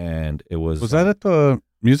 And it was... Was that at the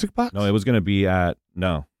Music Box? No, it was going to be but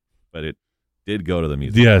it did go to the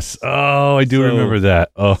Music Yes. Box. Oh, I do remember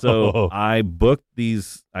that. Oh. So I booked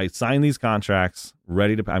these, I signed these contracts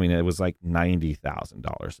ready to, it was like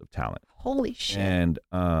 $90,000 of talent. Holy shit. And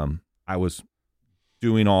I was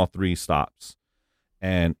doing all 3 stops.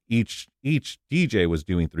 And each DJ was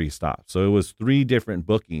doing 3 stops. So it was 3 different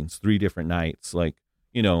bookings, 3 different nights, like,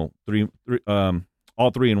 all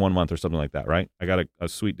 3 in 1 month or something like that, right? I got a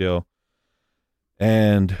sweet deal,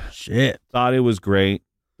 and thought it was great.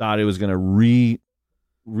 Thought it was gonna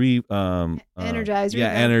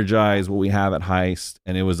energize what we have at Heist,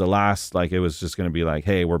 and it was the last. Like, it was just gonna be like,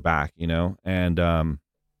 hey, we're back, And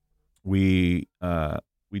we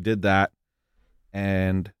did that,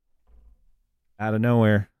 and out of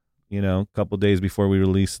nowhere, a couple days before we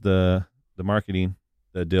released the marketing,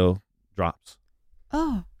 the deal drops.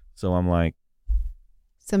 Oh, so I'm like,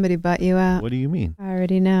 somebody bought you out. What do you mean? I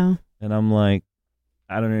already know. And I'm like,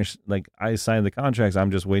 I don't understand. Like, I signed the contracts. I'm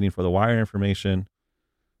just waiting for the wire information.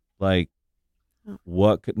 Like,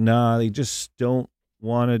 they just don't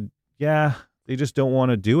want to. Yeah, they just don't want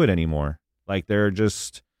to do it anymore. Like, they're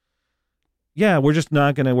just, we're just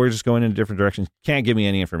going in a different direction. Can't give me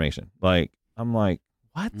any information. Like, I'm like,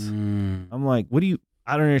 what? I'm like, what do you,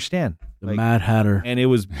 I don't understand. The Mad Hatter. And it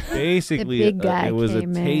was basically, it was a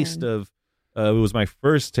taste of, it was my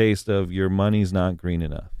first taste of your money's not green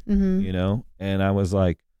enough, And I was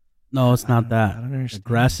like, no, it's not that. I don't understand. The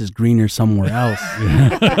grass is greener somewhere else.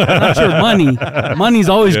 Not your money. Money's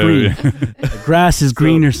always green. The grass is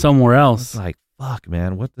greener somewhere else. I was like, fuck,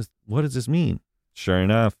 man, what does this mean? Sure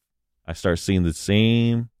enough, I start seeing the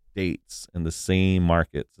same dates in the same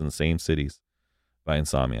markets in the same cities by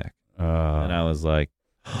Insomniac. And I was like,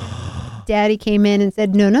 Daddy came in and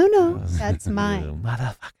said, no, that's mine.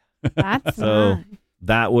 Motherfucker. That's so mine.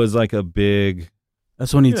 That was like a big.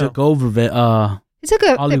 That's when he took over. He took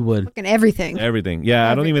Hollywood. Fucking everything. Everything.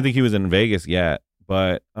 Yeah, I don't even think he was in Vegas yet.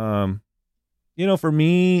 But for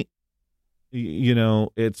me,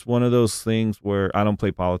 it's one of those things where I don't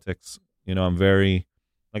play politics. I'm very,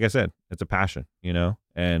 like I said, it's a passion.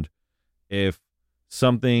 And if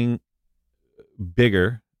something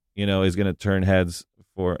bigger, is going to turn heads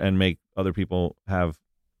and make other people have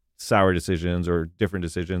sour decisions or different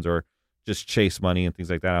decisions or just chase money and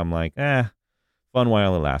things like that, I'm like, fun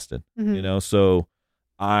while it lasted, So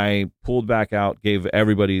I pulled back out, gave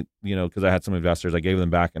everybody, because I had some investors, I gave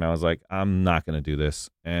them back, and I was like, I'm not going to do this.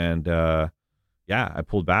 And I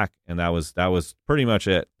pulled back, and that was pretty much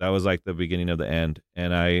it. That was like the beginning of the end.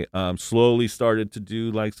 And I slowly started to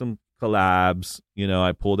do like some collabs.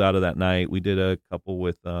 I pulled out of that night. We did a couple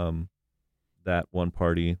with that one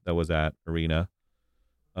party that was at Arena.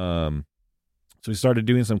 So we started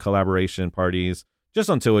doing some collaboration parties just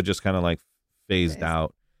until it just kind of like phased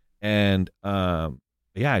out. And I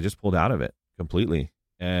just pulled out of it completely.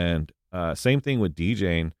 And same thing with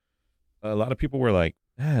DJing. A lot of people were like,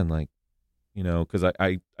 man, like, you know, because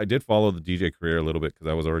I did follow the DJ career a little bit because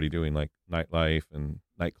I was already doing like nightlife and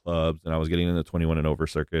nightclubs, and I was getting in the 21 and over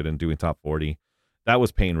circuit and doing top 40. That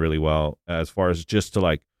was paying really well as far as just to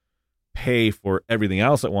like pay for everything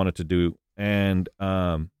else I wanted to do. And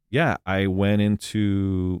I went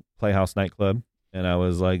into Playhouse nightclub, and I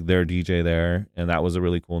was like their DJ there, and that was a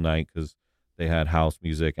really cool night because they had house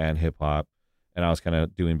music and hip hop, and I was kind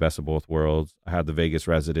of doing best of both worlds. I had the Vegas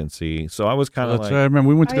residency, so I was kind of like, I remember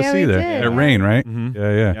we went to go see there at Rain, right? Mm-hmm.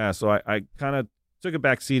 Yeah. So I kind of took a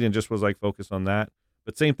back seat and just was like focused on that.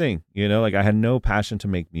 But same thing, you know, like I had no passion to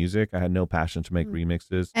make music. I had no passion to make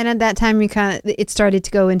remixes. And at that time, it started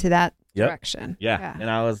to go into that direction. Yeah. And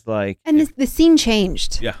I was like, and the scene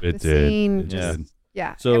changed. Yeah, it the did. Scene just,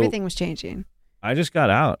 so everything was changing. I just got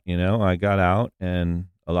out, you know, and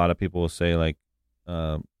a lot of people will say like,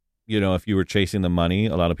 you know, if you were chasing the money,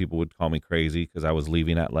 a lot of people would call me crazy because I was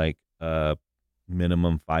leaving at like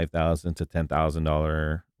minimum $5,000 to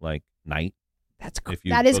 $10,000 like night.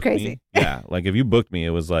 That is crazy. Yeah, like if you booked me, it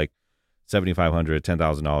was like $7,500,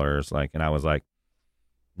 $10,000, like, and I was like,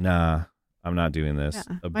 nah, I'm not doing this.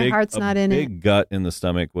 Yeah, my heart's not in it. A big gut in the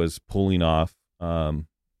stomach was pulling off Felix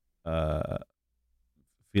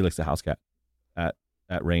the House Cat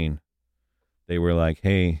at Rain. They were like,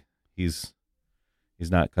 hey, he's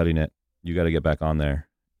not cutting it. You got to get back on there.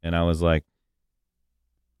 And I was like,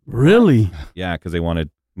 really? Yeah, because they wanted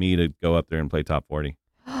me to go up there and play top 40.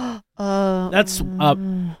 That's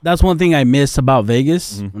one thing I miss about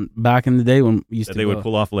Vegas back in the day when we used that to they go. would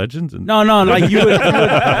pull off legends. And No, like you would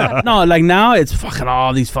no, like now it's fucking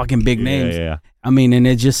all these fucking big names. Yeah. I mean, and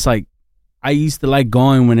it's just like I used to like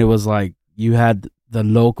going when it was like you had the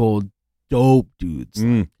local dope dudes.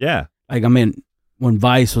 Yeah. Like I mean, when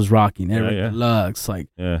Vice was rocking, Eric Lux, like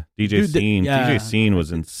DJ Scene. DJ Scene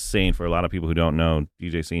was insane for a lot of people who don't know.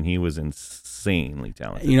 DJ Scene, he was insanely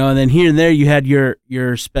talented. You know, and then here and there you had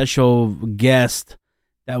your special guest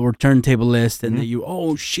that were turntablists, and then you,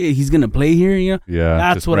 oh shit, he's gonna play here. You know,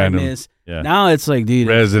 that's what random. I miss. Yeah. Now it's like, dude,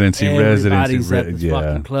 everybody's at this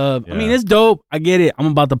fucking club. I mean, it's dope. I get it. I'm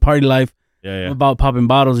about the party life. I'm about popping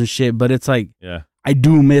bottles and shit. But it's like, I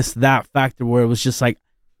do miss that factor where it was just like,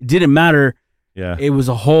 it didn't matter. Yeah, it was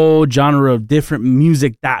a whole genre of different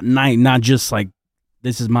music that night, not just like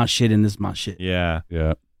this is my shit and this is my shit. Yeah.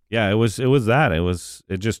 It was that.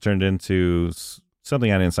 It just turned into something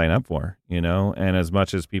I didn't sign up for, you know. And as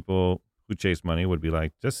much as people who chase money would be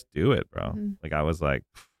like, just do it, bro. Like I was like,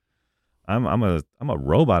 I'm a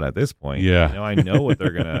robot at this point. Yeah, you know, I know what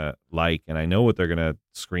they're gonna like, and I know what they're gonna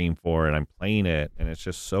scream for, and I'm playing it, and it's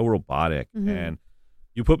just so robotic. And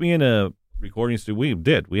you put me in a recording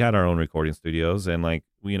studio. We had our own recording studios, and like,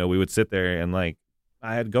 you know, we would sit there and like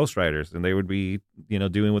I had ghostwriters and they would be, you know,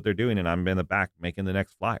 doing what they're doing, and I'm in the back making the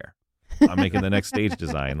next flyer. I'm making the next stage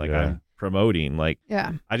design, like I'm promoting, like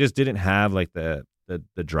I just didn't have like the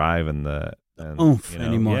drive and the oomph, you know,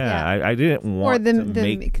 anymore. I didn't want to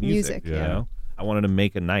make music, you know, I wanted to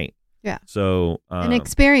make a night. So an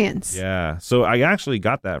experience. So I actually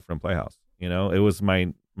got that from Playhouse. You know, it was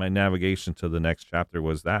my navigation to the next chapter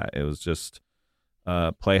was that. It was just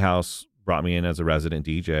Playhouse brought me in as a resident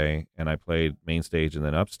DJ, and I played main stage and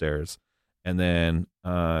then upstairs, and then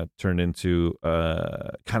turned into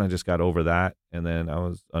kind of just got over that, and then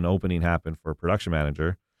an opening happened for a production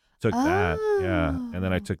manager. Took that, and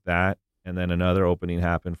then I took that, and then another opening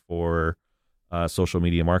happened for social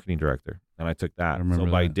media marketing director, and I took that. So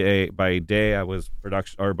by day I was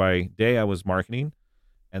production, or by day I was marketing,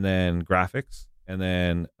 and then graphics. And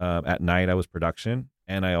then at night I was production,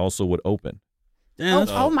 and I also would open.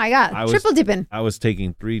 Oh my God. Triple dipping. I was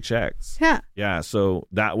taking 3 checks. Yeah. So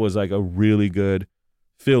that was like a really good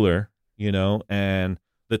filler, you know, and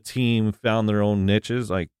the team found their own niches.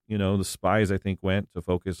 Like, you know, the Spies, I think, went to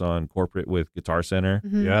focus on corporate with Guitar Center.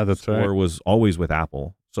 Yeah, that's right. Or was always with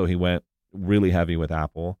Apple. So he went really heavy with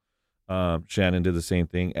Apple. Shannon did the same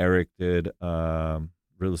thing. Eric did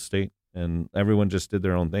real estate, and everyone just did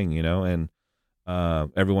their own thing, you know, and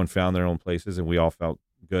everyone found their own places, and we all felt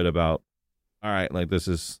good about, all right, like this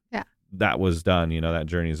is, that was done, you know, that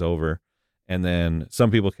journey's over. And then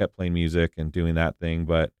some people kept playing music and doing that thing,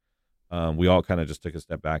 but we all kind of just took a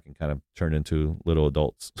step back and kind of turned into little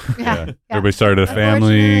adults. Everybody started a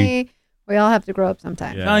family. We all have to grow up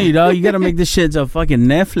sometime. No, you know, you got to make this shit a fucking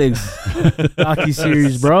Netflix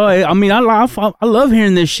docu-series, bro. I mean, I love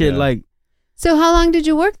hearing this shit. Like, so how long did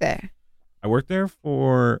you work there? I worked there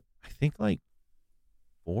for, I think, like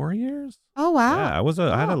 4 years. Oh wow!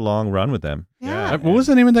 Yeah, I had a long run with them. Yeah. What was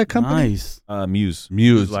the name of that company? Nice. Muse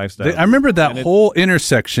I Lifestyle. remember that whole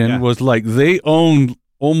intersection was like they owned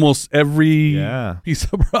almost every piece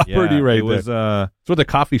of property right it was, there. That's where the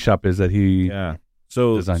coffee shop is that he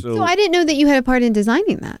designed. So I didn't know that you had a part in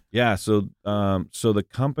designing that. Yeah, so the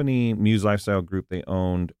company Muse Lifestyle Group, they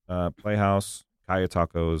owned Playhouse, Kaya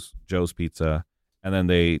Tacos, Joe's Pizza, and then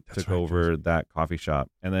they took over that coffee shop.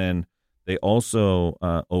 And then they also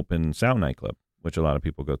opened Sound Nightclub, which a lot of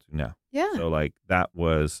people go to now. Yeah. So like that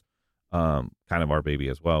was kind of our baby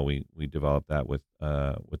as well. We developed that with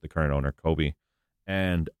the current owner, Kobe.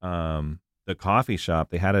 And the coffee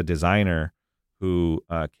shop, they had a designer who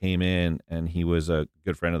came in, and he was a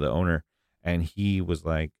good friend of the owner, and he was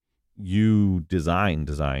like, you design.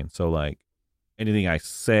 So like anything I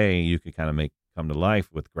say, you could kind of make come to life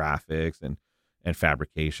with graphics and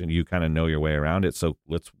fabrication. You kind of know your way around it. So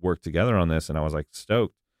let's work together on this. And I was like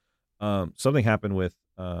stoked. Something happened with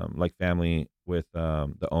like family with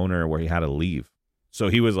the owner where he had to leave. So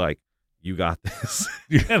he was like, you got this.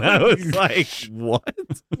 And I was like, what?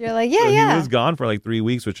 You're like, So he was gone for like 3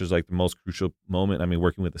 weeks, which was like the most crucial moment. I mean,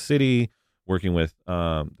 working with the city, working with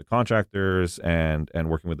the contractors, and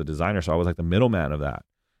working with the designer. So I was like the middleman of that.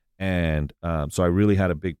 And so I really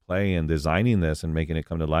had a big play in designing this and making it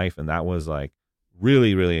come to life. And that was like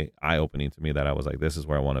really, really eye-opening to me, that I was like, this is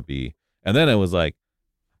where I want to be. And then it was like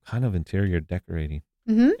kind of interior decorating.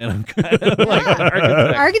 Mm-hmm. And I'm kind of like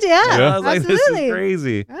an architect. Yeah, I was like, this is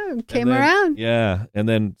crazy. Oh, came around. Yeah. And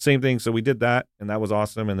then same thing. So we did that, and that was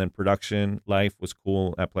awesome. And then production life was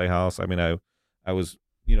cool at Playhouse. I mean, I was,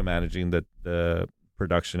 managing the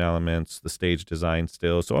production elements, the stage design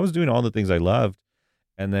still. So I was doing all the things I loved.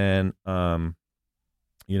 And then,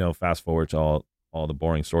 fast forward to all the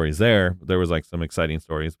boring stories there. There was like some exciting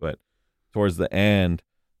stories, but towards the end,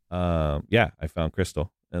 I found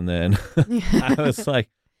Crystal. And then I was like,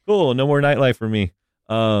 cool, no more nightlife for me.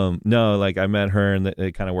 No, like I met her, and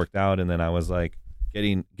it kind of worked out. And then I was like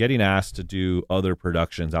getting asked to do other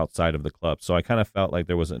productions outside of the club. So I kind of felt like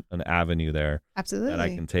there was an avenue there Absolutely. that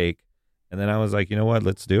I can take. And then I was like, you know what,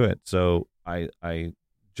 let's do it. So I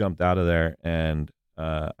jumped out of there, and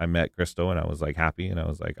I met Crystal, and I was like happy. And I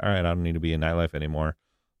was like, all right, I don't need to be in nightlife anymore.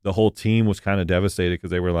 The whole team was kind of devastated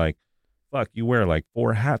because they were like, fuck, you wear like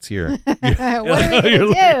 4 hats here. What are we gonna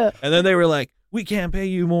do? And then they were like, we can't pay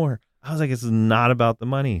you more. I was like, it's not about the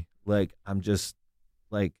money. Like, I'm just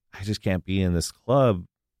like, I just can't be in this club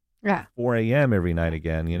 4 a.m. every night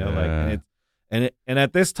again, like, and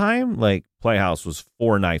at this time, like Playhouse was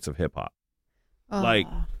 4 nights of hip hop, like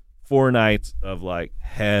 4 nights of like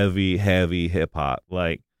heavy hip hop,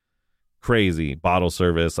 like crazy bottle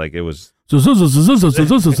service. Like it was, it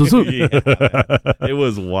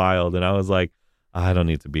was wild. And I was like, I don't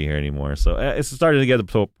need to be here anymore. So it started to get to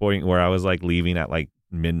the point where I was like leaving at like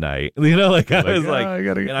midnight, like I was like,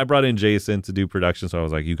 and I brought in Jason to do production. So I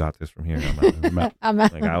was like, you got this from here. I'm out. I'm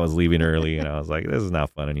out. Like I was leaving early, and I was like, this is not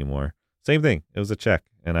fun anymore. Same thing. It was a check,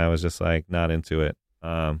 and I was just like not into it.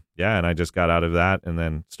 And I just got out of that and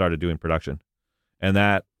then started doing production. And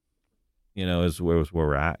that, is where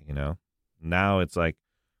we're at, Now it's like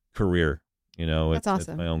career, That's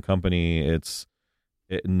awesome. It's my own company. It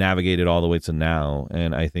navigated all the way to now.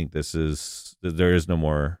 And I think there is no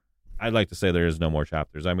more, I'd like to say there is no more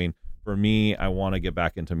chapters. I mean, for me, I want to get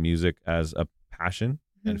back into music as a passion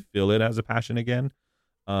and feel it as a passion again.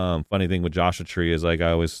 Funny thing with Joshua Tree is like,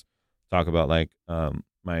 I always talk about like, one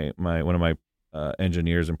of my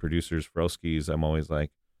engineers and producers, Froski's, I'm always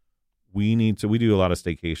like, we do a lot of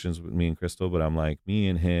staycations with me and Crystal, but I'm like, me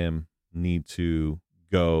and him need to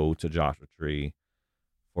go to Joshua Tree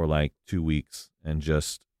for like 2 weeks and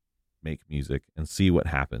just make music and see what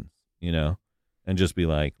happens, and just be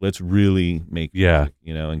like, let's really make music,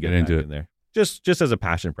 and get into it in there. Just as a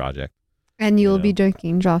passion project. And you'll be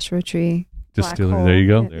drinking Joshua Tree. Distillery. There you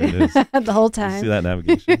go. There it is. The whole time. You see that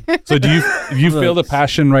navigation? So do you feel the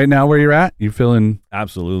passion right now where you're at? You feeling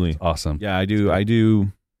absolutely awesome? Yeah, I do.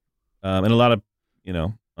 And a lot of,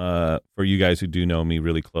 for you guys who do know me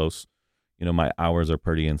really close, my hours are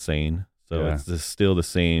pretty insane. So it's just still the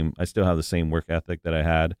same. I still have the same work ethic that I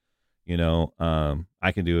had.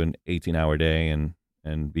 I can do an 18-hour day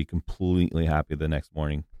and be completely happy the next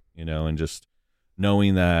morning. And just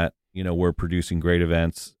knowing that we're producing great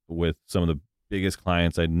events with some of the biggest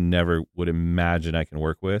clients I never would imagine I can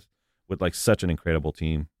work with like such an incredible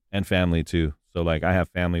team and family too. So like I have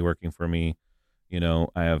family working for me,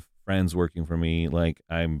 I have friends working for me. Like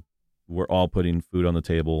we're all putting food on the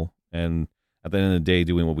table, and at the end of the day,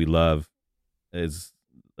 doing what we love is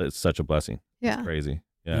such a blessing. Yeah. It's crazy.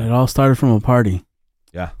 Yeah. And it all started from a party.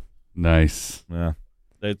 Yeah. Nice. Yeah.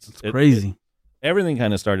 It's crazy. Everything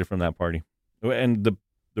kind of started from that party, and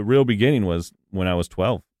the real beginning was when I was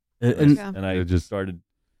 12, And and I just started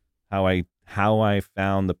how I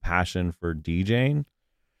found the passion for DJing,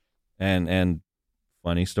 and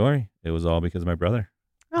funny story, it was all because of my brother.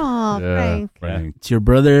 Oh, Frank. It's your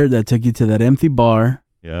brother that took you to that empty bar.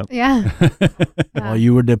 Yep. Yeah. While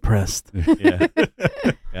you were depressed. Yeah.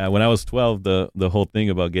 Yeah. When I was 12, the whole thing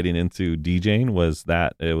about getting into DJing was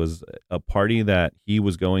that it was a party that he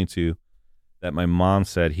was going to, that my mom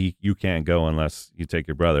said you can't go unless you take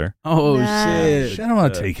your brother. Oh, I shit. don't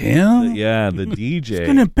want to take him. The DJ. It's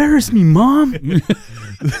going to embarrass me, Mom.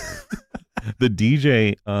 The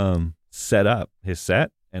DJ set up his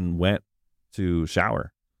set and went to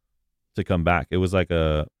shower to come back. It was like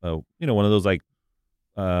a one of those like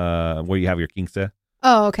where you have your king set.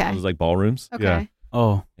 Oh, okay. It was like ballrooms. Okay. Yeah.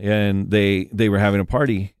 Oh. And they were having a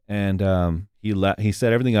party, and he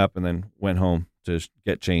set everything up and then went home to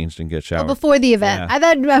get changed and get showered. Oh, before the event. Yeah. I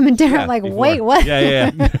thought I'm in there. Yeah, I'm like, before. wait, what? Yeah.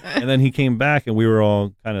 And then he came back, and we were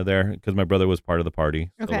all kind of there because my brother was part of the party,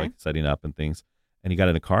 so Okay. like setting up and things. And he got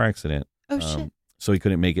in a car accident. Oh, shit. So he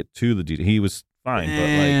couldn't make it to the DJ. He was fine,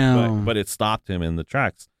 Damn. but it stopped him in the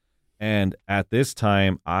tracks. And at this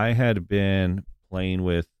time, I had been playing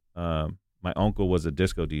with my uncle was a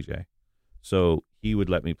disco DJ, so he would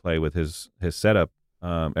let me play with his setup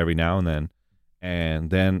every now and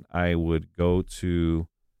then I would go to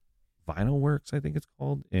Vinyl Works, I think it's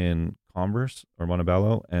called, in Converse or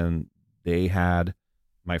Montebello, and they had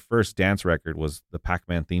my first dance record was the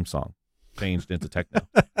Pac-Man theme song changed into techno.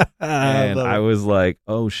 And I was like,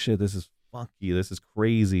 oh shit, this is funky, this is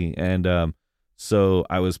crazy. And so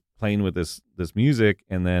I was playing with this music,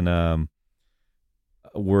 and then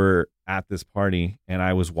we're at this party, and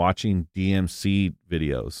I was watching DMC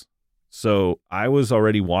videos. So I was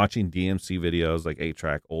already watching DMC videos, like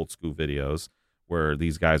 8-track old school videos, where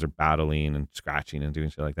these guys are battling and scratching and doing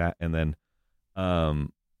shit like that. And then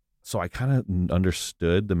so I kind of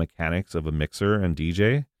understood the mechanics of a mixer and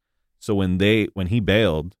DJ. So when he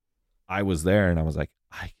bailed, I was there, and I was like,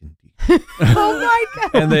 I can DJ. Oh my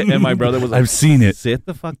God. And my brother was like, I've seen it. Sit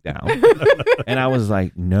the fuck down. And I was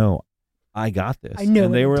like, no, I got this. I know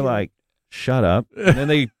And they what were to do. like, shut up. And then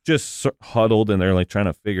they just huddled, and they're like trying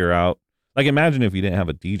to figure out, like, imagine if you didn't have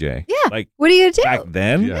a DJ. Yeah. Like What are you going to do? back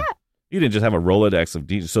then, Yeah. you didn't just have a Rolodex of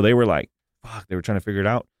DJs. So they were like, fuck, they were trying to figure it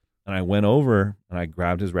out. And I went over and I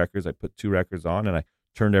grabbed his records. I put 2 records on, and I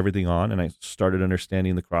turned everything on, and I started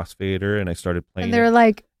understanding the crossfader, and I started playing. And they're it.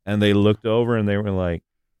 like, And they looked over, and they were like,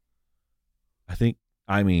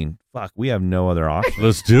 fuck, we have no other option.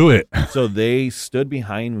 Let's do it. So they stood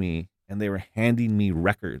behind me, and they were handing me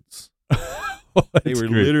records. They were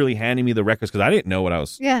literally handing me the records because I didn't know what I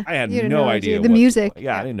was. yeah. I had you didn't no know idea. The music.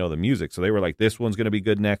 Yeah, I didn't know the music. So they were like, this one's going to be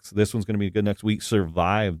good next. This one's going to be good next. We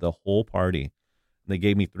survived the whole party. And they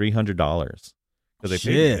gave me $300 because they paid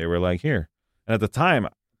me. Shit. They were like, here. And at the time,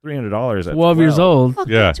 $300 at 12 years old.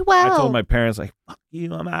 Fucking Yeah. 12. I told my parents, like, fuck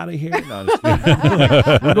you, I'm out of here. No, I'm just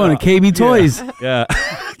kidding. We're going to KB Toys. Yeah.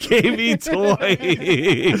 KB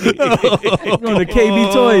Toys. We're going to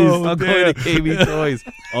KB Toys. I'm going to KB Toys.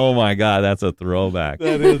 Oh my God, that's a throwback.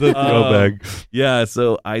 That is a throwback. Yeah,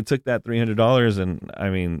 so I took that $300, and I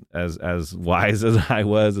mean, as wise as I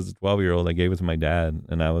was as a 12-year-old, I gave it to my dad,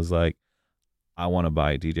 and I was like, I want to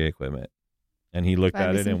buy DJ equipment. And he looked Buy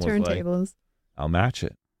at me it some and was like, turntables. I'll match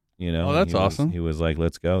it. You know, Oh, that's He was- awesome. He was like,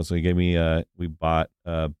 let's go. So he gave me we bought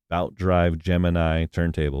Bout Drive Gemini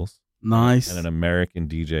turntables Nice. and an American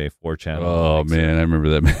DJ 4-channel. Oh mixer. man, I remember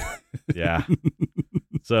that. Man. Yeah.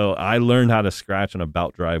 So I learned how to scratch on a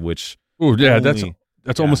Bout Drive, which Oh yeah, that's only-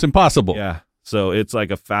 almost impossible. yeah. So it's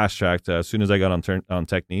like a fast track to, as soon as I got on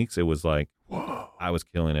Techniques, it was like, I was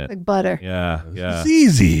killing it. Like butter. Yeah. It's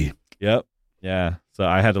easy. Yep. Yeah. So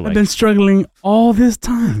I had to I've like, been struggling all this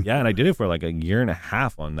time. yeah, and I did it for like a year and a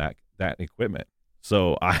half on that equipment.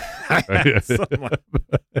 So I'm like,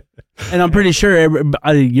 And I'm pretty sure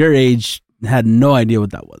everybody your age had no idea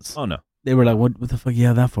what that was. oh no. They were like, what the fuck you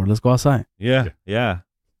have that for? Let's go outside. Yeah.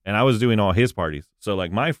 And I was doing all his parties. So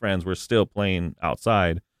like my friends were still playing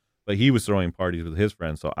outside, but he was throwing parties with his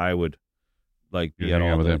friends. So I would like be You at hang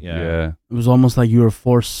out all with the, him. yeah. It was almost like you were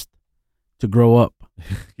forced to grow up.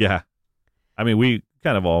 Yeah. I mean, we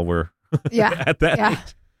kind of all were Yeah. at that Yeah.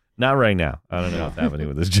 age. Not right now. I don't know what's happening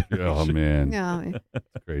with this generation. Oh man, No.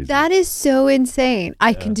 crazy. That is so insane.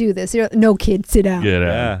 I can do this. No, kid, sit down. Get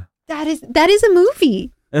out. Yeah. That is a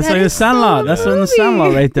movie. That's That like a is so Sandlot. That's in the movie.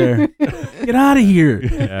 Sandlot right there. Get out of here.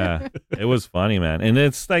 Yeah. It was funny, man. And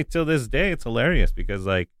it's like till this day, it's hilarious because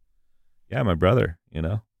like, yeah, my brother, you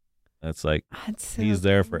know, That's like That's so he's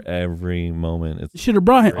there for every moment. You It's should have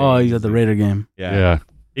brought him. Oh, he's at the crazy. Raider game. yeah.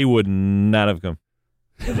 He would not have come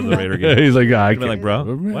to the Raider game. He's like, I He'd be can't. like, bro,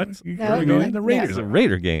 what? No, We're going to the yeah. Raiders. It's a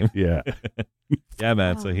Raider game. Yeah. Yeah,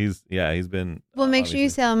 man. So he's been. Well, make sure you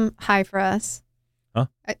obviously- tell him hi for us. Huh?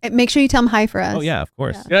 Make sure you tell him hi for us. Oh yeah, of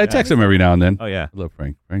course. Yeah, I text him every now and then. Oh yeah. I love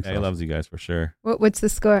Frank. Frank's Yeah, he loves you guys for sure. What's the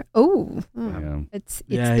score? Oh, awesome. it's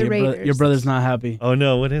Yeah, the Raiders. your brother's not happy. Oh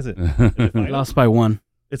no, what is it? Yeah. Lost by 1.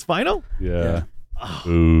 It's final? Yeah. Oh.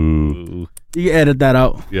 Ooh. Ooh. You can edit that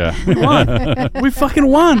out. Yeah. We won. We fucking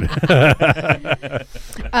won.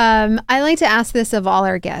 I like to ask this of all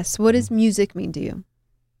our guests. What does music mean to you?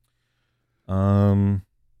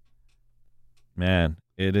 Man,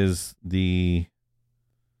 it is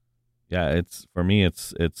it's for me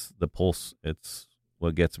it's the pulse. It's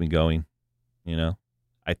what gets me going, you know.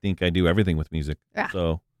 I think I do everything with music. Yeah.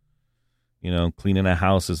 So, you know, cleaning a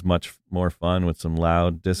house is much more fun with some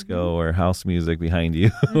loud disco or house music behind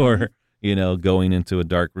you or you know, going into a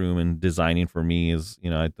dark room and designing for me is, you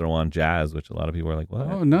know, I throw on jazz, which a lot of people are like, what?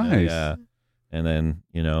 Oh, nice. Yeah. And then,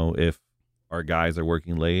 you know, if our guys are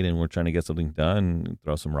working late and we're trying to get something done,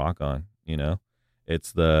 throw some rock on, you know.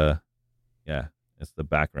 It's the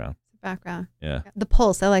background. Background. Yeah. The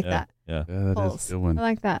pulse. I like Yeah. that. Yeah. Yeah, that is Pulse. a good one. I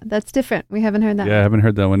like that. That's different. We haven't heard that. Yeah, I haven't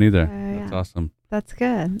heard that one either. Yeah. That's awesome. That's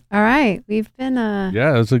good. All right. We've been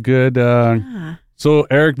Yeah, it was a good. yeah. So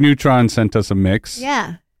Eric Neutron sent us a mix.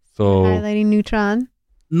 Yeah. So Highlighting Neutron.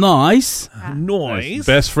 Nice. Noise.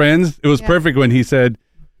 best friends. It was Yeah. perfect when you said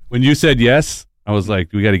yes. I was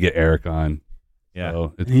like, we got to get Eric on. Yeah.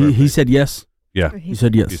 So it's He perfect. said yes. Yeah. He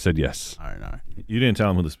said yes. He said yes. All right. You didn't tell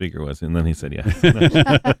him who the speaker was, and then he said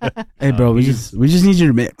yes. Hey, bro, we just need you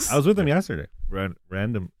to mix. I was with him yesterday.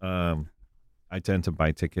 Random. I tend to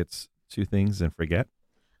buy tickets to things and forget.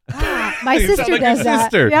 My You sound sister like your does that.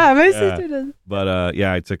 sister. Yeah, my Yeah. sister does. But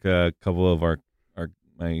I took a couple of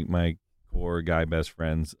my core guy best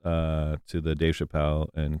friends to the Dave Chappelle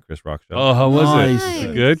and Chris Rock show. Oh, how was Nice. it? Was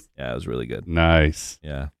it good? Yeah, it was really good. Nice.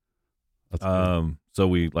 Yeah. That's good. So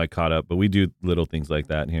we like caught up, but we do little things like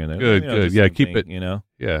that here and there. Good, You know, good. just Yeah, something, keep it. You know.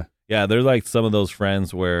 Yeah. Yeah, they're like some of those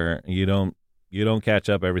friends where you don't catch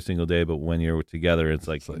up every single day, but when you're together, it's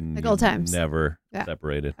like Like old times. never Yeah.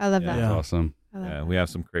 separated. I love Yeah. that. That's Yeah. awesome. I love Yeah, that. we have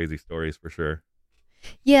some crazy stories for sure.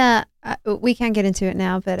 Yeah, we can't get into it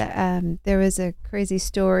now, but there was a crazy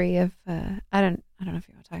story of I don't know if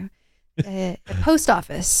you want to talk about a post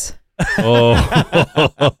office. Oh.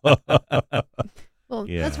 Well,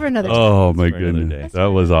 Yeah. that's for another time. Oh my For another day. goodness. That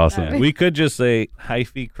was awesome. Alright. We could just say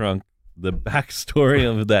Hyphy Crunk. The backstory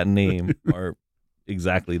of that name are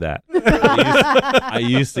exactly that. I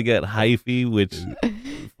used to get Hyphy, which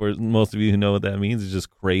for most of you who know what that means, is just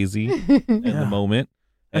crazy in the moment.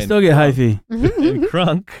 I still get Hyphy. And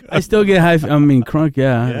Crunk. I still get Hyphy. I mean, Crunk,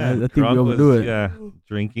 yeah. Yeah, I think Crunk we overdo was, it. Yeah,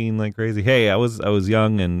 drinking like crazy. Hey, I was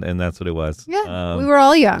young, and that's what it was. Yeah, we were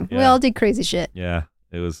all young. We yeah. all did crazy shit. Yeah,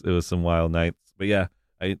 it was some wild nights. But yeah,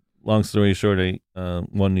 long story short, I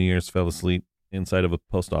one New Year's fell asleep inside of a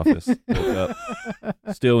post office. Woke up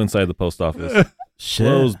still inside the post office. Shit.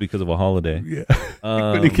 Closed because of a holiday. Yeah.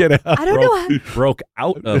 Um, Couldn't get out. I don't know. broke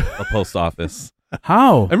out of a post office.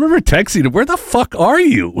 How? I remember texting him, where the fuck are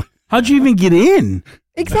you? How'd you even get in?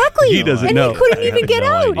 Exactly. He doesn't and know. he couldn't I even have get no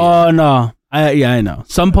out. idea. Oh, no. I know.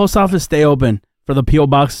 Some post office stay open for the P.O.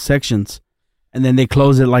 box sections, and then they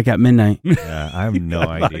close it like at midnight. Yeah, I have no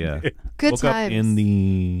idea. Good Woke up times. in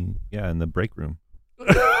the break room.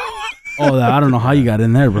 Oh, I don't know how you got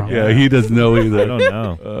in there, bro. Yeah, he doesn't know I either. don't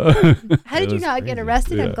know. How did It you was not get crazy.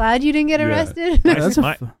 arrested? I'm Yeah. glad you didn't get Yeah. arrested. That's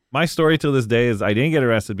a My story till this day is I didn't get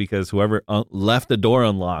arrested because whoever left the door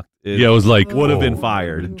unlocked Yeah, it was like, would have been oh,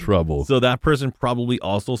 fired. in trouble. So that person probably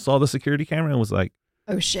also saw the security camera and was like,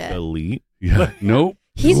 Oh shit. delete. Yeah. Nope.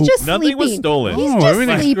 He's Nope. just Nothing sleeping. was stolen. He's Oh, just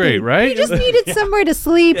everything's sleeping. great, right? He just needed somewhere to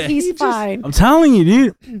sleep. Yeah, He's he just- fine. I'm telling you,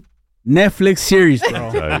 dude. Netflix series, bro.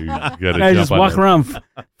 You gotta Guys jump just on walk that. around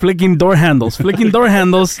flicking door handles.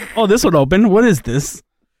 Oh, this would open. What is this?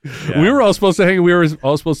 Yeah. We were all supposed to hang. We were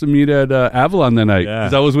all supposed to meet at Avalon that night Yeah.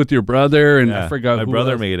 because I was with your brother and Yeah. I forgot. My who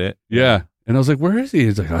brother else. made it. Yeah, and I was like, "Where is he?"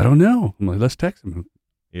 He's like, "I don't know." I'm like, "Let's text him."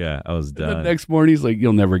 Yeah, I was And the done. next morning, he's like,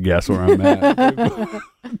 "You'll never guess where I'm at."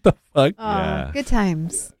 What the fuck? Aw, Yeah. Good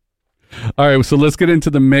times. All right, so let's get into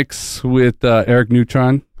the mix with Eric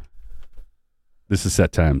Neutron. This is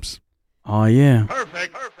Set Times. Oh, yeah.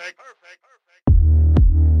 Perfect.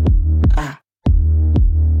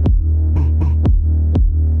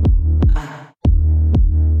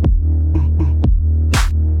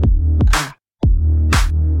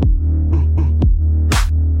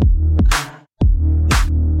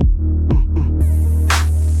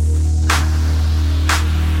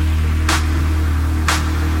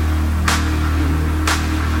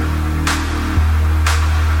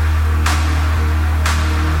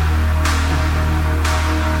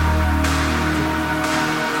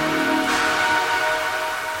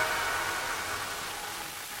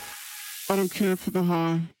 don't care for the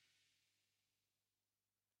high.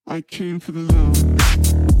 I came for the low.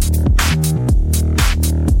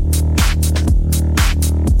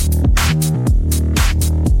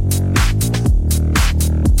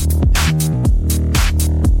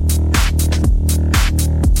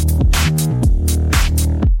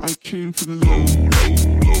 I came for the low.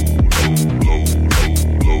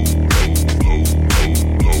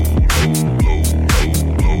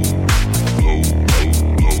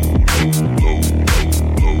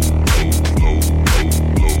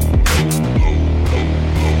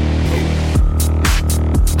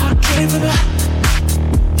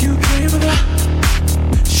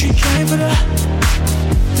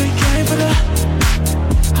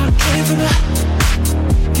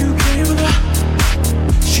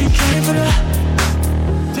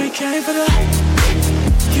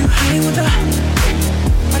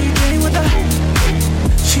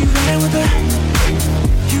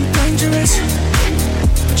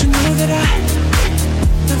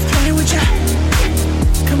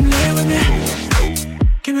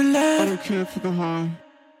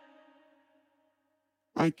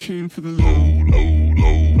 I came for the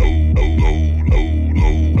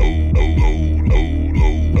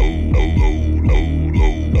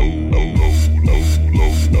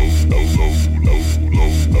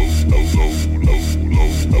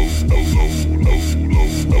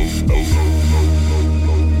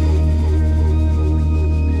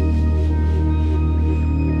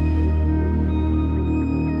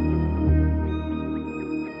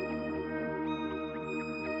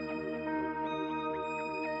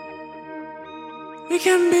We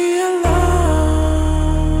can be alone.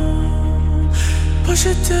 Push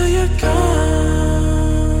it till you're gone.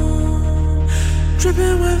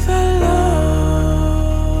 Dripping with hello.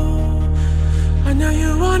 I know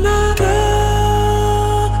you wanna go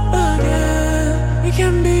again. We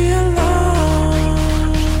can be alone.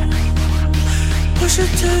 Push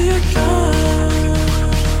it till you're gone.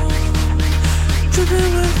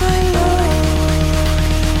 Dripping with hello.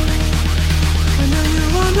 I know you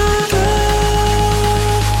wanna go.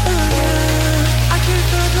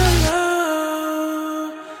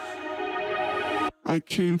 I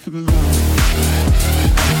came for the love.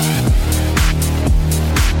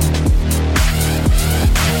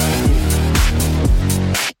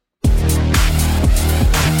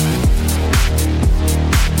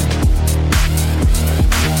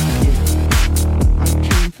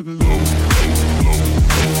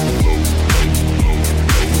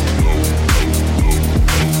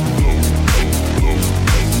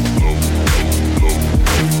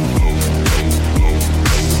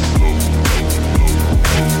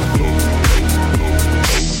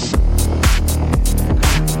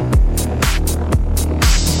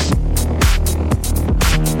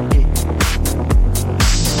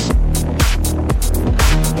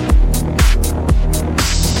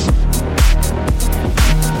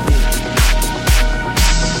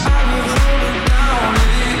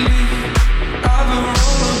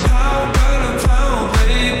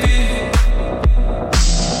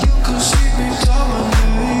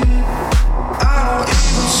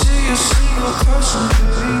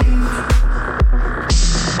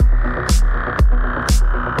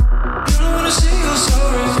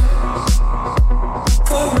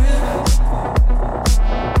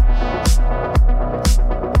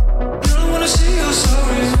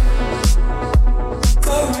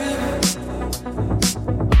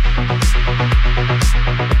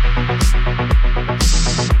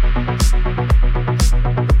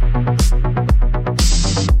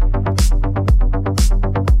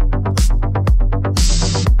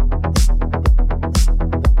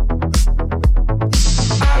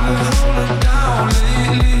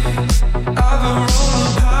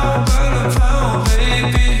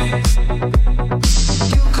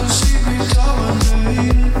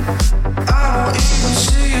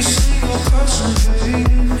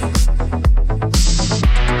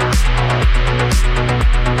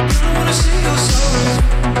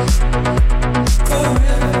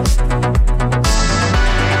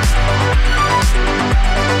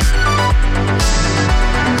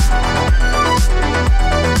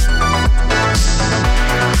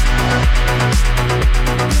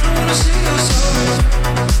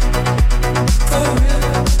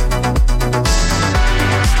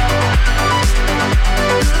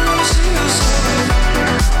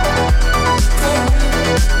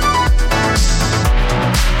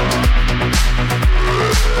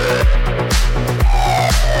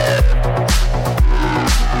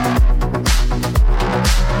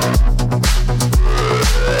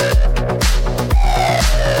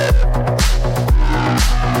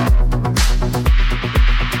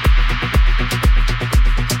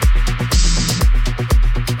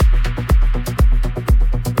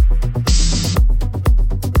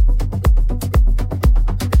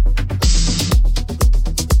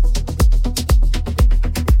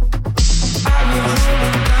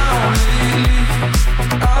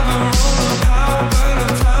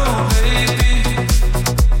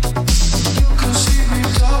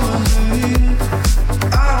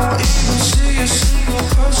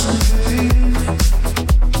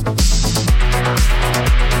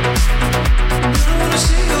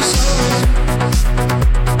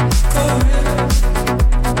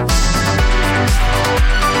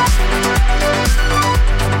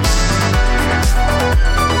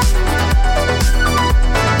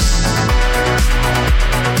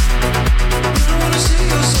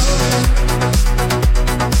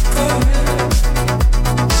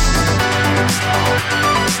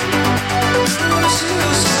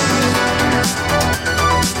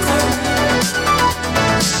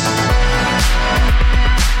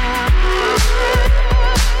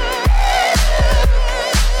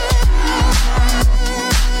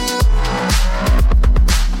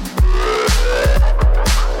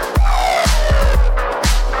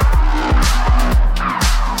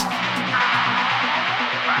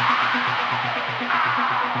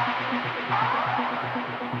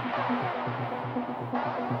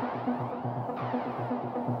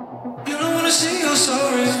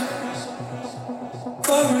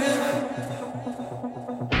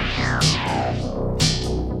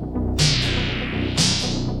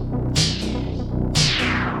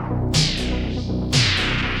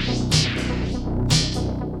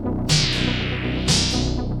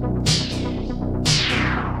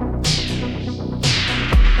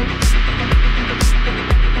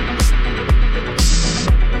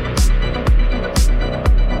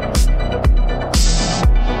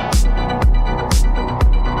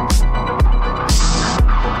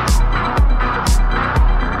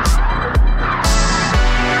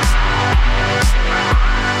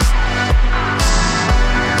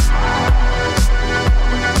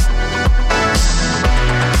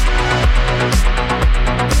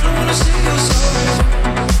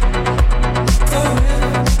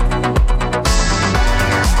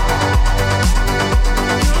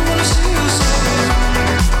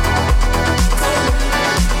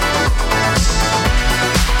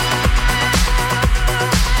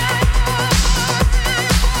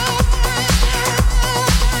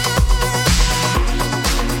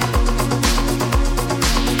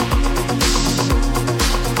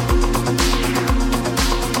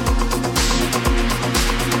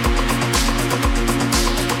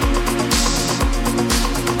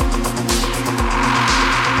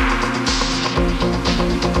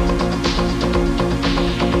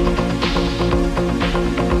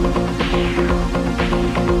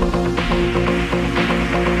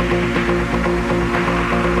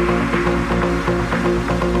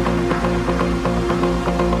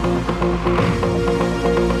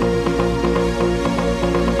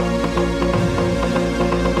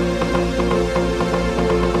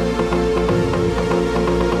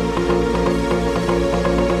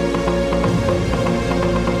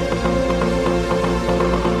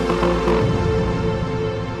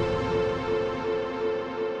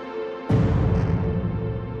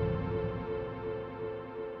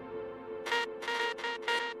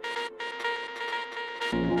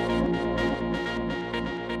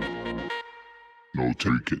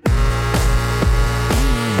 take it.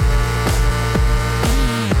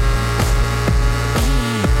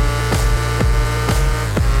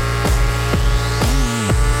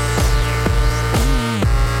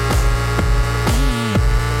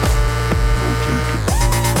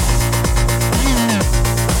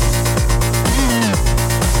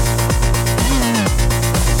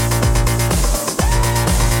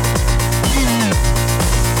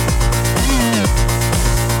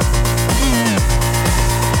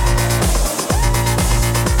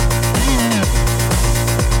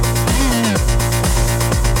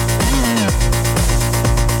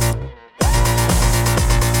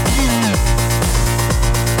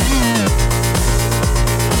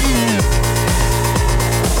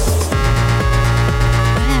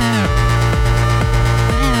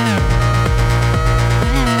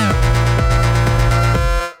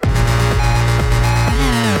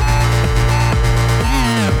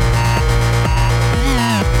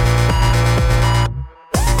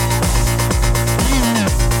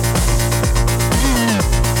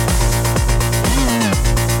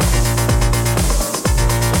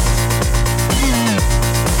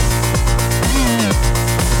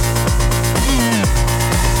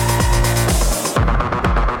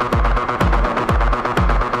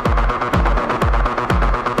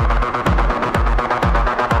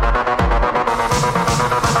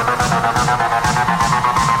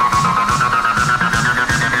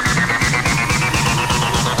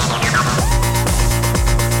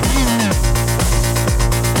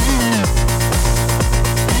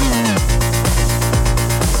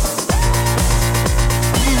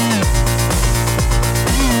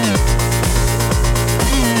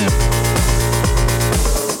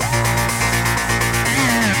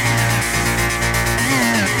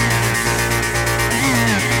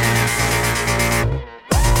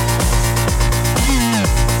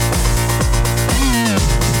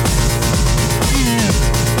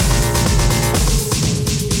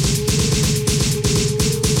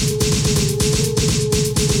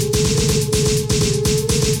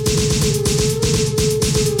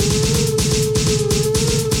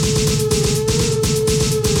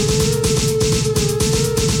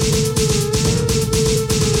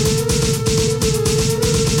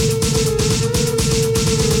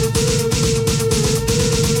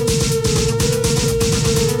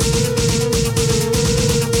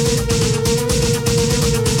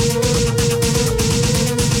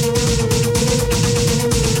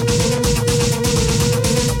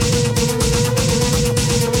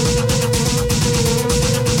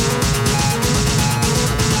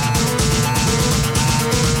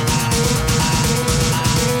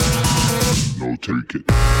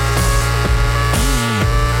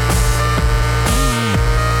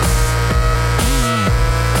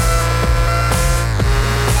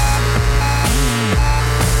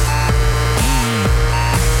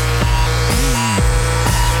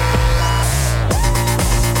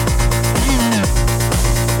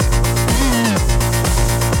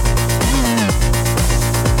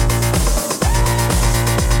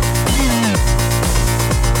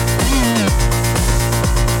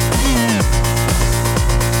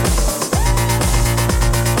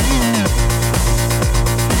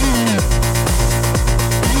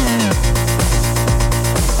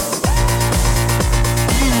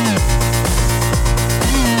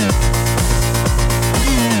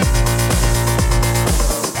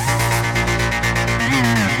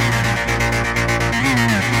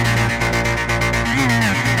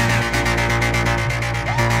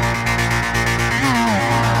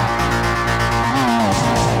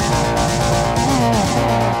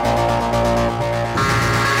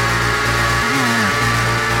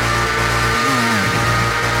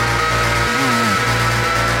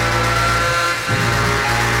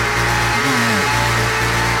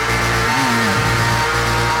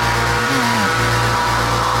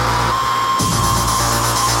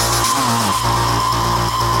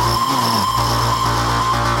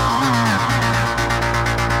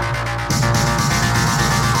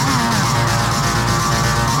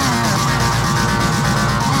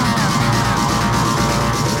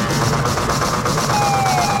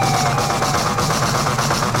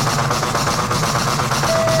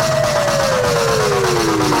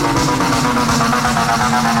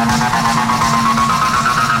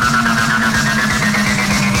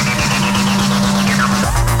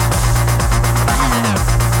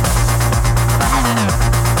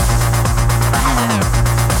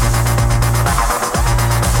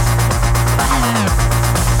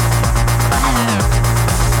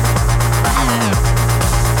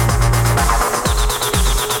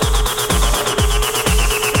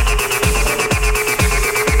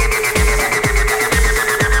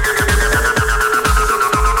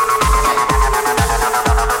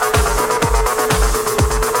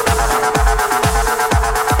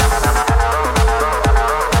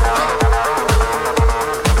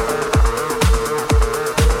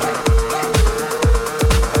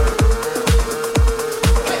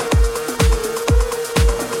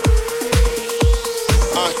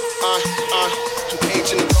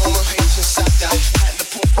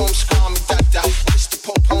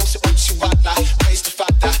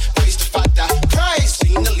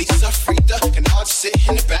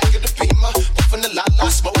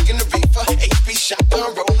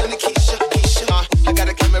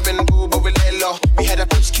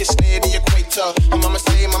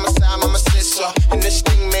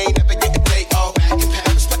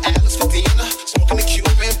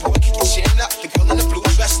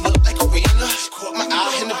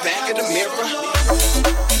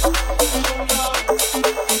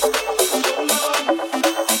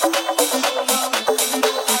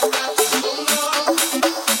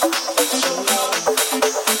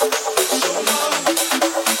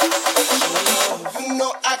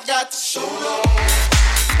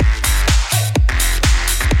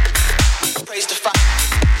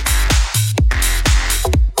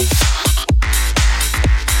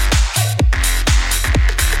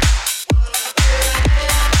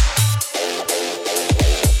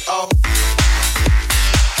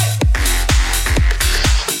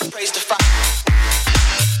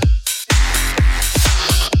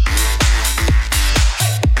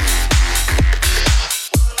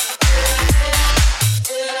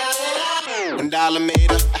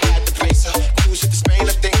 Alameda, I had to place her. Cruise with the Spain,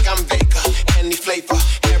 I think I'm Baker. Any flavor,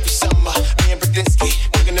 every summer. Me and Bradinsky,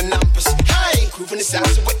 working the numbers. Hey, grooving this out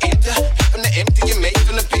so we're into. From the empty, you made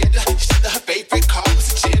from the bitter. She said that her favorite car was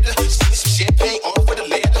a cheddar. She said some champagne off with a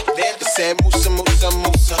leather. They said, Musa, Musa,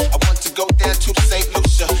 Musa. I want to go down to St.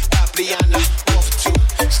 Lucia. Papliana, one for two.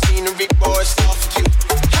 Scenery, boy, it's all for you.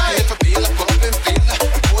 Hey, if I feel like bumping, feel like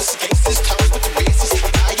boys against his toes with the races.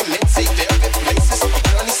 Diamonds, say velvet places.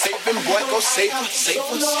 Money saving, boy, go save us, save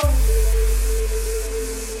us.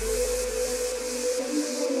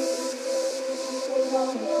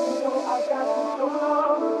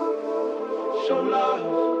 Show love,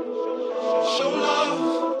 show love,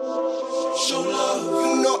 show love.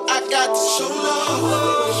 You know I got to show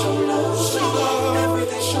love, show love, show love.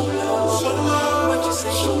 Everything show love, show love. What you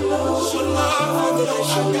say, show love, show love. You know I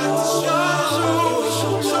got to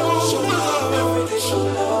show love, everything show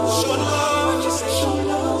love, show love. What you say, show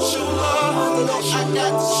love, show love. You know I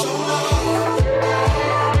got to show love.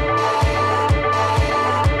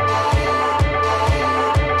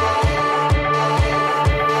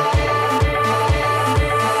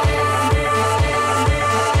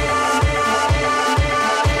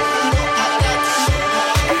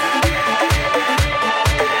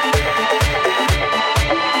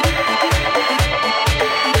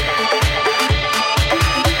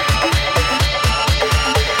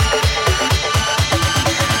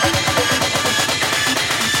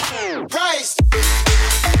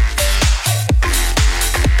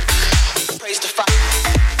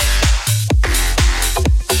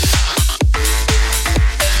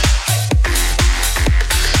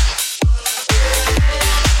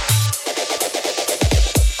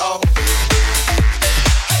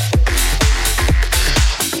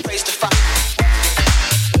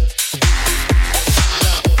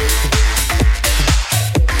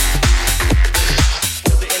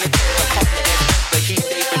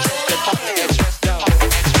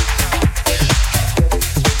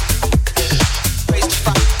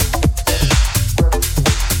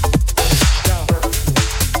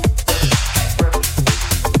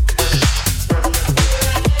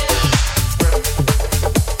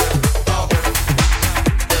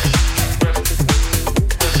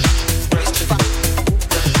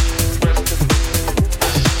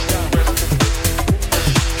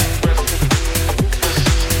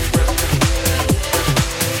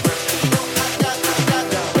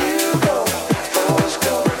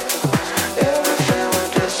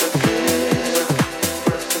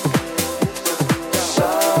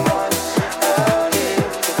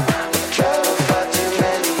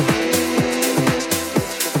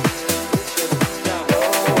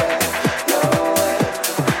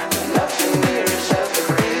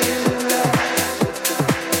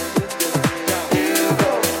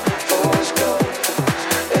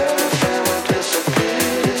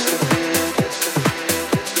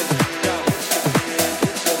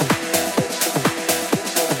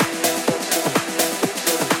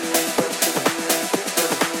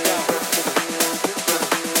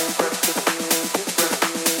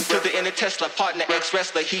 Tesla, partner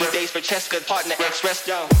ex-wrestler. He days for Cheska, partner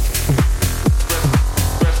ex-wrestler.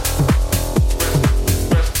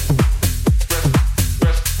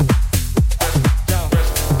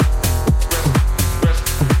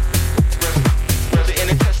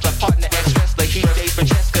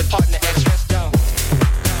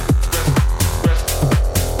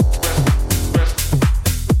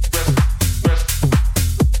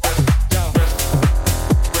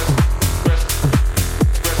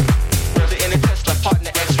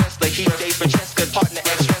 He days for Cheska, partner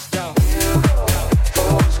ex-wrestler.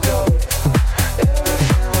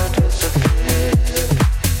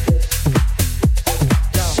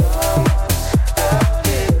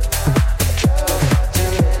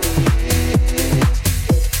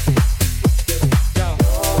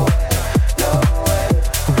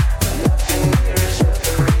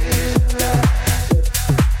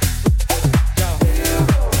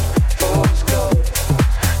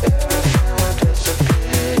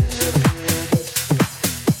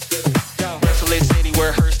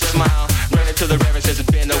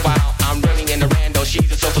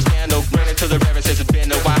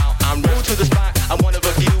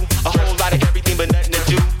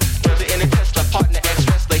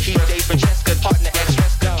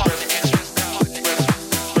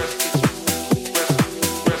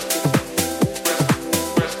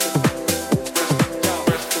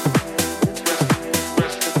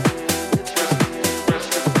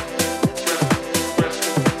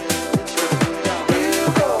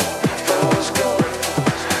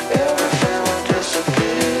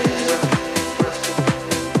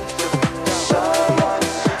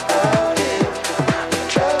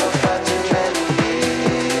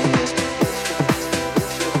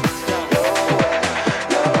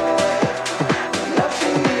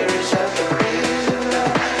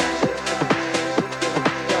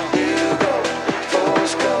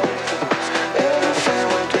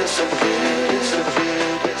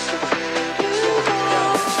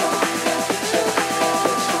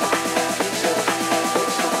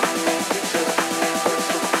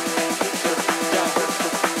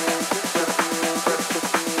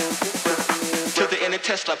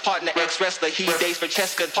 wrestler, partner, ex-wrestler. He dates for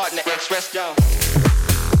Cheska, partner, ex-wrestler.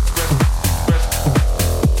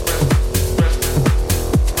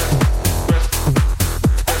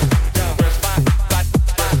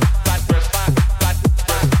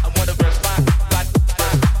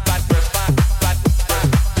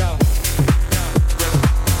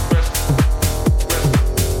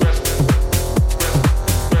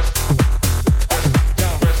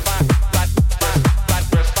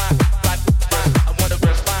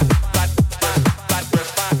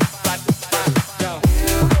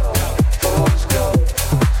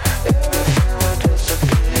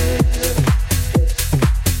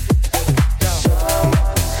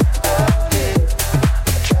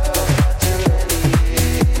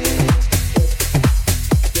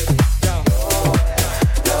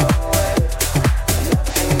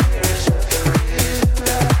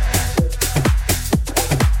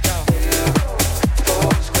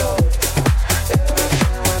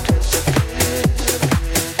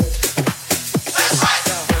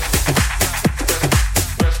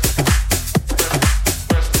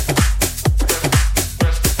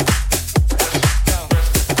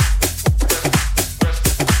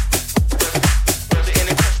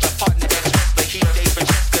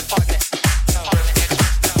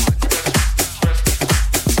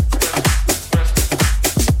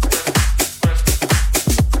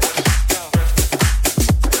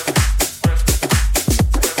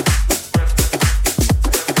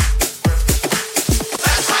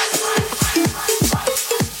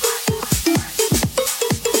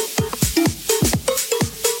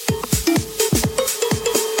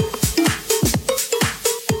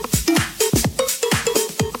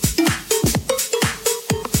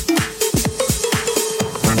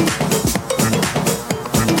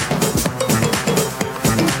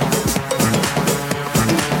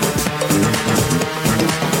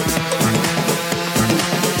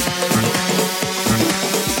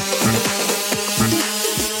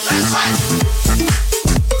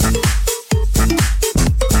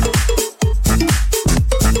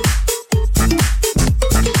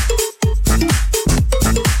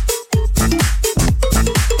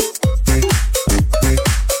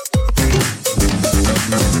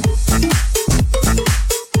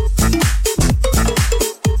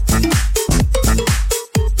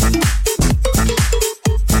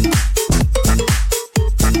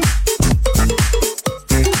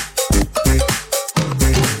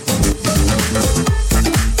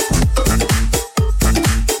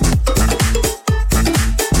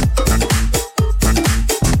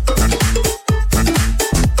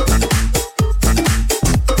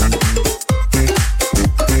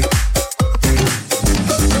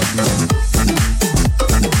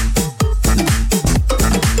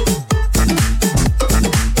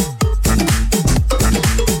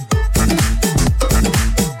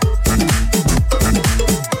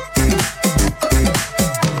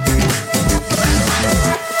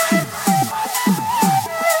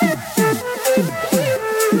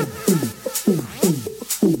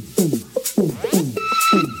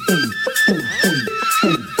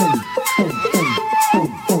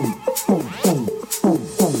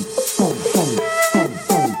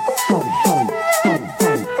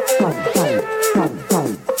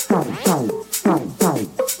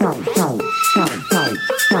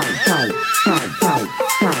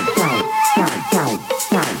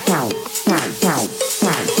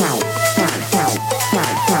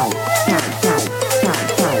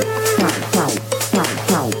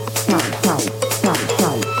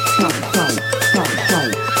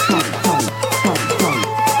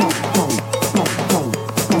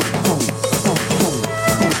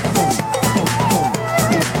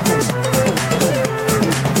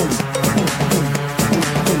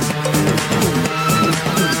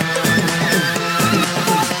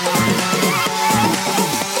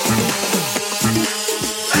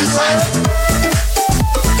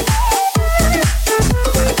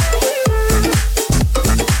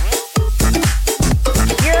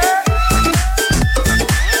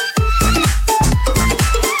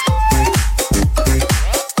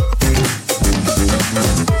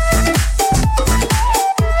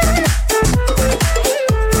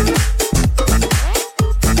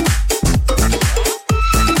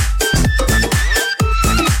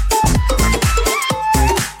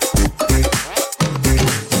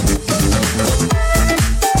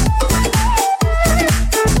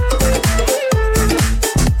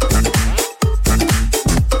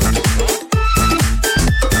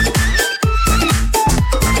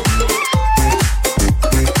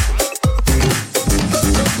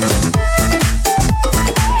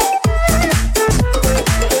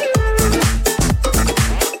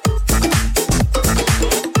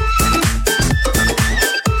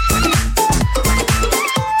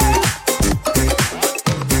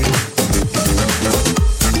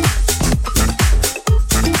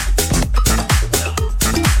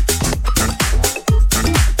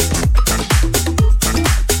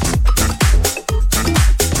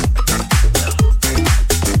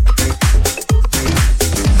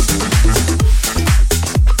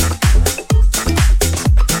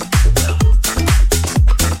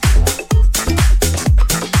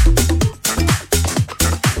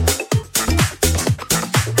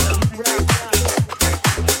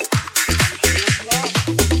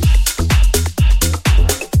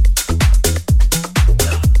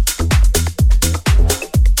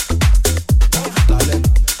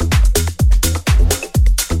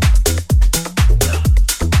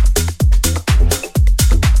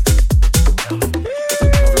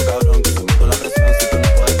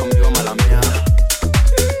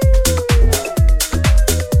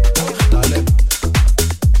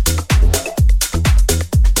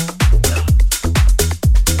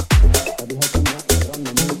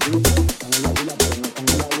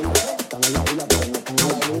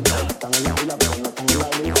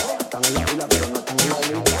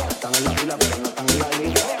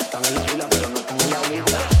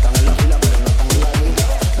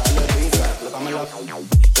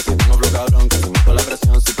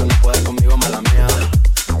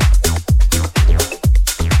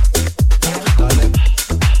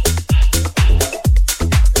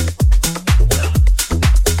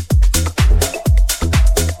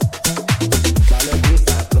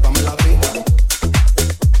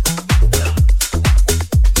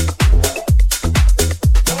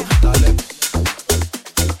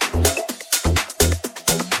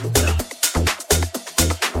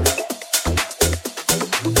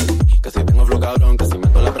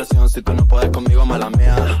 si tú no puedes conmigo, mala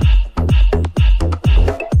mía.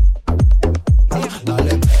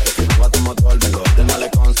 Dale, si no va tu motor, vengo del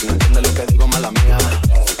malecón. Si no entiendes lo que digo, mala mía.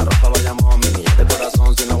 La ropa vayamos, mi niña de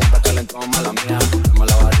corazón. Si no aguanta calentón, mala mía. Dame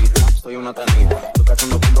la varita, soy una tanita. Tú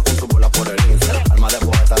cachando puntos con su bola por el Insta. Alma de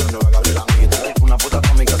poeta, la nueva Gabriela Mita. Una puta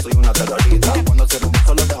cómica, soy una terrorista. Cuando se rompe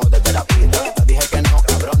solo dejo de terapista. Te dije que no,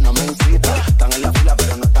 cabrón, no me incita. Están en la fila,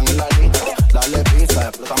 pero no están en la lista. Dale pizza,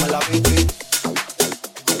 explótame la bici.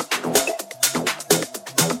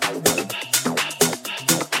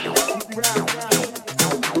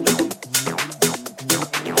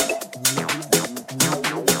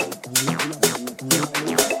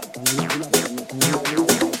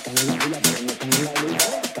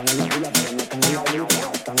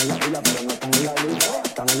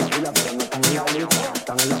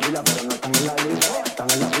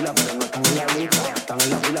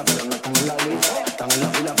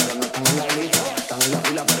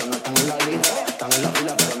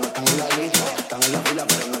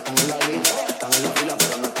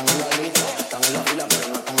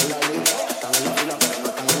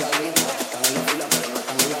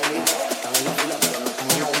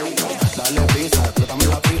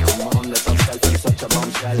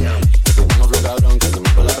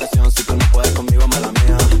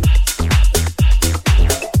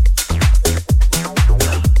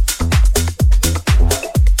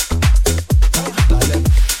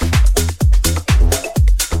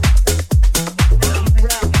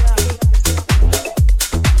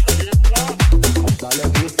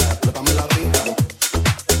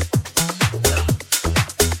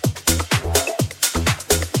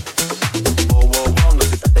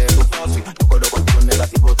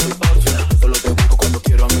 Negativo, estoy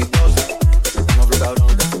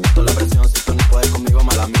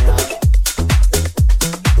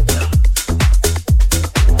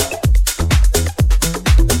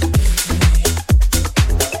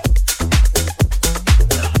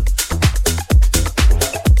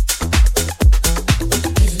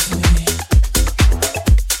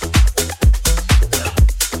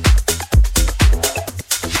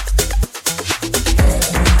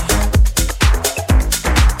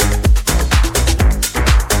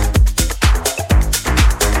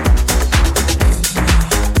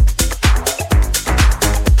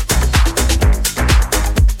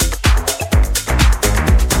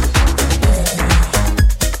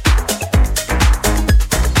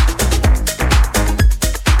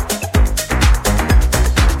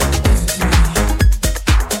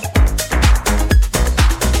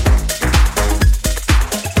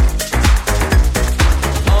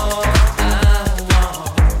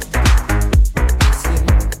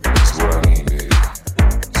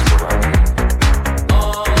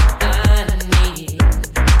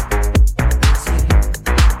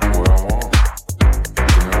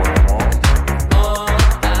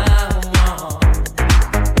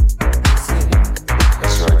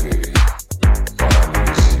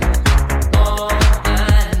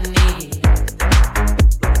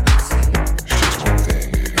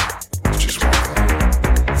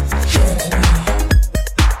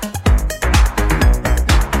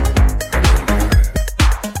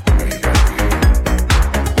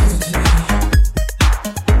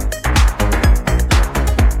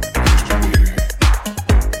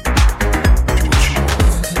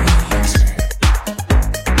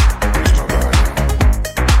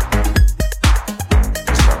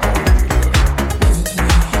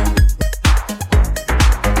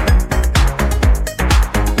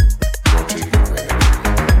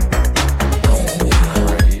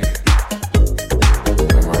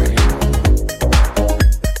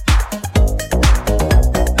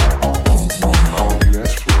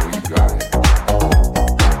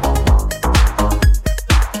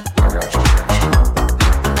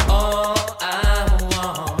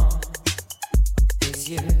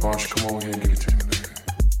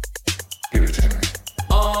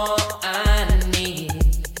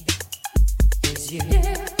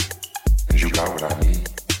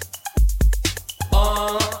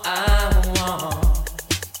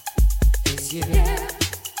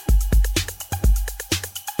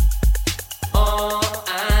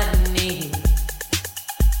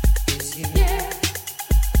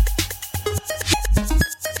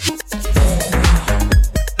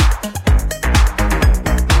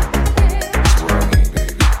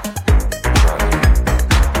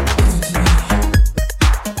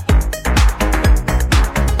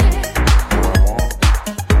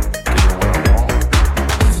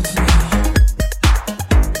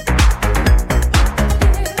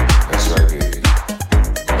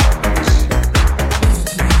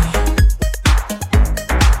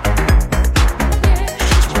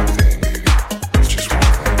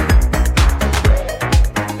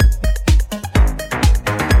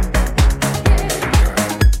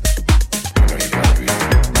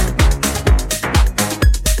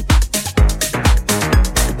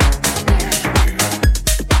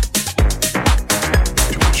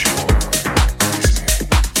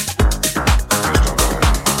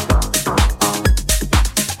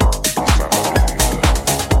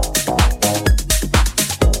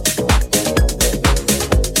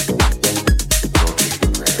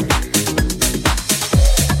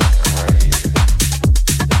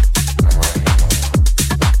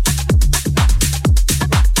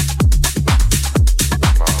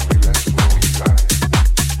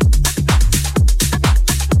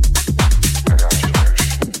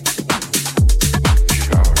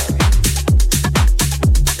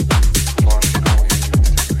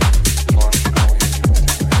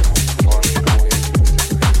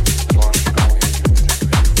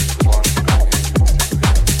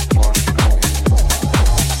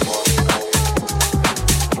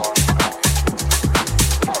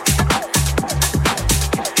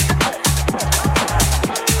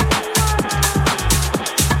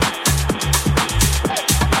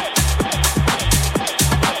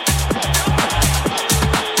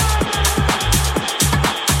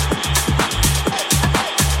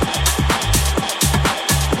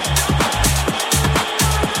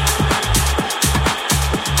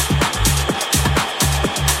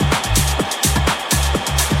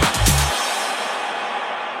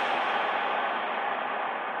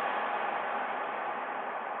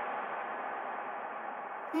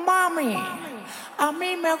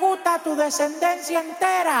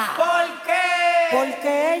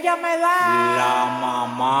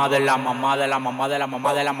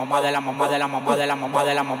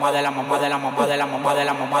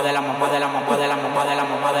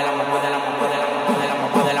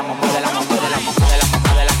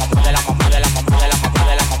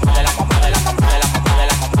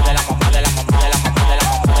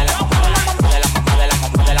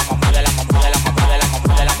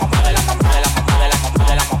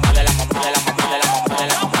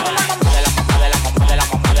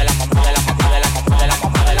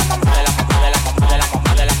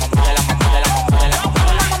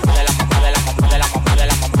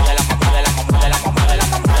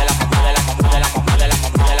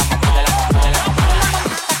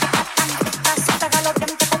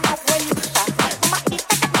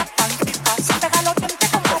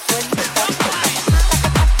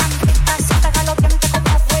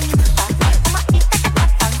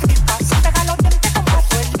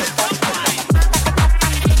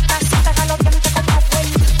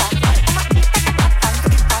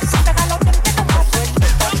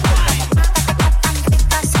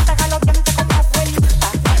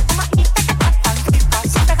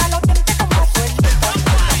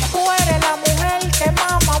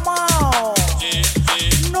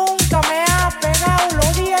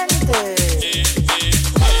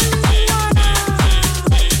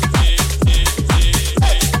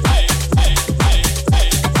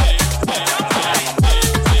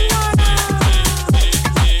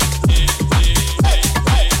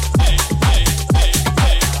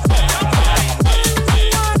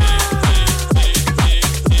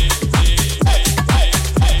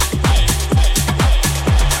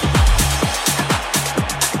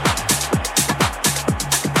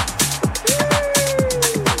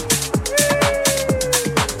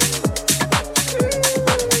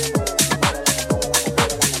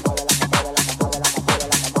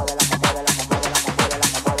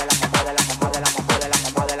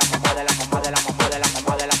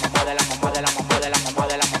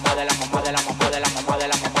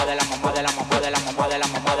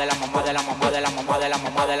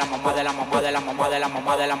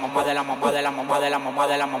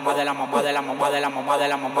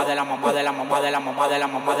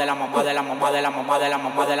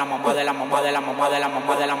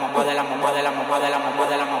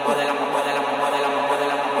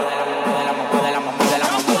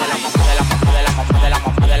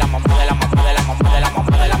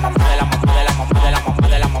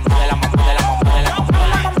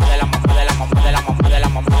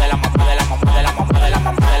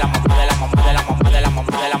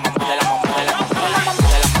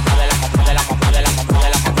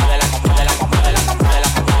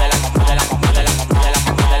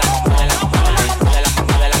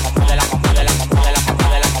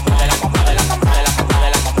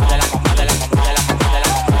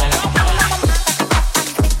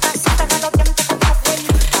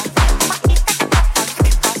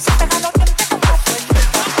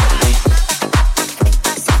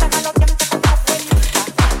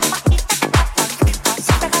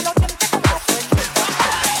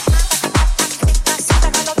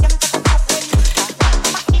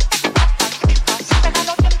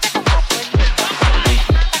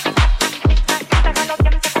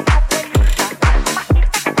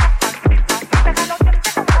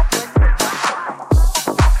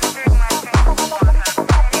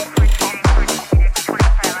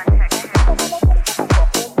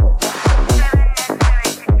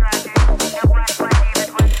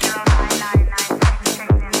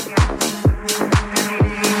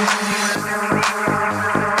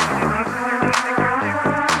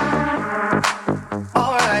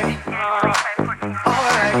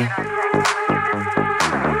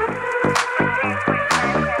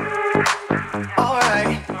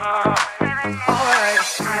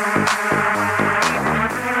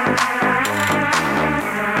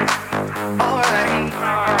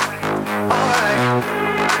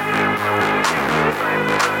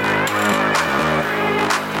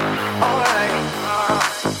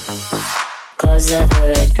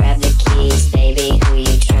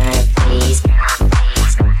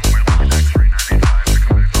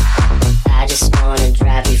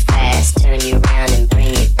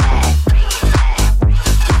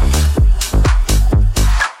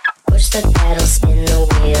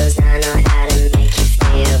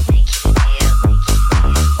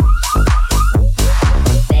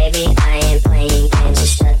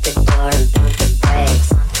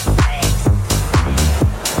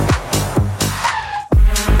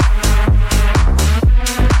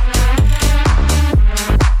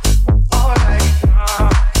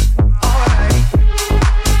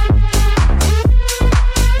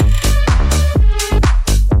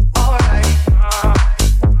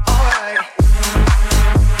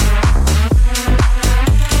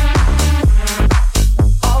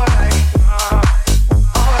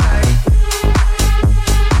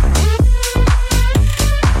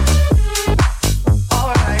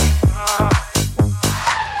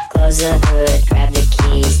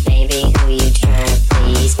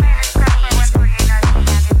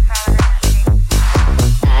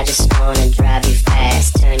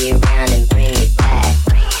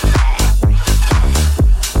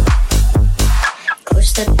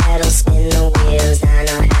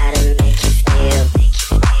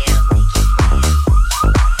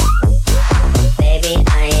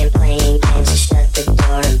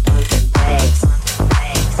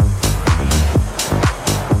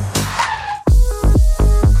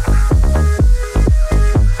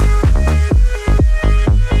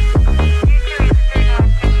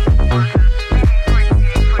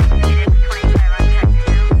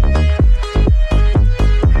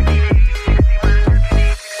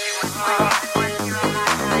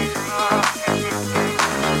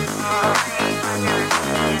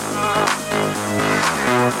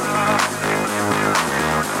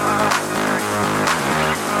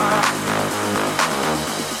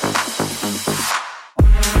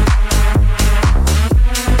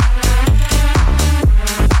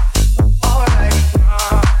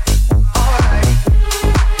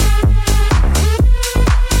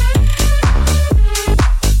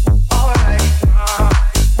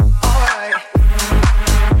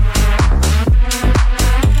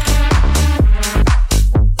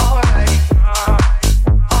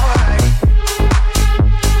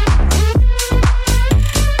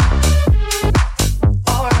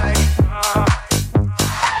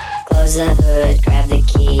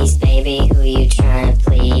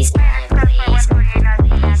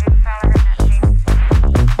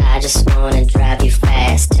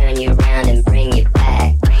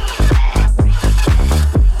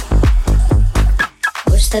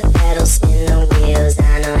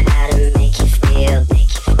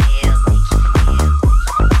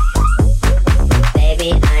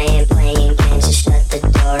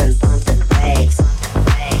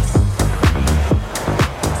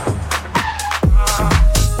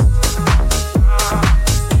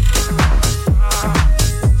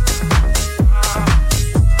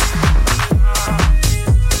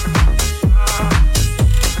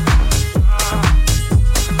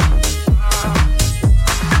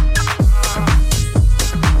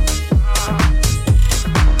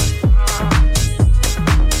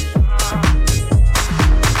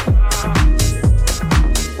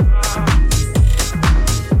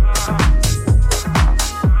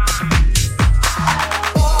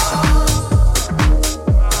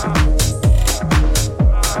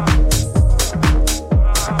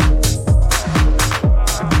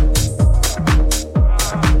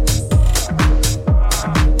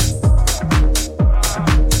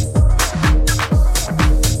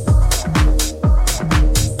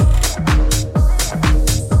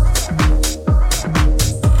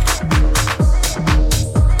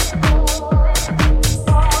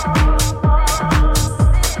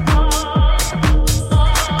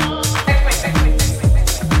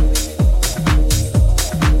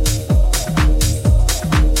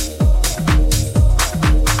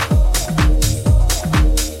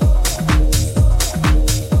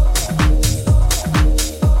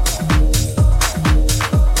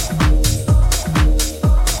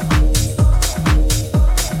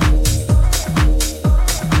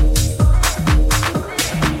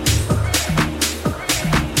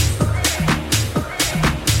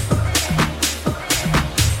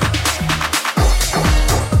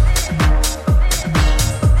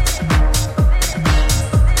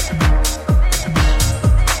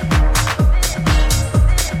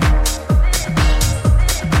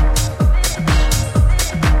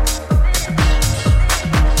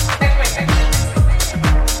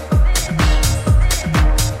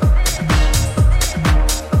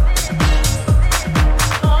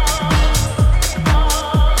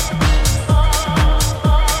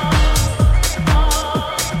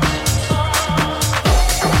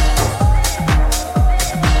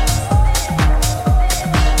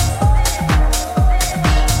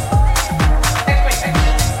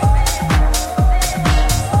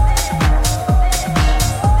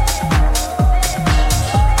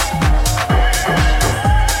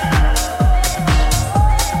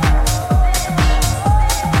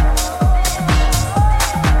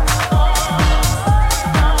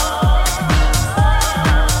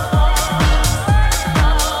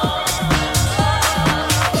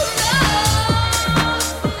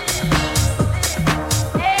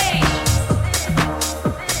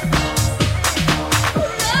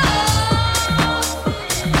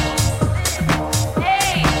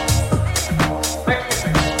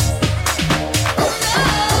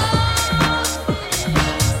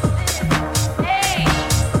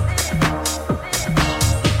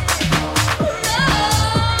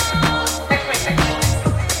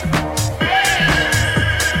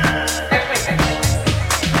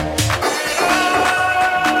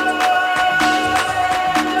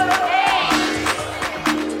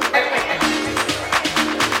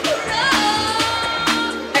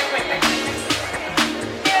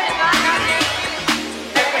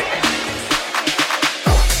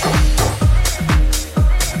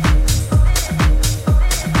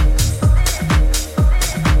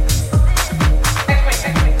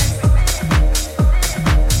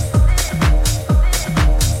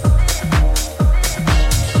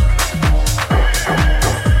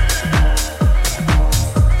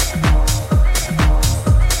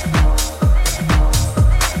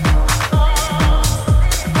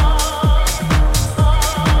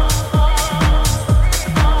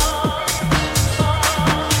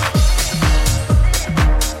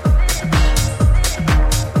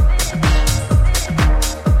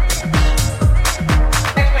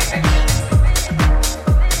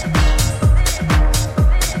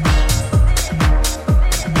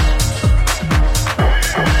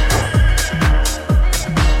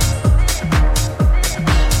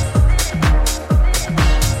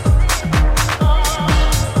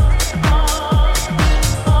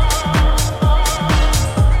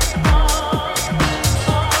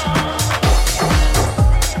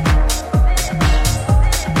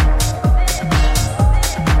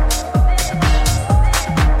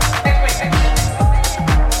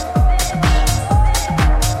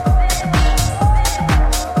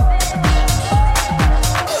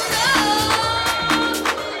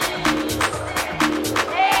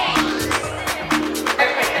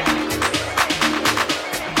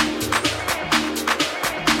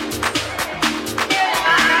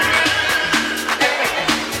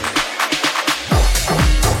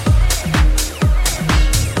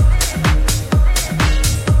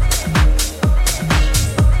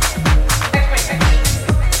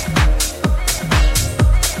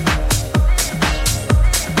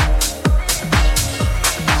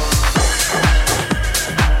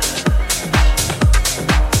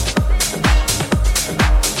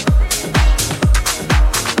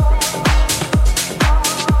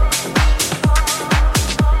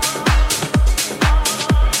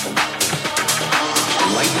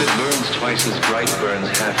twice as bright burns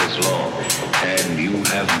half as long. And you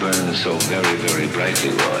have burned so very, very brightly,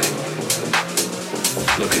 Roy.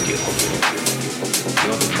 Look at you.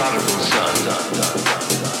 You're the prodigal son.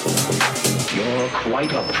 You're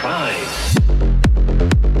quite a prize.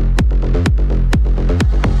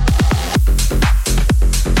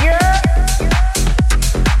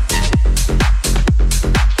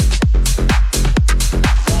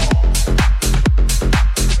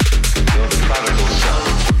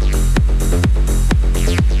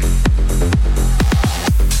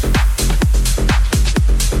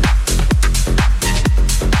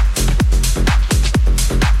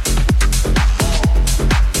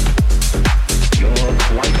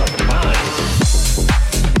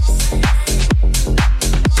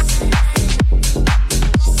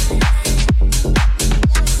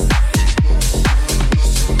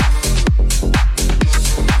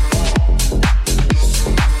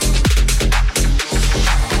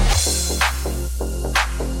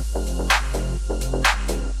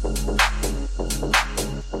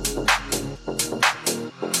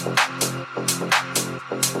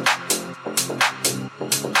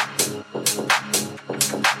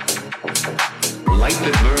 Light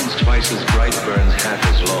that burns twice as bright burns half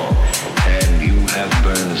as long. And you have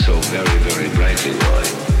burned so very, very brightly, Roy.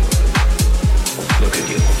 Look at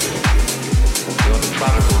you. You're the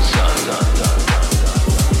prodigal son.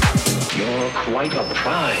 You're quite a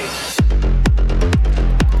prize.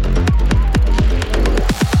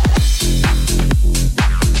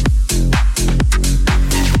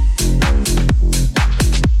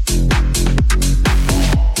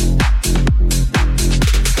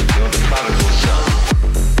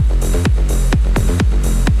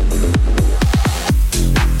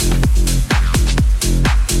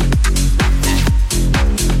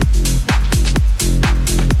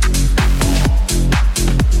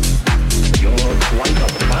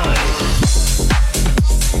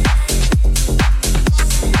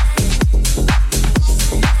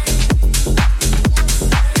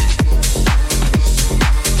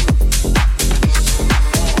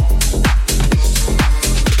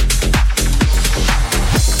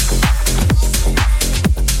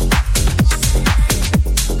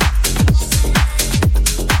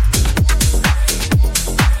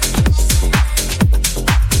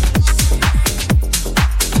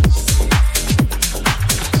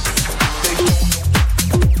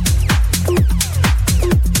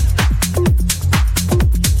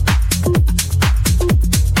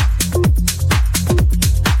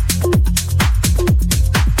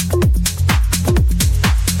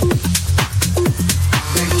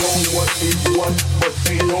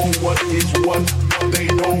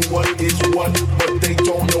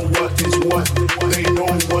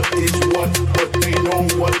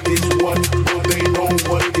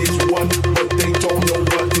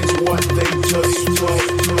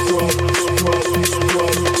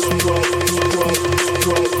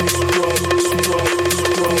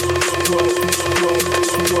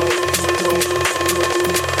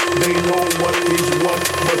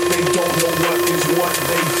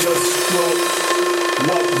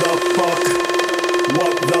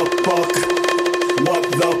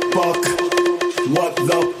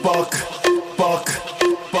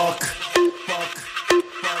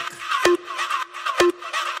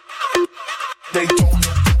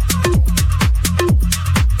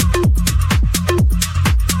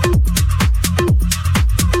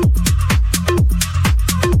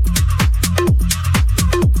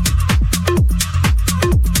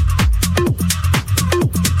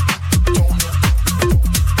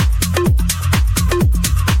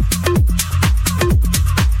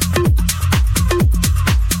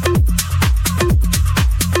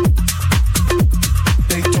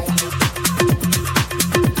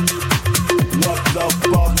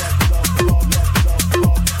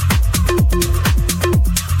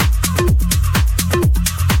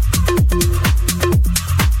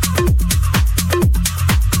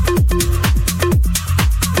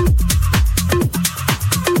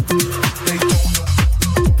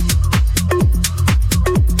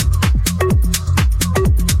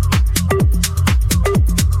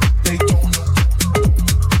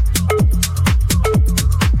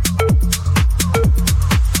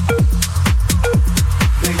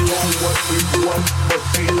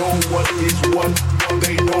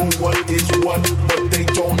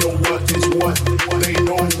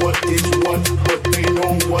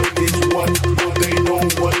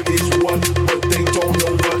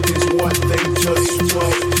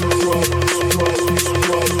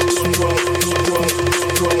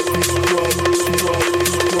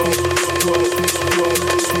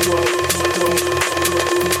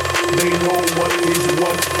 They know what is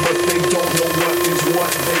what, but they don't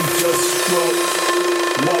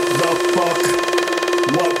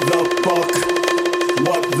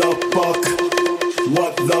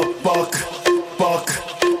buck, buck,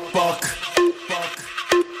 buck, buck.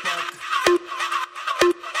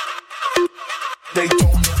 They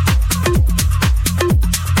don't.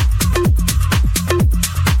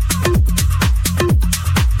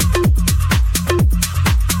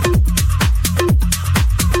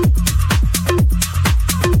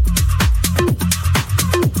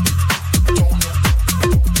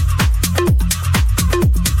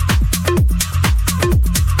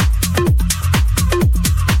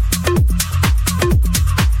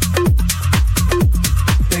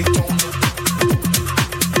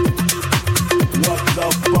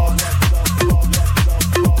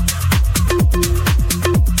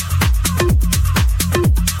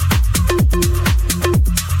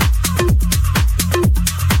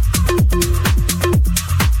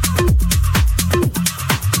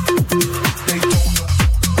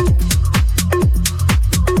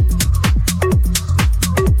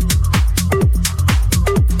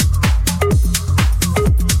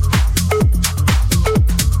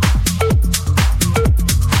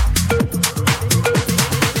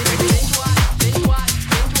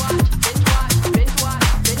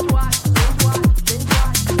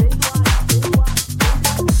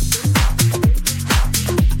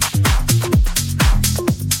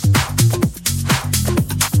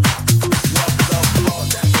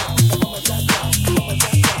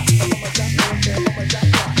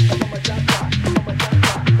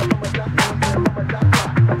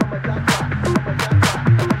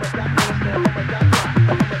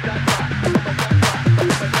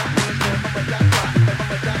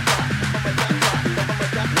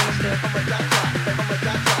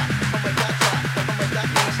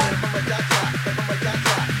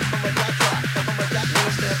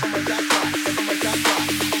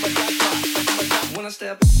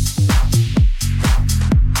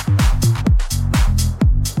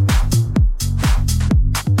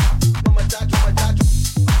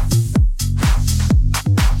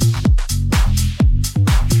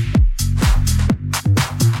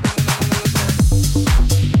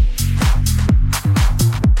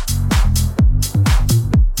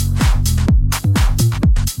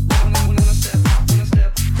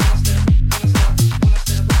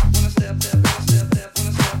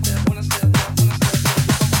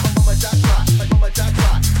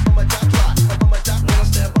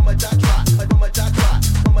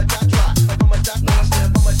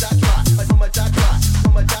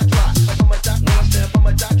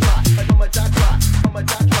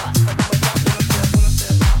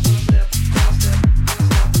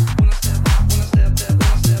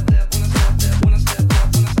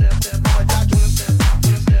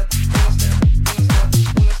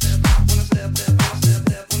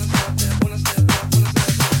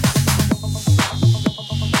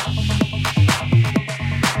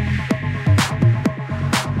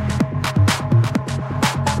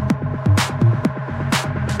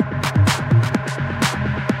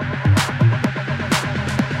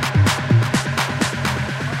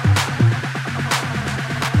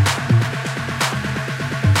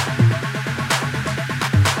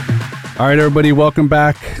 All right, everybody, welcome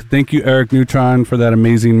back. Thank you, Eric Neutron, for that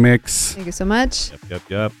amazing mix. Thank you so much.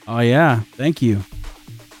 Yep. Oh, yeah. Thank you.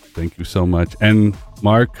 Thank you so much. And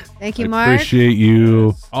Mark. Thank you, I Mark. appreciate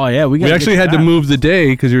you. Oh, yeah. We actually had to move the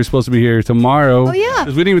day because you were supposed to be here tomorrow. Oh, yeah.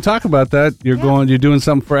 Because we didn't even talk about that. You're doing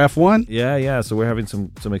something for F1? Yeah. So we're having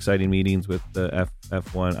some exciting meetings with the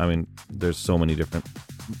F1. I mean, there's so many different,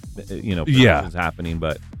 productions happening,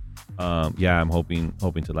 but I'm hoping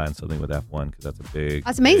to land something with F1 because that's a big.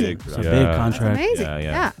 That's amazing. It's a big contract. That's amazing.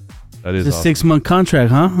 Yeah. That is it's a awesome. 6-month contract,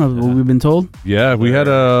 huh? What we've been told. Yeah, we had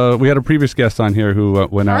a previous guest on here who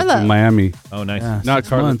went out to Miami. Oh, nice. Yeah, Not 6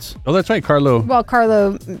 Carlo. months. Oh, that's right, Carlo. Well,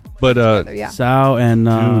 Carlo. But yeah. Sal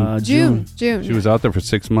and June. She was out there for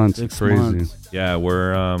 6 months. 6 Crazy. months. Yeah,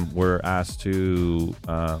 we're asked to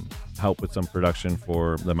help with some production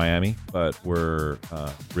for the Miami, but we're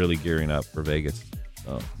really gearing up for Vegas.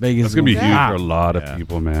 So Vegas is gonna be huge good. for a lot of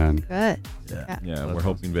people, man. Good. Yeah, we're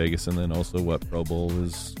hoping Vegas, and then also what Pro Bowl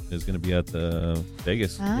is going to be at the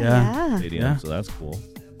Vegas stadium. Yeah. So that's cool.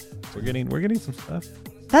 We're getting some stuff.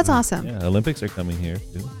 That's awesome. Yeah, Olympics are coming here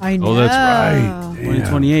too. I know. Oh, that's right.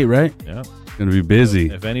 2028, right? Yeah, it's gonna be busy.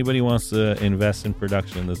 If anybody wants to invest in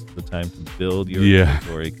production, this is the time to build your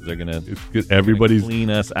inventory because they're gonna everybody's clean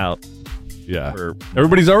us out. Yeah,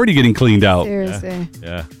 everybody's already getting cleaned out. Seriously.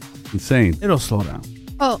 Yeah. Insane. It'll slow down.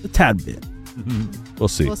 Oh, a tad bit. We'll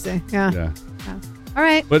see. We'll see. Yeah. All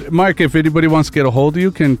right. But Mark, if anybody wants to get a hold of you,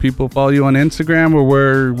 can people follow you on Instagram or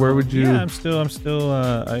where would you? Yeah, I'm still on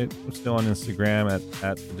Instagram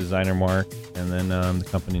at the designer Mark, and then the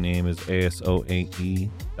company name is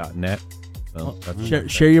asoae.net. So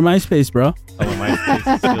that's Share your MySpace, bro. Oh,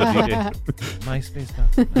 MySpace.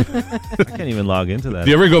 MySpace. I can't even log into that.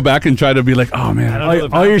 Do you ever go back and try to be like, oh man,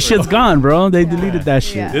 all your shit's gone, bro? They deleted that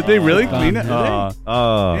shit. Did they really clean it? Oh,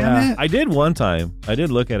 Damn it. I did one time. I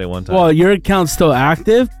did look at it one time. Well, your account's still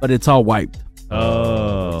active, but it's all wiped.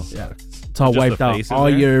 Oh, yeah. It's all Just wiped the out.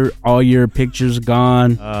 faces All your pictures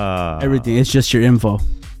gone. Everything. It's just your info.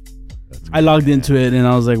 I logged into it and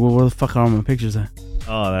I was like, well, where the fuck are all my pictures at?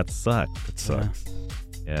 Oh, that sucks. It sucks.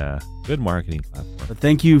 Yeah. Good marketing platform. But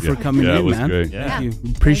thank you for coming in, it was man. great. Yeah. Thank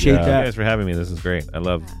you. Appreciate Thank you that. guys for having me. This is great. I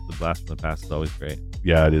love the Blast from the Past. It's always great.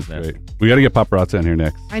 Yeah, it is great. We got to get Paparazzi on here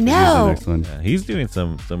next. I know. He's the next one. Yeah, he's doing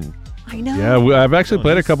some. I know. Yeah, I've actually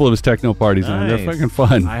played a couple of his techno parties, and they're fucking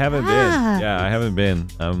fun. I haven't been. Yeah, I haven't been.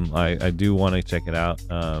 I do want to check it out.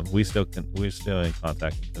 We're still in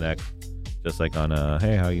contact and connect, just like on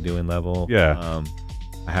hey, how you doing level. Yeah.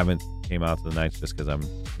 I haven't came out to the nights just because I'm,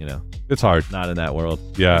 it's hard. Not in that world.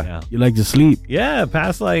 Yeah. You like to sleep. Yeah,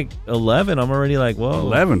 past like 11, I'm already like, whoa.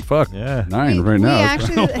 11, fuck. Yeah. 9 right now.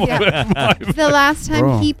 The last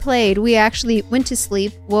time he played, we actually went to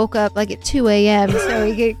sleep, woke up like at 2 a.m. So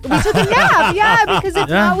we took a nap. Yeah, because if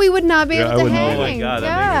not, we would not be able to hang. Oh my God,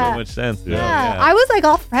 that makes so much sense. Yeah. I was like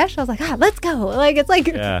all fresh. I was like, let's go. Like, it's like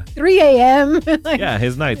 3 a.m. Like, yeah,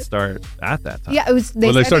 his nights start at that time. Yeah, it was.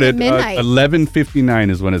 They started at midnight. 11:59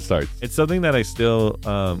 is when it starts. It's something that I still,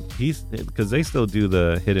 because they still do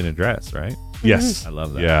the hidden address, right? Yes. I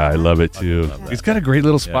love that. Yeah, I love it too. He's got a great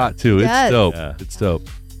little spot too. He It's does. dope. Yeah. It's dope.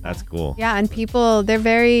 That's cool. Yeah, and people, they're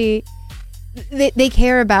very, they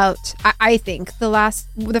care about, I think,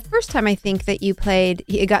 the first time I think that you played,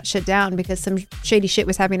 it got shut down because some shady shit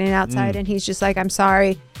was happening outside, and he's just like, I'm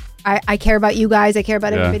sorry. I care about you guys. I care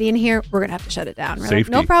about everybody in here. We're going to have to shut it down. We're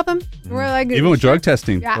Safety. like, no problem. We're like, Even with drug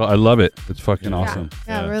testing. Yeah. Well, I love it. It's fucking awesome.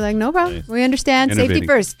 Yeah, we're like, no problem. We understand. Innovating. Safety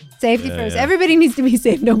first. Safety Yeah, first. yeah. Everybody needs to be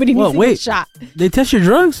safe. Nobody needs to get shot. They test your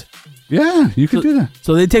drugs? Yeah, you can do that.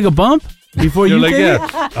 So they take a bump before You're you like, take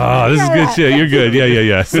yeah. it? Oh, this is good shit. You're good.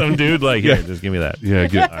 Yeah. Some dude like, here, just give me that. Yeah,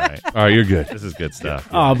 good. All right, you're good. This is good stuff.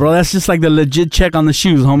 Oh, bro, that's just like the legit check on the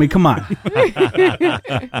shoes, homie. Come on.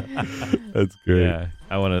 That's great. Yeah,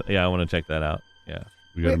 I want to check that out. Yeah.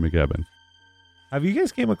 We got to make it happen. Have you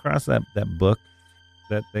guys came across that book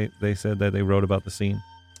that they said that they wrote about the scene?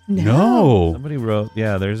 No. Somebody wrote,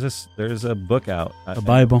 there's a book out. A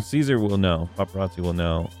Bible. Caesar will know, Paparazzi will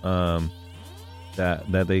know,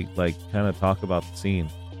 that they like kind of talk about the scene.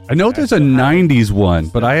 I know there's a 90s one,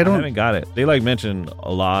 but I haven't got it. They like mention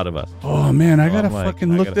a lot of us. Oh man, I gotta I'm like,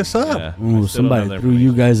 fucking look this up. Yeah, Ooh, I still don't somebody know their threw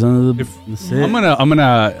you guys under the sit. I'm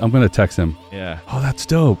gonna text him. Yeah. Oh, that's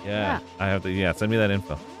dope. Yeah. I have to. Yeah. Send me that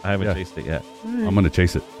info. I haven't chased it yet. I'm gonna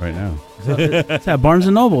chase it right now. It's at Barnes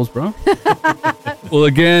and Nobles, bro. Well,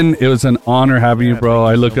 again, it was an honor having you, bro.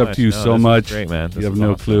 I look up to you No, so this is much. Great, man. You have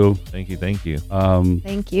no clue. Thank you. Thank you.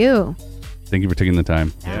 Thank you for taking the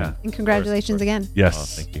time. Yeah. And congratulations again. Yes.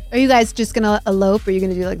 Oh, thank you. Are you guys just going to elope, or are you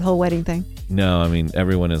going to do like the whole wedding thing? No, I mean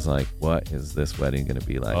everyone is like, what is this wedding going to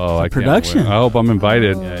be like? Oh, I can't production. wait. I hope I'm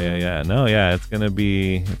invited. Yeah. No, yeah, it's gonna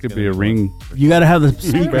be. It could be a ring. You got to have the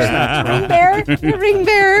speaker stacks, bro. Ring bearer. Ring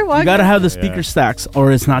bearer. You got to have the speaker stacks,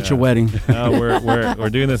 or it's not your wedding. No, we're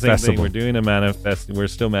doing the same Festival. thing. We're doing a manifest. We're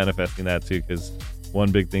still manifesting that too, because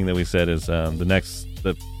one big thing that we said is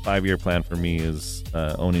the 5-year plan for me is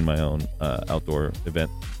owning my own outdoor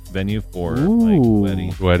event venue for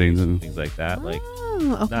like weddings and things like that. Like,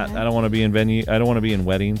 okay. I don't want to be in venue. I don't want to be in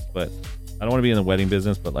weddings, but I don't want to be in the wedding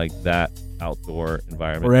business. But like that outdoor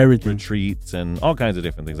environment For everything. retreats and all kinds of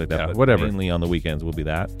different things like that. Yeah, but whatever. Mainly on the weekends will be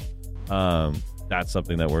that. That's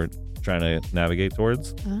something that we're trying to navigate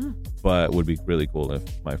towards. But would be really cool if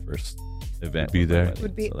my first event Be was a there. wedding,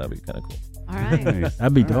 Would be- so that'd be kind of cool. All right. nice.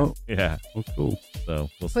 That'd be dope. Yeah. Oh, cool. So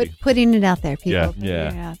we'll see. Putting it out there, people. Yeah. Putting Yeah.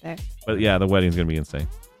 it out there. But yeah, the wedding's gonna be insane.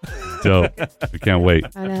 Dope. I can't wait.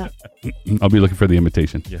 I know. I'll be looking for the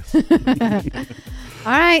invitation. Yes. All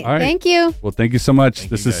right. All right. Thank you. Well, thank you so much. Thank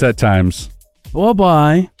This you, is guys. Set Times.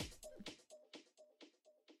 Bye-bye.